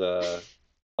because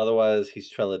otherwise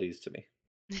he's Trellides to me.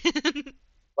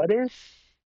 What if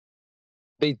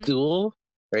they duel,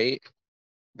 right?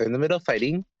 They're in the middle of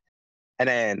fighting, and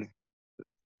then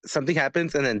something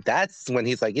happens, and then that's when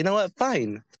he's like, you know what?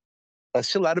 Fine, let's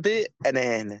chill out a bit, and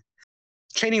then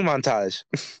training montage.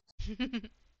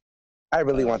 I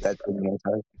really want that training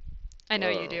montage. I know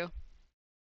you Uh, do.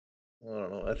 I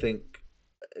don't know. I think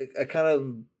I kind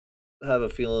of have a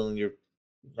feeling you're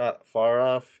not far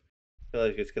off. I feel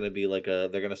like it's gonna be like they're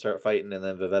gonna start fighting, and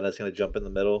then Vivenna's gonna jump in the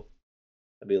middle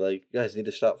and be like, "You guys need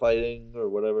to stop fighting" or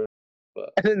whatever.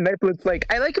 But And then Nightblood's like,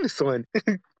 I like this one.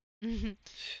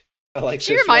 I like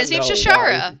She this reminds one. me of No,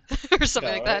 why? Shashara or something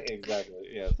Yeah, like right. that. Exactly.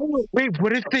 Yes. Oh, wait,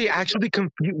 what if they actually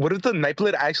confuse? What if the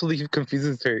Nightblood actually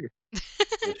confuses her?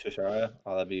 With Shashara,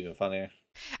 oh, that'd be even funnier.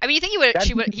 I mean, you think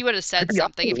That'd be, he would have said that'd be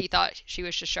something if awesome. he thought she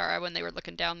was Shashara when they were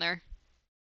looking down there.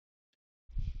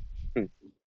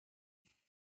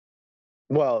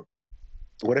 Well,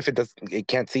 what if it does? It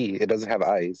can't see. It doesn't have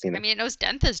eyes. I mean, it knows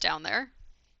Denth is down there.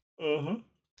 Uh-huh. And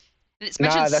it's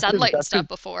mentioned Nah, sunlight and that's stuff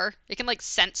before. It can like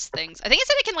sense things. I think it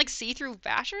said it can like see through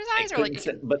Vasher's eyes, It or like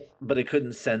couldn't, it can. but it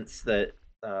couldn't sense that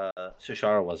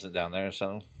Shashara wasn't down there.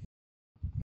 So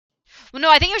Well, no,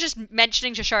 I think it was just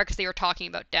mentioning Shashara because they were talking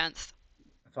about Denth.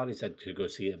 I thought he said to go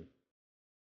see him.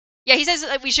 Yeah, he says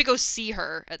that we should go see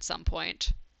her at some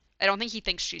point. I don't think he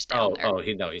thinks she's down there.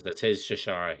 He says his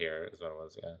Shashara here is what it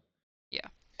was.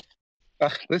 Yeah.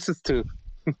 this is too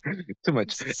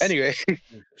much. Anyway, All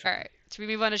right, so we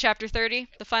move on to chapter 30,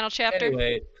 the final chapter.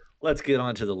 Anyway, let's get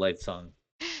on to the light song.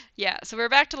 Yeah, so we're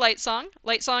back to Lightsong.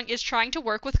 Lightsong is trying to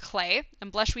work with Clay,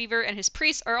 and Blushweaver and his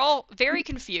priests are all very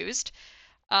confused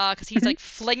because he's like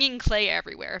flinging clay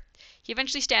everywhere. He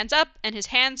eventually stands up, and his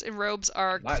hands and robes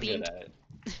are Not good at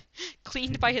it.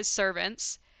 cleaned by his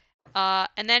servants.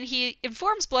 And then he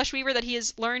informs Blushweaver that he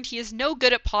has learned he is no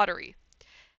good at pottery.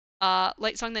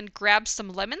 Lightsong then grabs some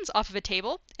lemons off of a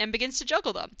table and begins to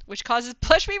juggle them, which causes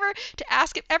Blushweaver to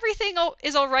ask if everything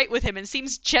is all right with him and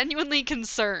seems genuinely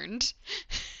concerned.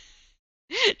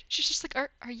 She's just like,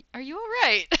 are you all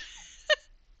right?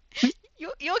 you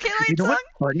okay, you know Lightsong? what's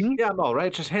funny? Yeah, I'm all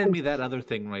right. Just hand me that other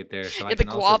thing right there, so Yeah, I the can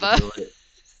also guava. juggle it.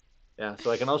 Yeah,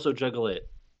 so I can also juggle it.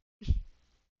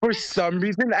 For some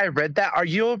reason, I read that "Are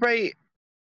you alright?"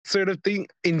 sort of thing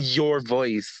in your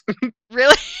voice.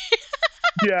 Really?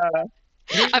 Yeah.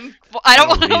 I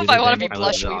don't know read if I want to anything. be I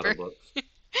listen to Blushweaver. audiobooks.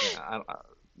 Yeah,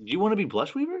 you want to be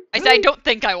Blushweaver? I said I don't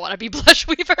think I want to be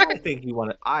Blushweaver. I think you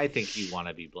want to. I think you want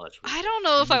to be Blushweaver. I don't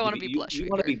know if I want to be You want to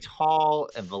be Blushweaver. tall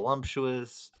and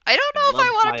voluptuous I don't and know if I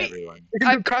loved want by to be. everyone. You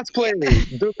can do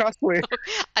cosplay. Do cosplay.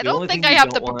 I The only don't think thing I you have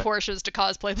the don't want- proportions to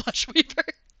cosplay Blushweaver.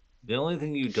 The only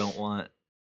thing you don't want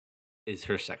is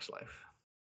her sex life.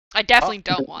 I definitely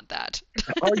don't want that.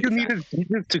 All you need is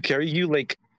Jesus to carry you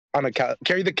like on a couch,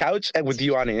 carry the couch, and with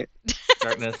you on it.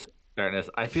 Darkness, darkness.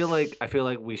 I feel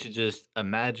like we should just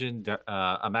imagine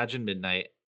Midnight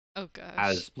Oh gosh.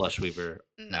 as Blushweaver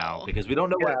now No. because we don't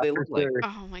know Yeah, what they for look like. sure.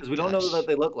 Oh my Because we don't know gosh. what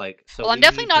they look like, so Well, I'm we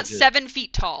definitely need to not just 7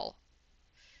 feet tall.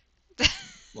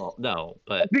 well, no,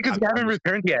 but Because we I'm haven't just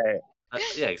returned yet.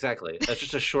 yeah, exactly. That's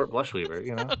just a short Blushweaver,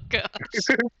 you know. Oh gosh.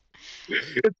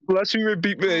 It's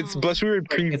Blushweaver. It's Oh. Blushweaver Like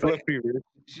pre it's like Blushweaver.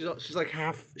 she's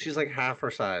like half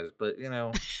her size, but it's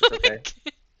Oh my okay.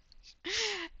 God.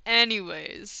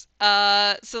 Anyways,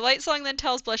 so Lightsong then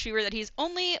tells Blushweaver that he's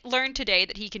only learned today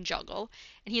that he can juggle,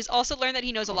 and he's also learned that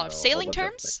he knows a Oh lot of no, a whole sailing bunch of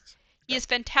terms. things. He Yeah. is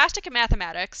fantastic at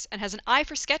mathematics and has an eye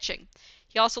for sketching.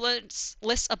 He also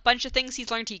lists a bunch of things he's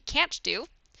learned he can't do.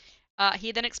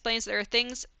 He then explains there are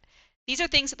things. These are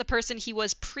things that the person he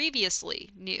was previously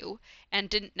knew and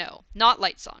didn't know, not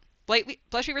Lightsong.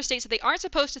 Blushweaver states that they aren't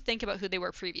supposed to think about who they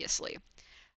were previously.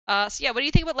 So yeah, what do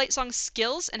you think about Lightsong's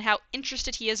skills and how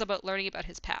interested he is about learning about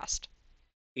his past?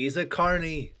 He's a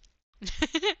carny.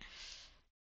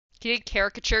 He did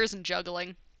caricatures and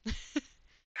juggling.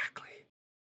 Exactly.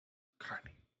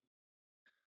 Carny.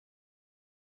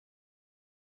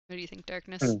 What do you think,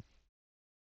 Darkness? Hmm.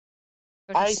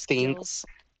 About his I think. skills.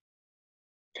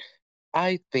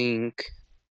 I think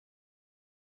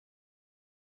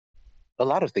a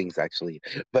lot of things actually,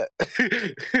 but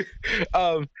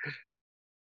um,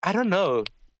 I don't know.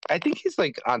 I think he's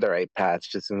like on the right path,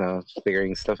 just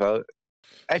figuring stuff out.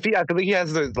 I feel like he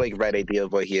has the like right idea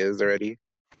of what he is already.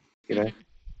 You know.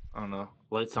 I don't know.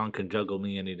 Light Song can juggle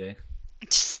me any day.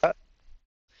 Uh,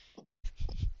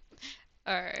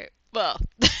 Alright. Well.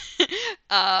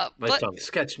 Light Song,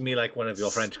 sketch me like one of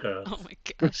your French girls. Oh my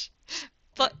gosh.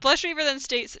 Blushweaver then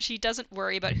states that she doesn't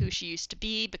worry about who she used to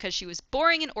be because she was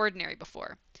boring and ordinary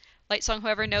before. Lightsong,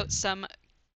 however, notes some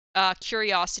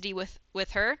curiosity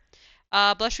with her.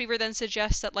 Blushweaver then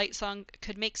suggests that Lightsong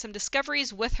could make some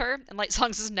discoveries with her, and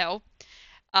Lightsong says no.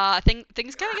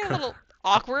 Things kind of get a little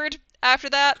awkward after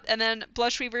that, and then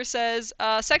Blushweaver says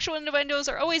sexual innuendos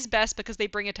are always best because they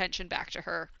bring attention back to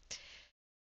her.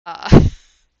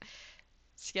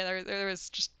 So yeah, there was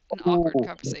just an awkward oh, one of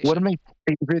conversation. my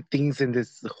favorite things in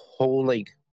this whole like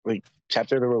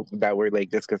chapter that we're like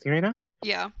discussing right now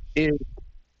Yeah. is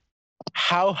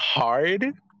how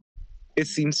hard it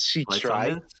seems she Light Song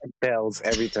tries is? and fails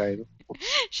every time.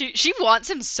 She wants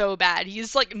him so bad.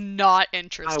 He's like not I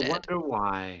interested. wonder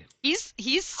why. He's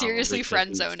Probably seriously because friend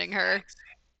he's zoning her. sexy.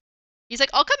 He's like,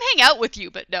 I'll come hang out with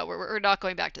you, but no, we're not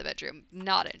going back to the bedroom.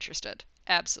 Not interested.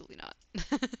 Absolutely not.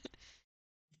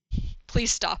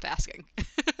 Please stop asking.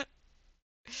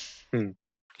 Hmm.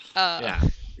 uh, Yeah,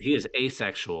 he is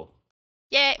asexual.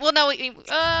 yeah. Well, no.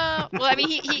 Well, I mean,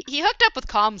 he hooked up with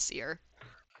Comseer.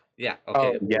 Yeah, Oh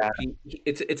okay. Well, yeah.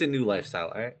 it's a new lifestyle,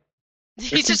 all right?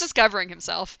 He's just discovering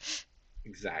himself.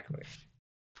 Exactly.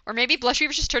 Or maybe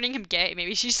Blushweaver's just turning him gay.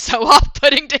 Maybe she's so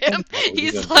off-putting to him, Oh,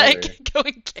 he's even like better.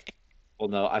 going gay. Well,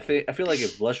 no, I feel like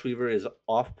if Blushweaver is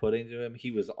off-putting to him,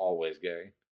 he was always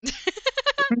gay.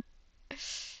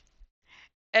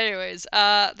 Anyways,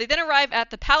 they then arrive at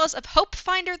the palace of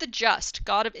Hopefinder the Just,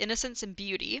 god of innocence and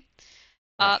beauty.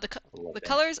 Oh, The I love the him.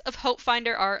 colors of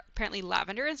Hopefinder are apparently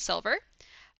lavender and silver.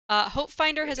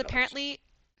 Hopefinder Great has colors. apparently.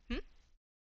 Hmm?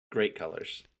 Great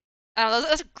colors. I don't know,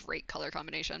 that's a great color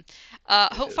combination.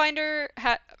 It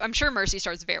is. I'm sure Mercy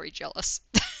Star's very jealous.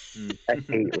 Mm. I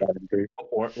hate lavender.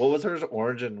 What was hers?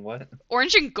 Orange and what?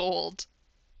 Orange and gold.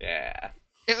 Yeah.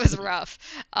 It was rough.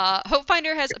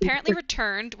 Hopefinder has apparently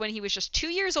returned when he was just 2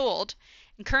 years old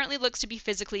and currently looks to be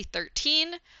physically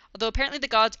 13, although apparently the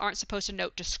gods aren't supposed to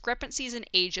note discrepancies in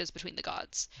ages between the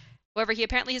gods. However, he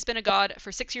apparently has been a god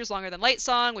for 6 years longer than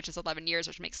Lightsong, which is 11 years,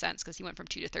 which makes sense because he went from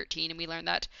 2 to 13, and we learned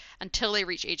that until they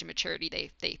reach age of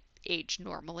maturity, they age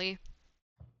normally.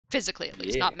 Physically, at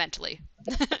least, Yeah. not mentally.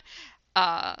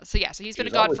 So yeah, so he's He been a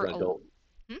was god always for an a. adult.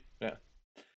 Hmm? Yeah.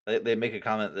 They make a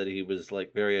comment that he was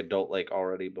like very adult-like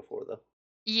already before, though.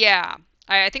 Yeah.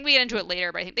 I think we get into it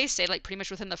later, but I think they say like pretty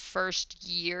much within the first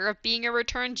year of being a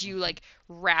return, you like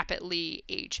rapidly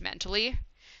age mentally.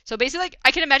 So basically, like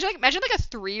I can imagine like a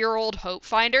 3-year-old hope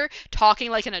finder talking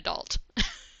like an adult.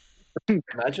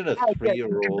 Imagine a I get you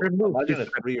can three-year-old. remove Imagine a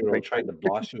discrepancy three-year-old like trying to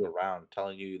boss you around,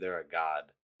 telling you they're a god.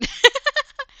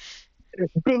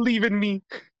 that. Believe in me.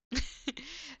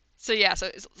 So yeah, so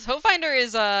hope finder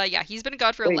is yeah, he's been a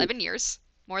god for Wait, 11 years,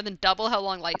 more than double how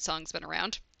long Light Song's been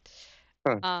around.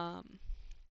 huh. Um,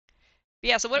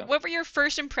 yeah. So Yeah. what were your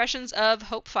first impressions of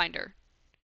Hope Finder?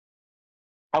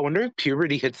 I wonder if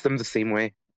puberty hits them the same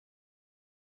way.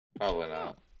 Probably Oh,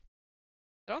 not.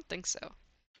 I don't think so.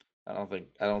 I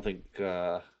don't think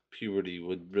puberty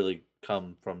would really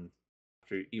come from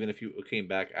after, even if you came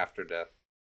back after death.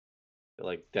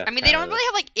 Like death I mean, they kind don't of. really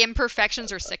have like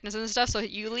imperfections or sicknesses and stuff, so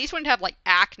you at least wouldn't have like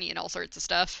acne and all sorts of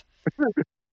stuff.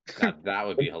 Now that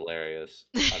would be hilarious.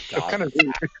 A That's god kind of of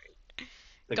weird. acne.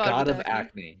 The God god with of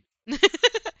acne. acne.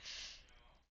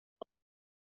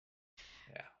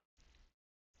 Yeah.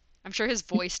 I'm sure his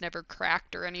voice never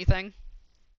cracked or anything.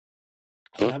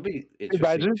 That'd be interesting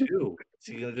Imagine. too. Is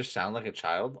he gonna just sound like a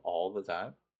child all the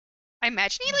time? I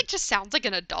imagine he like just sounds like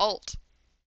an adult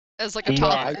as like a No,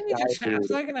 Man, I toddler. he just doubt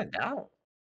sounds it. like an adult.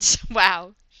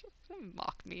 Wow. Don't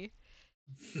mock me.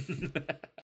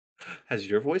 Has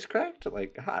your voice cracked?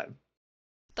 Like, God.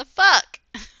 The fuck?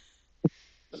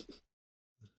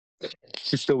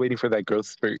 She's still waiting for that growth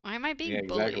spurt. Why am I Yeah, being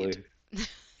bullied?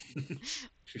 exactly.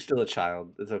 She's still a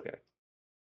child. It's okay.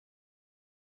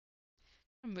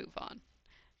 Move on.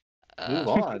 Move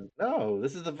on. No,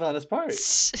 this is the funnest part.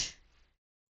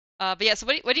 But yeah, so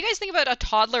what do you guys think about a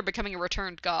toddler becoming a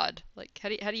returned god? Like, how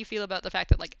do you feel about the fact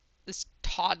that like this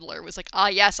toddler was like, ah,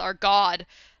 yes, our god,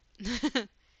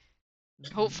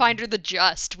 Hope Finder the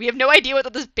Just. We have no idea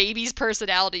what this baby's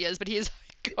personality is, but he is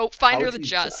Hope How Finder is the he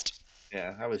Just. just?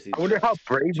 Yeah, how is he I wonder just? how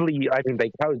bravely, I mean,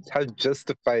 like how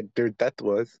justified their death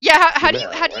was. Yeah, You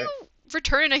know? how Yeah, do right? you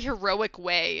return in a heroic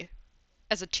way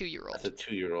as a That's 2-year-old? a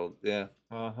 2-year-old. Yeah.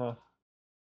 Uh-huh.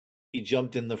 He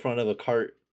jumped in the front of a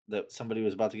cart that somebody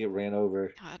was about to get ran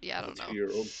over God, yeah, I as a don't know.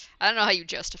 2-year-old. I don't know how you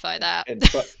justify that.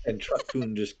 Truck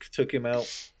Coon just took him out.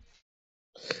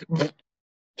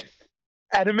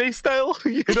 Anime style,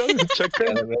 you know, check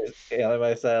them.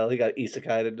 Anime style. He got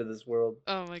isekai'd into this world.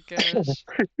 Oh my gosh.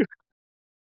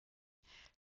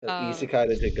 Uh,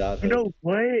 Isekai'd into You godhood. know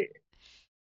what?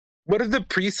 What if the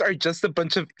priests are just a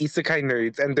bunch of isekai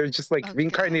nerds and they're just like oh god.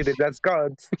 reincarnated as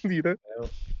gods? You know?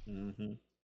 Mm-hmm.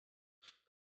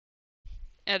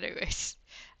 Anyways,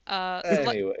 so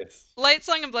Anyways.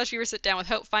 Lightsong and Blushweaver sit down with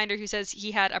Hope Finder, who says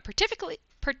he had a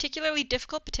particularly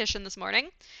difficult petition this morning.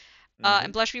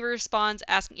 And Mm-hmm. Blushweaver responds,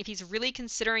 asking if he's really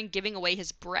considering giving away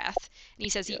his breath. And he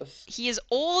says Yes. he is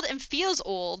old and feels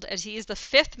old, as he is the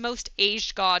 5th most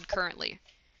aged god currently.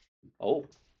 Oh,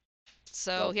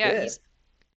 So the yeah, fifth. he's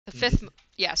the 5th. Mm-hmm.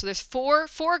 Yeah, so there's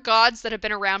four gods that have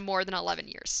been around more than 11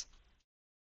 years.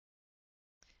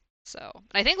 So,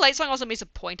 and I think Lightsong also makes a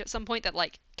point at some point that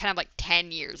like kind of like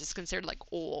 10 years is considered like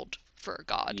old for a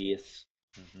god. Yes.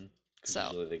 Mm-hmm. Because So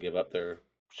usually they give up their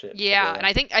shit before yeah, and that.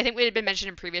 I think we had been mentioned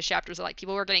in previous chapters that like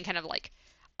people were getting kind of like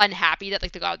unhappy that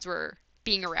like the gods were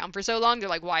being around for so long. They're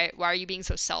like, why are you being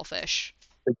so selfish?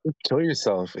 Like, just kill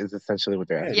yourself is essentially what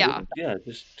they're Yeah,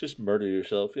 asking. just murder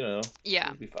yourself. You know, Yeah.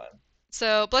 it'll be fine.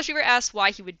 So Blushweaver asks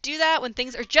why he would do that when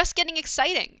things are just getting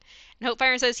exciting. And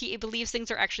Hopefire says he believes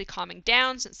things are actually calming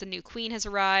down since the new queen has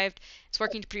arrived. It's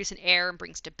working to produce an air and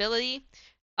bring stability.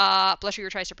 Blushweaver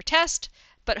tries to protest,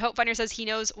 but Hopefinder says he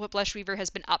knows what Blushweaver has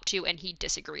been up to and he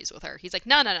disagrees with her. He's like,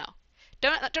 no.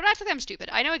 Don't act like I'm stupid.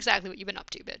 I know exactly what you've been up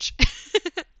to, bitch.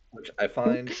 Which I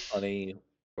find funny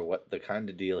for what the kind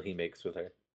of deal he makes with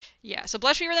her. Yeah, so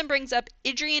Blushweaver then brings up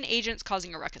Idrian agents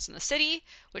causing a ruckus in the city,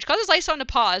 which causes Lysone to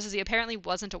pause as he apparently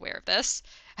wasn't aware of this.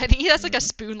 I think he has like a Mm-hmm.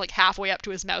 spoon like halfway up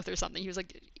to his mouth or something. He was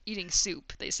like eating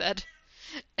soup, they said.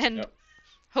 And Yep. I saw him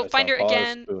Hopefinder pause,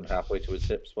 again. spoon halfway to his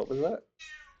hips. What was that?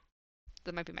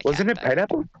 That might be my cat in Wasn't the it background.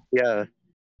 pineapple? Yeah.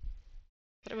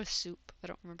 But it was soup. I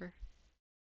don't remember.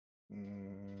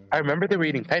 I remember they were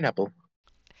eating pineapple.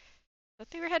 I thought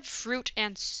they had fruit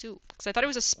and soup because I thought it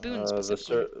was a spoon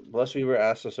specifically. Blushweaver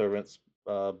asked the servants,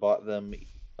 bought them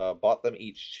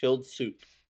each chilled soup.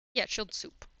 Yeah, chilled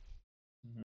soup.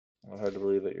 Well, hard to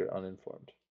believe that you're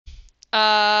uninformed.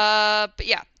 But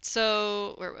yeah.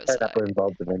 So where was I? Pineapple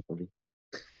involved eventually.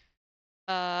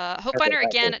 Hopefinder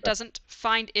again doesn't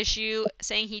find issue,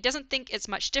 saying he doesn't think it's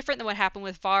much different than what happened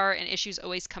with Var, and issues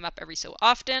always come up every so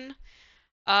often.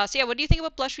 So yeah, what do you think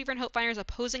about Blushweaver and Hopefinder's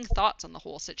opposing thoughts on the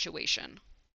whole situation?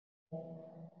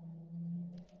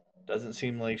 Doesn't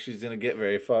seem like she's gonna get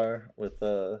very far with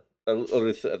at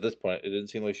least at this point. It didn't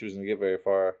seem like she was gonna get very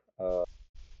far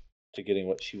to getting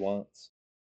what she wants.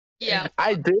 Yeah.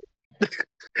 I did.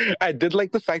 I did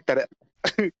like the fact that.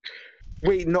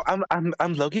 Wait, no,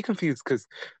 I'm low-key confused because,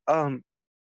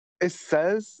 it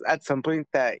says at some point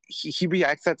that he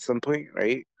reacts at some point,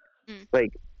 right? Mm.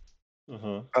 Like,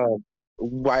 Uh-huh.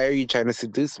 why are you trying to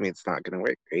seduce me? It's not gonna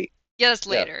work, right? Yeah, that's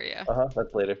later. Yeah. Uh-huh.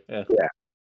 That's later. Yeah. Yeah.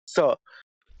 So,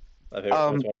 That's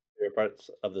one of my favorite parts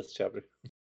of this chapter.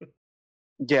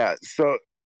 yeah. So,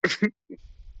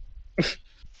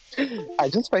 I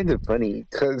just find it funny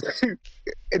because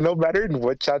no matter in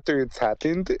what chapter it's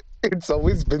happened, it's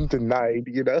always been denied.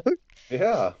 You know?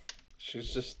 Yeah.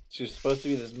 She's supposed to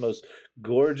be this most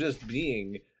gorgeous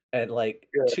being, and like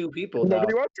Yeah. two people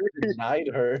Nobody now wants her. denied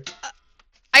her.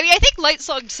 I mean, I think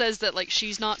Lightsong says that like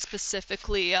she's not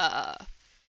specifically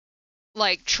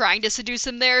like trying to seduce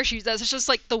him there. That's just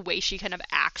like the way she kind of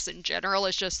acts in general.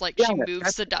 It's just like Yeah, she moves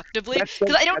that's seductively. that's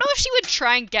Because like I don't know if she would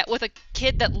try and get with a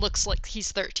kid that looks like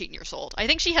he's 13 years old. I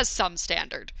think she has some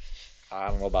standard. I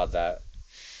don't know about that.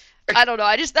 I don't know.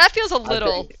 I just that feels a I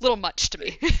think little much to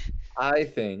me. I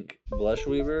think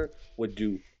Blushweaver would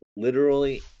do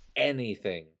literally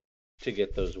anything to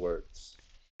get those words.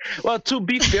 well. To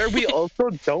be fair, we also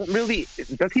don't really.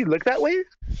 Does he look that way?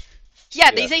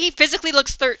 Yeah, they Yes. say he physically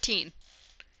looks 13.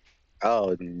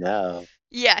 Oh no.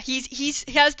 Yeah, he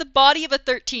has the body of a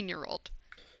 13-year-old.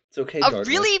 It's okay, A Darkness.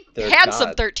 really They're handsome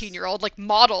gods. 13-year-old, like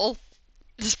model,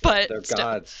 Yeah, but they're still.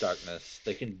 gods, Darkness.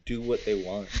 They can do what they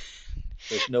want.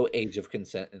 There's no age of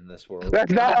consent in this Oh world.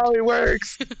 That's not god. how it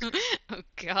works. Oh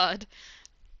god.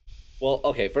 Well,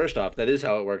 okay, first off, that is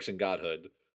how it works in godhood.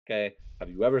 Okay? Have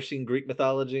you ever seen Greek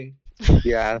mythology?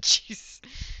 Yeah. Jeez.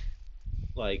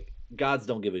 Like, gods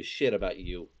don't give a shit about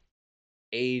you,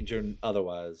 age or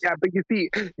otherwise. Yeah, but you see,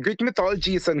 Greek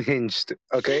mythology is unhinged.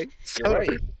 Okay, You're so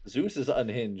right. Zeus is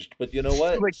unhinged, but you know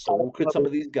what? like, So could some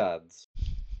of these gods.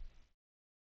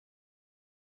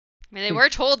 I mean, they were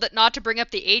told that not to bring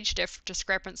up the age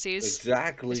discrepancies.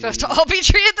 They're supposed to Exactly. all be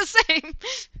treated the same.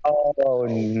 oh Oh,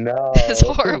 It's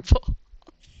no. horrible.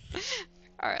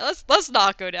 All right, let's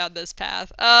not go down this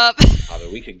path. I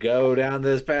mean, we could go down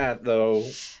this path though.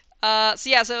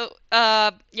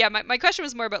 Yeah, my question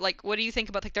was more about like, what do you think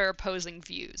about like their opposing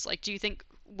views? Like, do you think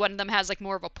one of them has like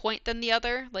more of a point than the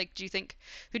other? Like,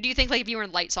 who do you think like if you were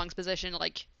in Light Song's position,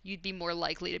 like you'd be more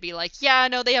likely to be like, yeah,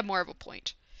 no, they have more of a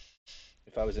point.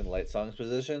 If I was in Light Song's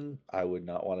position, I would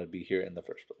not want to be here in the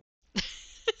first place.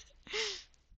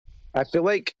 I feel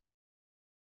like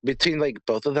between like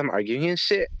both of them arguing and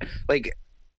shit, like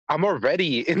I'm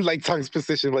already in like Song's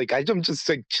position. Like I'm just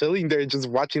like chilling there, just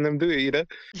watching them do it. You know?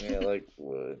 Yeah, like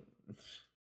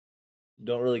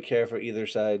don't really care for either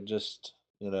side. Just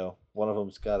one of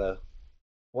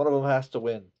them has to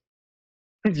win.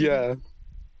 yeah,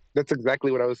 that's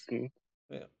exactly what I was saying.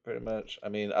 Yeah, pretty much. I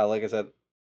mean, like I said,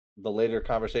 the later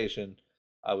conversation,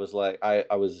 I was like, I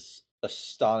was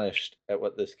astonished at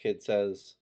what this kid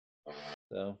says.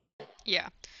 So Yeah.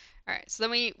 All right. So then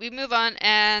we move on,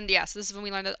 and yeah, so this is when we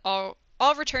learn that all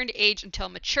return to age until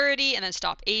maturity and then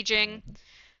stop aging.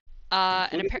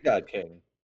 And including the God King.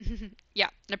 yeah,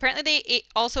 and apparently they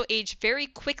also age very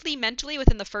quickly mentally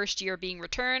within the first year of being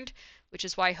returned, which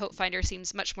is why Hope Finder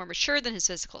seems much more mature than his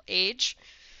physical age.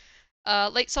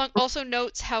 Light Song also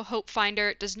notes how Hope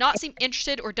Finder does not seem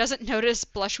interested or doesn't notice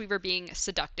Blushweaver being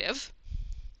seductive.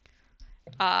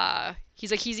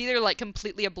 He's either like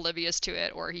completely oblivious to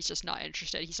it or he's just not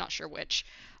interested. He's not sure which.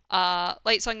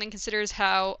 Light Song then considers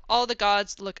how all the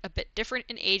gods look a bit different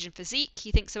in age and physique.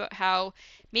 He thinks about how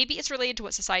maybe it's related to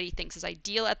what society thinks is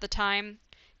ideal at the time.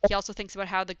 He also thinks about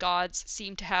how the gods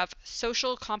seem to have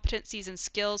social competencies and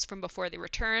skills from before they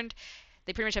returned.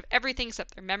 They pretty much have everything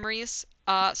except their memories.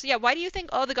 So yeah, why do you think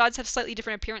all the gods have slightly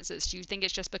different appearances? Do you think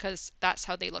it's just because that's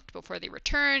how they looked before they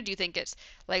returned? Do you think it's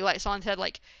like Song said,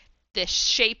 like this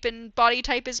shape and body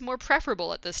type is more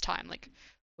preferable at this time? Like,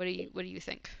 what do you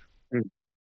think?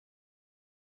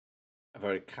 I've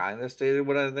already kind of stated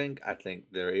what I think. I think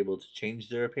they're able to change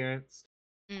their appearance.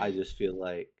 I Mm. just feel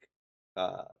like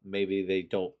maybe they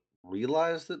don't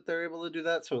realize that they're able to do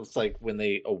that. So it's like when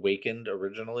they awakened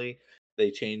originally, they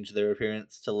changed their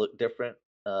appearance to look different.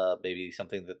 Maybe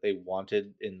something that they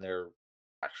wanted in their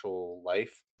actual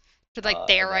life. For like And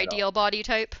their then ideal body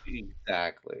type?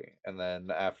 exactly. And then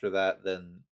after that,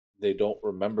 then they don't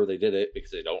remember they did it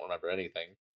because they don't remember anything.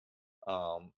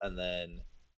 And then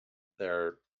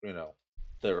their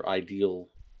their ideal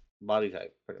body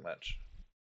type pretty much.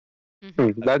 Mm-hmm.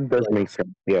 I That feel does like make sense.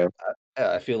 Yeah.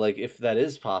 I feel like if that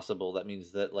is possible, that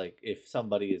means that like if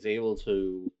somebody is able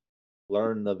to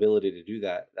learn the ability to do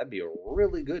that, that'd be a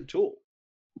really good tool.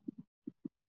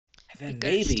 And Be then good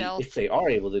at maybe if stealth. they are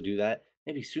able to do that,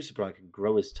 maybe Susebron can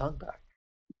grow his tongue back.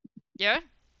 Yeah.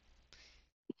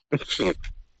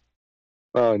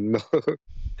 oh no.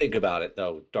 Think about it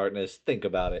though, Darkness. Think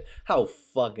about it. How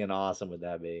fucking awesome would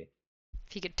that be?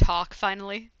 If he could talk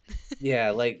finally.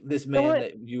 Yeah, like this You know man what?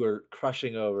 that you were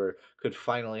crushing over could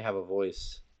finally have a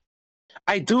voice.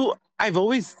 I do. I've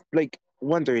always like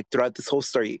wondered throughout this whole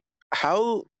story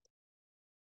how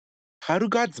how do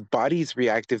God's bodies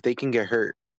react if they can get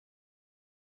hurt?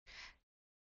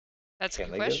 That's a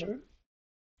Can good they get question.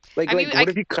 her? I mean, What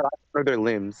if you cut off one of their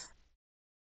limbs?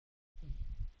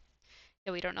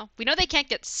 yeah, we don't know. We know they can't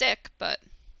get sick, but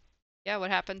yeah,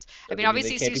 what happens? I mean, Doesn't mean they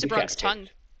obviously can't be Susebron's decapitated. tongue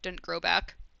didn't grow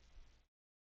back.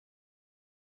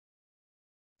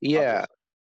 Yeah. obviously.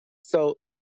 So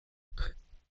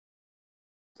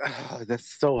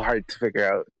that's so hard to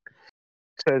figure out.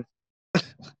 Because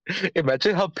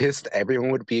imagine how pissed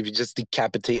everyone would be if you just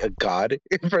decapitate a god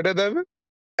in front of them,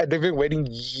 and they've been waiting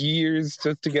years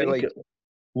just to get Think, like.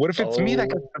 What if it's me that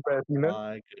gets oh the breath? You know?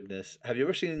 my goodness. Have you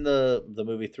ever seen the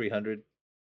movie 300?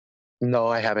 No,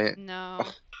 I haven't. No.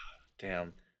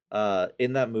 Damn.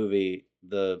 In that movie,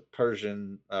 the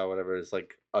Persian, whatever, is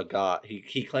like a god.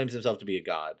 He claims himself to be a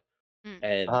god, Mm,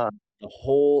 and Uh, the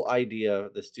whole idea,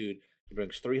 this dude, he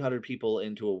brings 300 people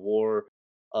into a war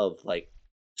of like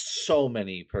so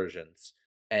many Persians,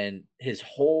 and his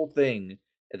whole thing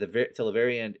at the till the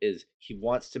very end is he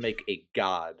wants to make a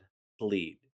god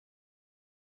bleed.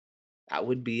 That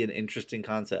would be an interesting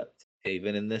concept,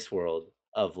 even in this world,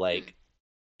 of hmm. like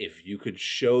if you could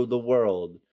show the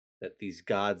world that these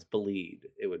gods bleed,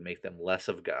 it would make them less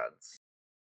of gods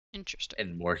Interesting.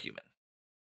 and more human.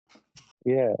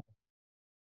 yeah.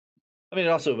 I mean, it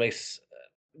also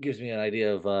gives me an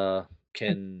idea of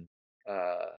can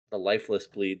the lifeless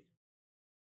bleed?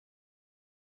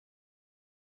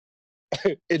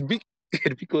 It'd be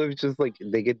it'd be cool if it's just like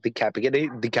they get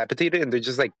decapitated, and they're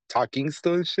just like talking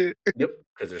still and shit. Yep,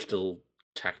 because they're still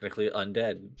technically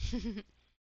undead.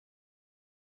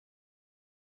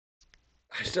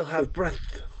 I still have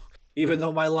breath, even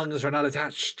though my lungs are not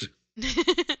attached.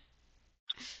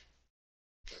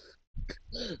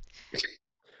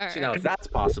 All See, now right. if that's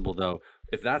possible, though,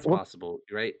 if that's Well, possible,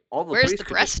 right? All the Where's the priests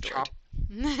could breast just stored? chop.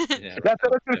 Yeah, right. that's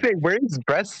what I was gonna say. Where is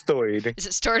breast stored? Is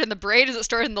it stored in the brain? Is it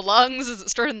stored in the lungs? Is it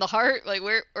stored in the heart? Like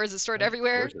where, or is it stored What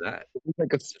everywhere? storage of that? Is it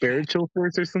like a spiritual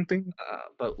force or something?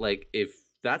 But like, if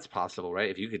that's possible, right?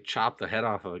 If you could chop the head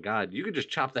off of a god, you could just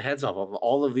chop the heads off of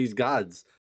all of these gods.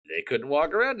 They couldn't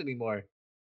walk around anymore,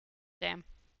 Damn.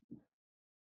 and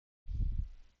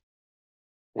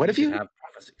What you if could you? have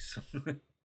prophecies.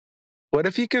 What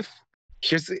if you could?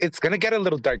 Here's it's gonna get a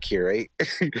little dark here, right?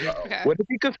 Uh-oh. Okay. What if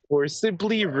you could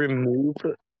forcibly remove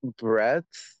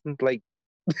breaths, like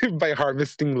by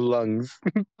harvesting lungs?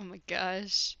 Oh my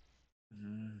gosh.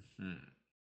 Mhm.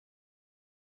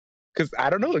 Because I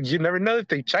don't know. You never know if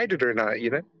they tried it or not. You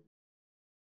know?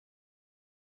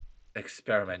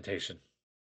 Experimentation.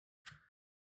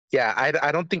 Yeah,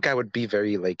 I don't think I would be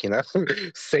very like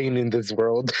sane in this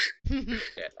world. Yeah,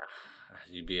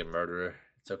 you'd be a murderer.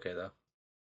 It's okay though.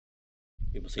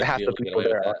 People seem to Half be the able to get people away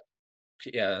with there are,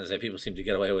 that. Yeah, I say people seem to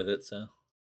get away with it. So,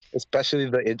 especially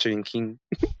the drinking.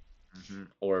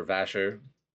 or Vasher.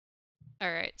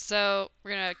 All right, so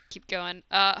we're gonna keep going.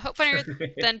 Hopefinder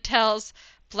then tells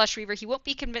Blushweaver he won't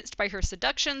be convinced by her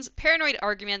seductions, paranoid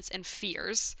arguments, and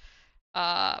fears.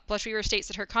 Blushweaver states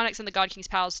that her contacts in the God King's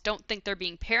palace don't think they're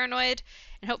being paranoid,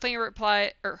 and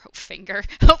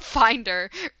Hopefinder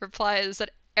replies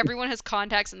that everyone has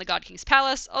contacts in the God King's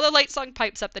palace, although Lightsong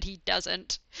pipes up that he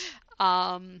doesn't.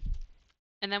 Um,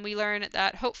 and then we learn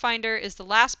that Hopefinder is the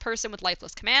last person with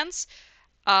lifeless commands.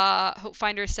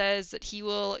 Hopefinder says that he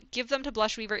will give them to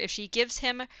Blushweaver if she gives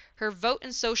him her vote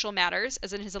in social matters,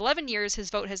 as in his 11 years, his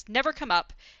vote has never come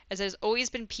up, as it has always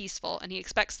been peaceful, and he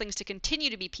expects things to continue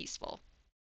to be peaceful.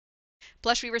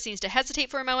 Blushweaver seems to hesitate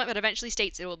for a moment, but eventually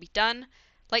states it will be done.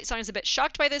 Lightsong is a bit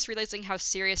shocked by this, realizing how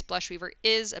serious Blushweaver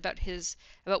is about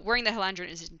worrying that Halandrin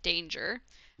is in danger.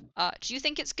 Do you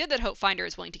think it's good that Hopefinder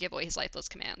is willing to give away his lifeless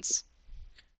commands?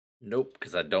 Nope,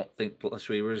 because I don't think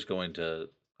Weaver is going to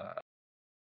uh,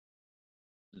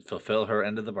 fulfill her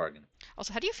end of the bargain.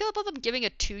 Also, how do you feel about them giving a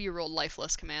 2-year-old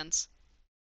lifeless commands?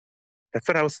 That's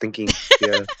what I was thinking.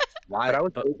 Yeah, but Why? I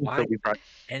was But waiting why till we brought.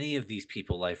 any of these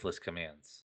people lifeless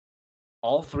commands?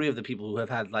 All three of the people who have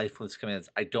had lifeless commands,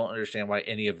 I don't understand why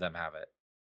any of them have it.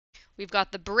 We've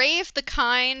got the brave, the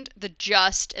kind, the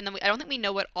just, and then I don't think we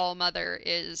know what All Mother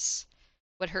is,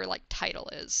 what her like title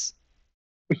is.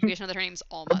 We just know that her name's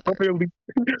All The Mother. motherly.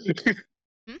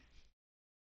 Hmm?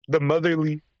 The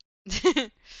motherly.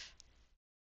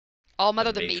 All The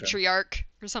Mother, the matron. matriarch,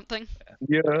 or something.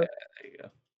 Yeah. Yeah, there you go.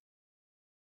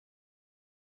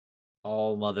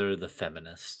 All Mother the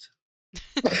feminist.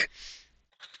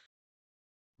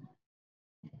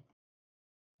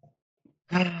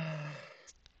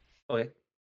 Okay.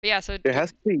 But yeah, so There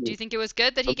has to be do you think it was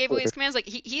good that he some gave away sort his of. commands? Like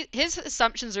his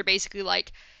assumptions are basically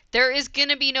like there is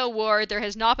gonna be no war. There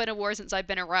has not been a war since I've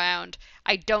been around.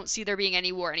 I don't see there being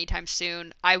any war anytime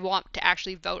soon. I want to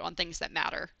actually vote on things that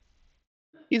matter.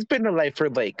 He's been alive for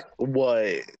like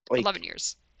what, 11 like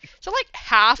years. So like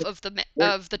half of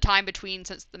what? the time between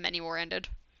since the mini war ended.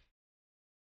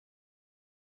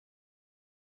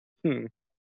 Hmm.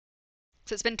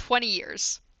 So it's been 20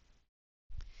 years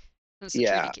since the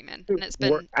treaty Yeah. came in, and it's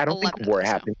War. been I don't think 11 of war those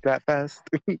now. happens that fast.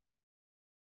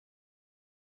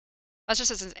 That's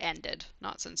just since it ended,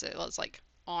 not since it was like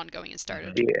ongoing and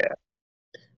started. Yeah,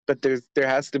 but there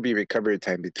has to be recovery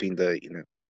time between the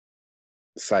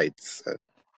sites.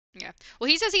 Yeah. Well,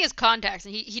 he says he has contacts,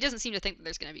 and he doesn't seem to think that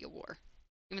there's going to be a war,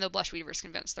 even though Blushweaver's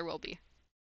convinced there will be.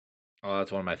 Oh,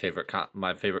 that's one of my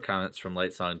favorite comments from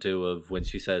Light Song too. Of when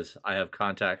she says, "I have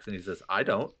contacts," and he says, "I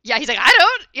don't." Yeah, he's like, I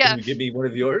don't. Can Yeah. you give me one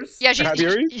of yours? Yeah, Have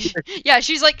you? yeah,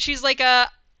 she's like, I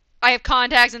have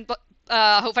contacts, and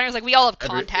Hope Finder's like, we all have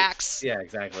contacts. Yeah,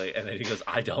 exactly. And then he goes,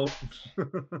 "I don't."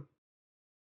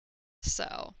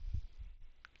 So.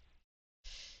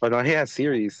 Oh no, he has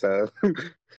series. So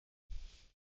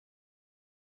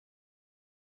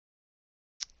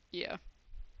Yeah.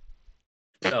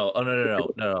 No,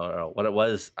 oh no. What it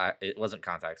was, it wasn't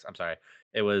contacts. I'm sorry.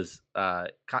 It was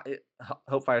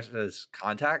Hopefire says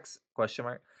contacts question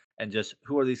mark, and just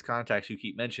who are these contacts you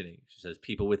keep mentioning? She says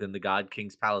people within the God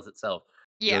King's palace itself.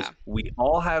 He Yeah. goes, we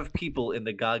all have people in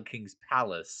the God King's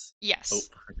palace. Yes.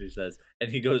 Hopefire says,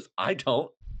 and he goes, I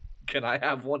don't. Can I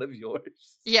have one of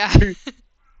yours? Yeah.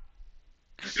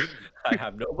 I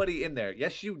have nobody in there.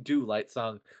 Yes, you do, Light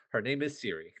Song. Her name is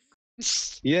Siri.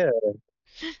 yeah,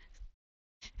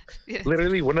 Yeah.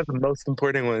 literally one of the most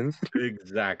important ones.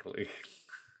 Exactly.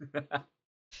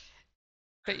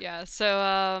 But yeah,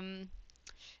 so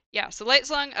so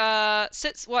Lightsong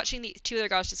sits watching the two other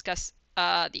gods discuss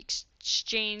the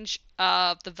exchange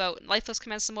of the vote, and Lifeless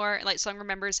commences some more, and Lightsong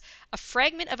remembers a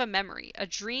fragment of a memory, a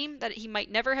dream that he might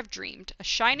never have dreamed, a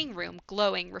shining room,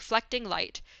 glowing, reflecting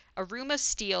light, a room of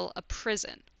steel, a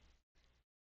prison.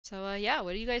 So yeah,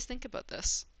 what do you guys think about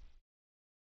this?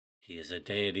 He is a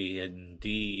deity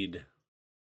indeed.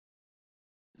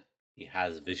 He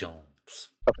has visions.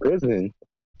 A prison.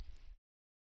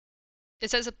 It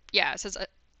says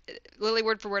Lily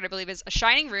word for word I believe is a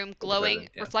shining room, It's a glowing,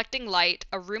 prison, yeah. reflecting light,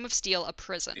 a room of steel, a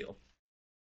prison. Steel.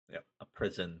 Yep, a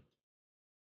prison.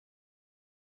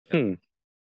 Hmm.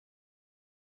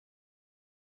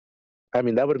 I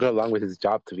mean, that would go along with his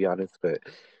job, to be honest, but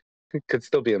it could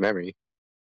still be a memory.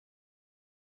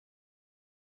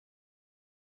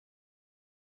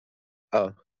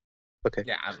 Oh, okay.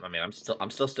 Yeah, I mean, I'm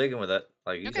still sticking with it.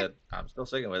 Like you Okay. said, I'm still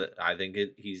sticking with it. I think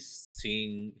he's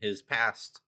seeing his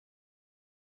past.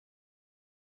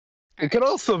 All It could right.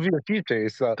 also be the future,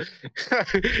 so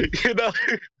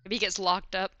Maybe he gets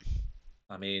locked up.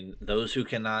 I mean, those who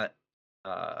cannot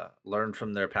learn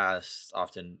from their past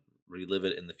often relive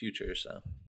it in the future. So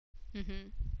Mm-hmm.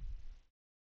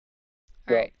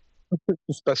 All well, right.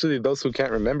 especially those who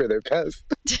can't remember their past.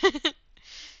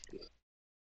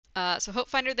 So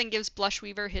Hopefinder then gives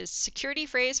Blushweaver his security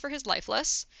phrase for his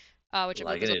lifeless, which I believe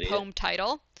like is an a idiot. poem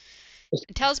title,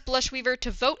 and tells Blushweaver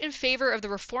to vote in favor of the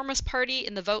Reformist Party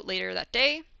in the vote later that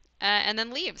day, and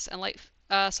then leaves.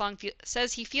 And Song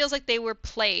says he feels like they were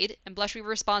played, and Blushweaver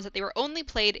responds that they were only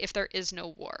played if there is no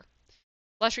war.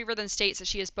 Blushweaver then states that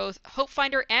she is both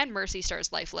Hopefinder and Mercy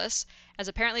Star's lifeless, as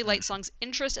apparently Lightsong's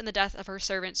interest in the death of her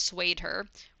servant swayed her,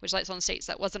 which Lightsong states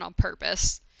that wasn't on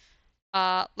purpose.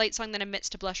 Lightsong then admits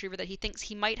to Blushweaver that he thinks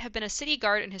he might have been a city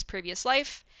guard in his previous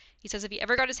life. He says if he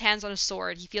ever got his hands on a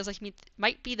sword, he feels like he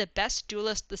might be the best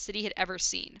duelist the city had ever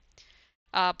seen.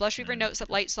 Blushweaver notes that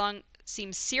Lightsong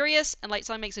seems serious, and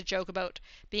Lightsong makes a joke about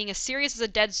being as serious as a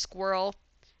dead squirrel,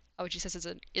 which he says is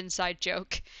an inside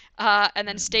joke, and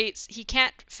then states he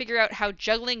can't figure out how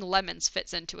juggling lemons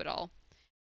fits into it all.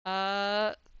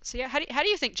 So yeah, how do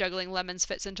you think juggling lemons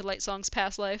fits into Lightsong's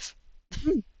past life?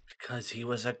 Because he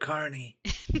was a carny.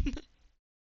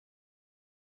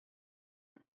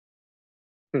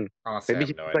 Hmm. Honestly, I Maybe have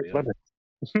he no like idea.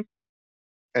 lemons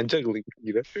and juggling.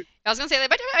 I was gonna say that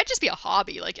might just be a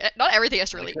hobby. Like not everything has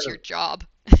to I relate could to your have. job.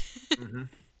 Mm-hmm.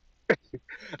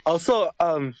 Also,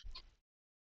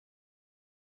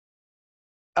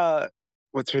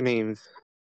 what's her name?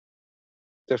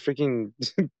 The freaking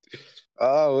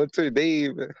oh, what's her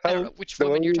name? I don't How know which the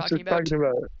woman one we you're were talking just about. talking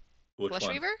about? Which Blush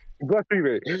one? Weaver? Blush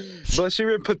River. Blush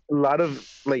River puts a lot of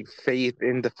like faith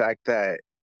in the fact that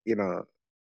you know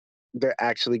they're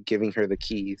actually giving her the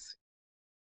keys.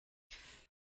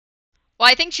 Well,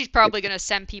 I think she's probably gonna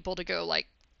send people to go like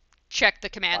check the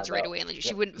commands Find right out. away, and she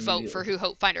Yep, wouldn't vote for immediately. who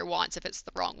Hope Finder wants if it's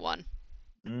the wrong one.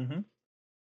 Mm-hmm.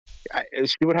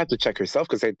 She would have to check herself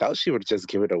because I doubt she would just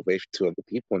give it away to other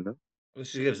people. No.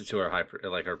 She gives it to her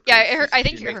like her Yeah, priest. I She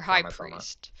think makes her high comments on that.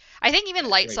 priest. I think even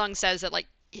Yeah, she makes. Lightsong says that like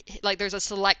there's a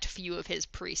select few of his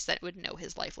priests that would know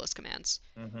his lifeless commands.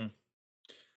 Mm-hmm.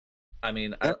 I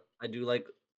mean, Yeah. I do like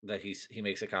that he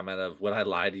makes a comment of would I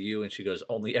lie to you, and she goes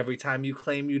only every time you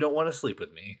claim you don't want to sleep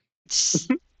with me.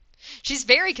 She's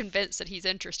very convinced that he's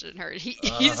interested in her. Uh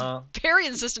He's huh. very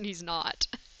insistent he's not.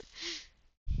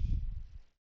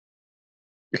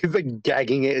 He's like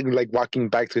gagging it and like walking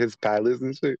back to his palace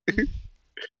and shit.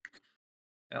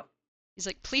 Yeah. He's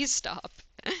like, please stop.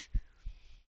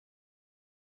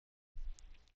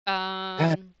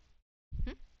 Ah,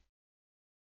 Hmm?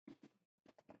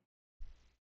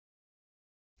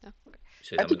 No? Okay. You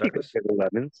say I them in think he could darkness. get the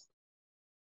lemons.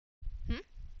 Hmm?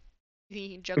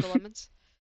 He can juggle lemons?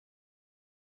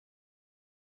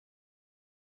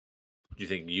 Do you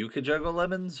think you could juggle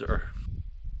lemons, or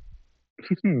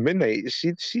Midnight,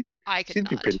 I could she'd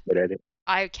be not. pretty good at it.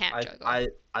 I can't I juggle. I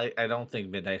I don't think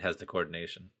Midnight has the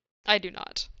coordination. I do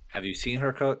not. Have you seen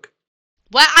her cook?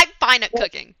 Well, I'm fine at Well,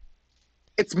 cooking.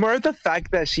 it's more the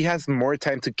fact that she has more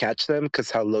time to catch them because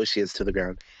how low she is to the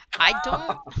ground.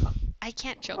 I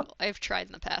can't juggle. I've tried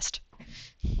in the past.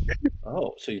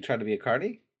 Oh, so you trying to be a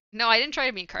carny? No, I didn't try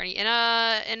to be a carny.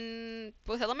 In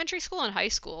both elementary school and high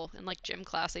school, in like gym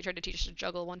class, they tried to teach us to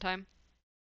juggle one time.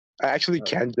 I actually Oh.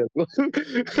 can juggle.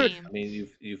 Damn. I mean,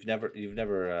 you've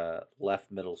never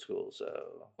left middle school,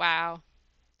 so Wow.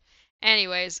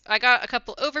 Anyways, I got a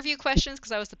couple overview questions because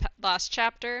that was the last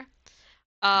chapter.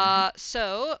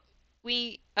 So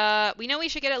we know we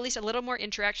should get at least a little more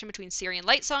interaction between Ciri and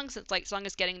Lightsong since Lightsong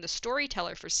is getting the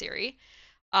storyteller for Ciri.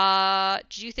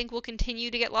 Do you think we'll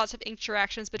continue to get lots of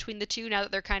interactions between the two now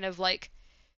that they're kind of like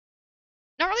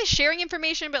not really sharing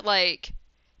information, but like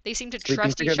they seem to Sleeping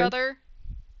trust each together. other?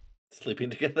 sleeping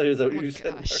together is that Oh what my you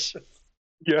said, gosh. Marcus?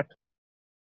 Yeah.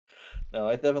 No,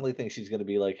 I definitely think she's gonna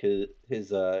be like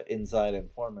his inside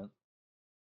informant.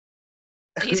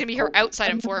 He's gonna be her Oh,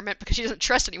 outside informant because she doesn't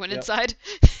trust anyone Yep. inside.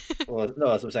 Well, no,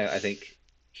 that's what I'm saying. I think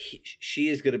she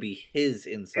is gonna be his it's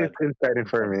inside inside informant.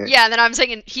 informant. Yeah, and then I'm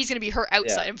saying he's gonna be her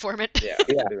outside Yeah, informant. yeah,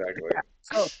 Yeah. exactly.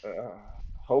 So Uh,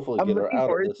 Hopefully, I'm get her looking out of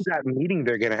forward to this. that meeting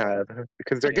they're gonna have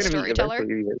because they're With the Yeah. gonna meet storyteller.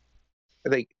 eventually.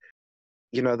 Like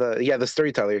the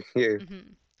storyteller. Yeah.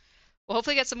 Hmm. We'll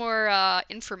hopefully get some more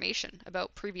information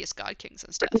about previous god kings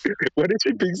and stuff. What if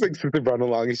she brings like Sister Brown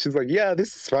along and she's like, "Yeah,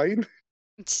 this is fine."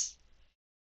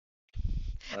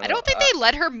 I don't think they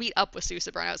let her meet up with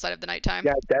Susabron outside of the nighttime.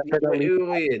 Yeah, definitely.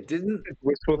 Wait, it didn't. It's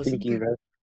wishful Wasn't thinking. there, Man.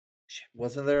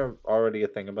 wasn't there already a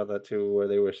thing about that too, where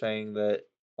they were saying that?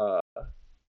 I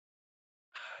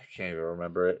can't even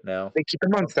remember it now. They keep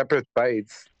them on separate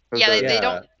sides of Yeah, they, the. they Yeah,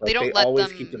 don't they like they don't let always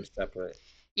keep them. them separate.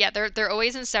 Yeah, they're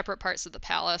always in separate parts of the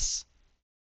palace.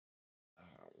 Oh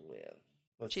man,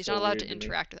 that's She's so not allowed to weird to me.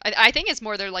 interact with. I think it's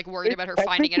more they're like worried It's about her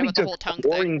finding out technically about the just whole tongue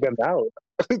thing. pouring them out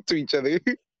to each other.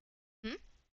 Hmm?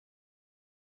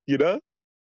 You know,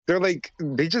 they're like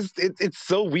they just it's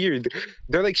so weird.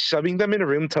 They're like shoving them in a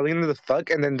room, telling them to fuck,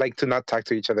 and then like to not talk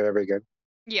to each other ever again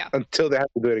Yeah, until they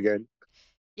have to do it again.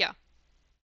 yeah,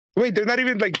 Wait, they're not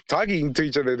even like talking to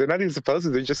each other. They're not even supposed to.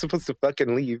 They're just supposed to fuck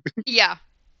and leave. yeah.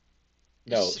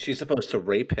 No, she's supposed to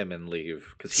rape him and leave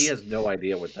because he has no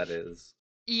idea what that is.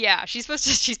 Yeah, she's supposed to.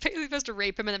 She's basically supposed to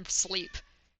rape him and then sleep.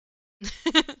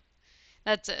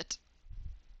 That's it.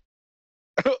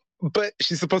 But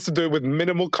she's supposed to do it with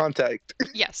minimal contact.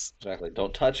 Yes. Exactly.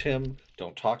 Don't touch him.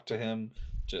 Don't talk to him.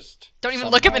 Just Don't even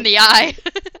look him in somehow the do eye.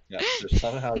 it. Yeah, just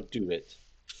somehow do it.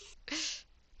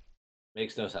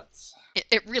 Makes no sense.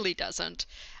 It really doesn't.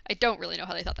 I don't really know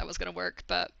how they thought that was gonna work,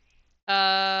 but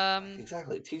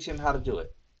Exactly. Teach him how to do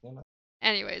it.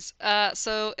 anyways,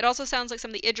 so it also sounds like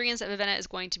some of the Idrians that Vivenna is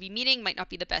going to be meeting might not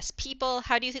be the best people.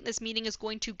 How do you think this meeting is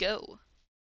going to go?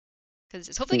 Because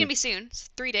it's hopefully gonna be soon. It's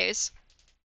 3 days.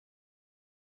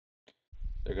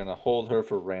 They're gonna hold her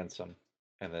for ransom,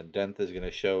 and then Denth is gonna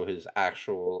show his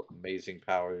actual amazing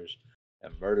powers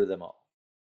and murder them all.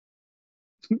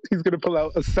 He's gonna pull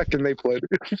out a second nape blood.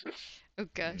 Oh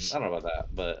gosh. I don't know about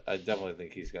that, but I definitely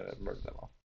think he's gonna murder them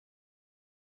all.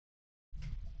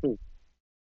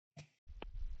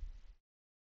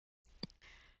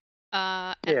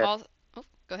 And Yeah. all. Oh,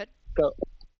 go ahead. So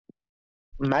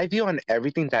my view on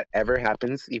everything that ever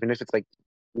happens, even if it's like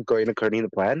going according to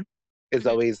plan, is Mhm.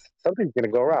 always something's gonna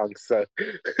go wrong. So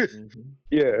Mm-hmm.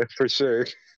 yeah, for sure,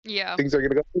 Yeah. things are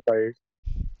gonna go haywire.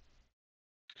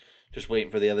 Just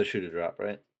waiting for the other shoe to drop,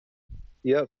 right?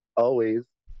 Yep, always.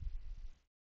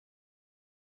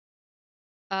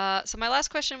 So my last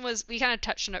question was, we kind of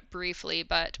touched on it briefly,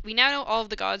 but we now know all of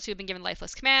the gods who have been given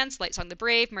lifeless commands: Lightsong the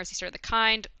Brave, Mercy Star the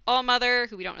Kind, All-Mother,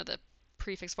 who we don't know the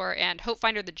prefix for, and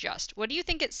Hopefinder the Just. What do you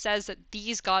think it says that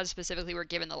these gods specifically were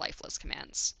given the lifeless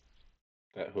commands?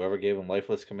 That whoever gave him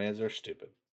lifeless commands are stupid.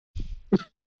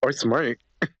 Or smart.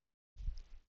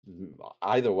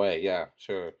 Either way, yeah,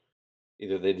 sure.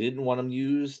 Either they didn't want them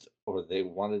used, or they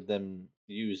wanted them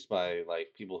used by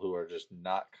like people who are just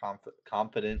not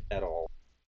competent at all.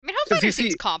 I mean, Because you Hopefinder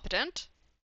seems see, competent.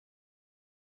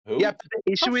 Who? yeah, but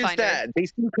the issue is Hopefinder. that they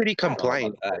seem pretty I don't know about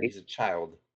compliant. that. Right? He's a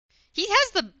child. He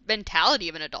has the mentality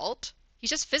of an adult. He's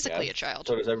just physically a Yes, child.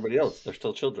 so does everybody else. They're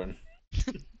still children.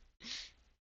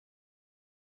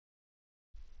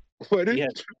 What He is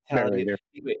has the mentality.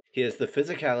 narrator? He has the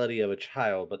physicality of a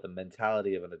child, but the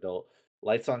mentality of an adult.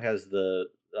 Lightsong has the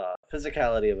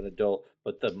physicality of an adult,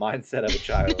 but the mindset of a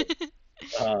child. They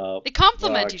Well, I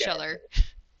complement each can't. other.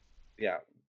 Yeah,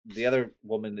 the other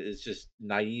woman is just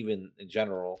naive in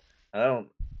general. And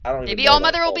I don't even Maybe know All about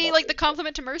Mother will all be about like the this, but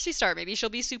complement to Mercy Star. Maybe she'll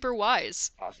be super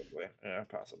wise. possibly, yeah,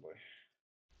 possibly.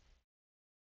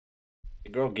 The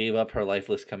girl gave up her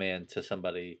lifeless command to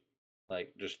somebody,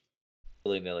 like just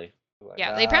willy nilly. Like,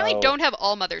 Yeah, they apparently no, don't have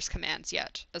All Mother's commands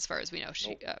yet, as far as we know.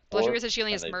 nope. Blood Sugar Or says she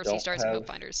only and has they Mercy don't Stars and Hope have,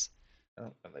 Finders.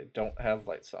 oh, and they don't have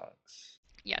light songs.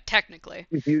 Yeah, technically.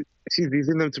 She's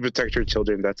using them to protect her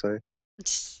children. That's why.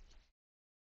 So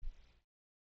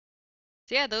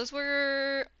yeah, those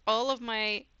were all of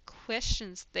my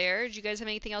questions there. Do you guys have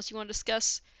anything else you want to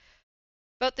discuss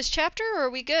about this chapter, or are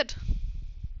we good?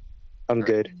 I'm Or,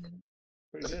 good.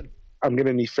 Pretty good. I'm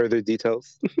gonna need further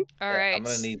details. all Yeah, right. I'm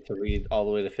gonna need to read all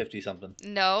the way to 50 something.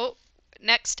 No.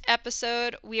 Next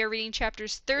episode, we are reading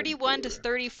chapters 31 to 34.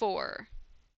 34.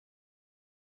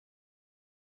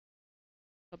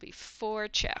 There'll be 4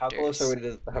 How close are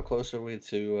chapters. we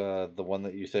to the one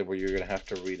that you said where you're gonna have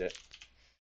to read it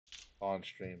on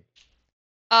stream?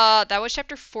 That was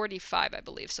chapter 45, I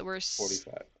believe. So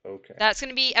 45. Okay. that's going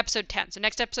to be episode 10. So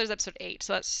next episode is episode 8.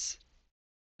 So that's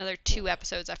another 2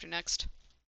 episodes after next.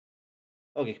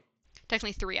 Okay.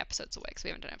 Technically 3 episodes away because we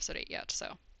haven't done episode 8 yet.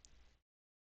 So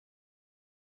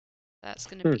that's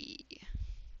going to be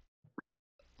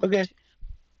Okay.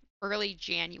 early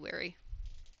January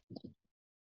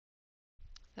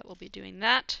that we'll be doing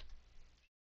that.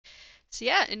 So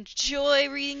yeah, enjoy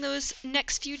reading those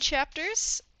next few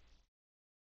chapters.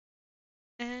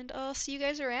 And I'll see you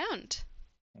guys around.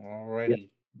 Alrighty.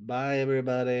 Bye,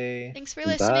 everybody. Thanks for Bye.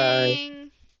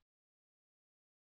 listening.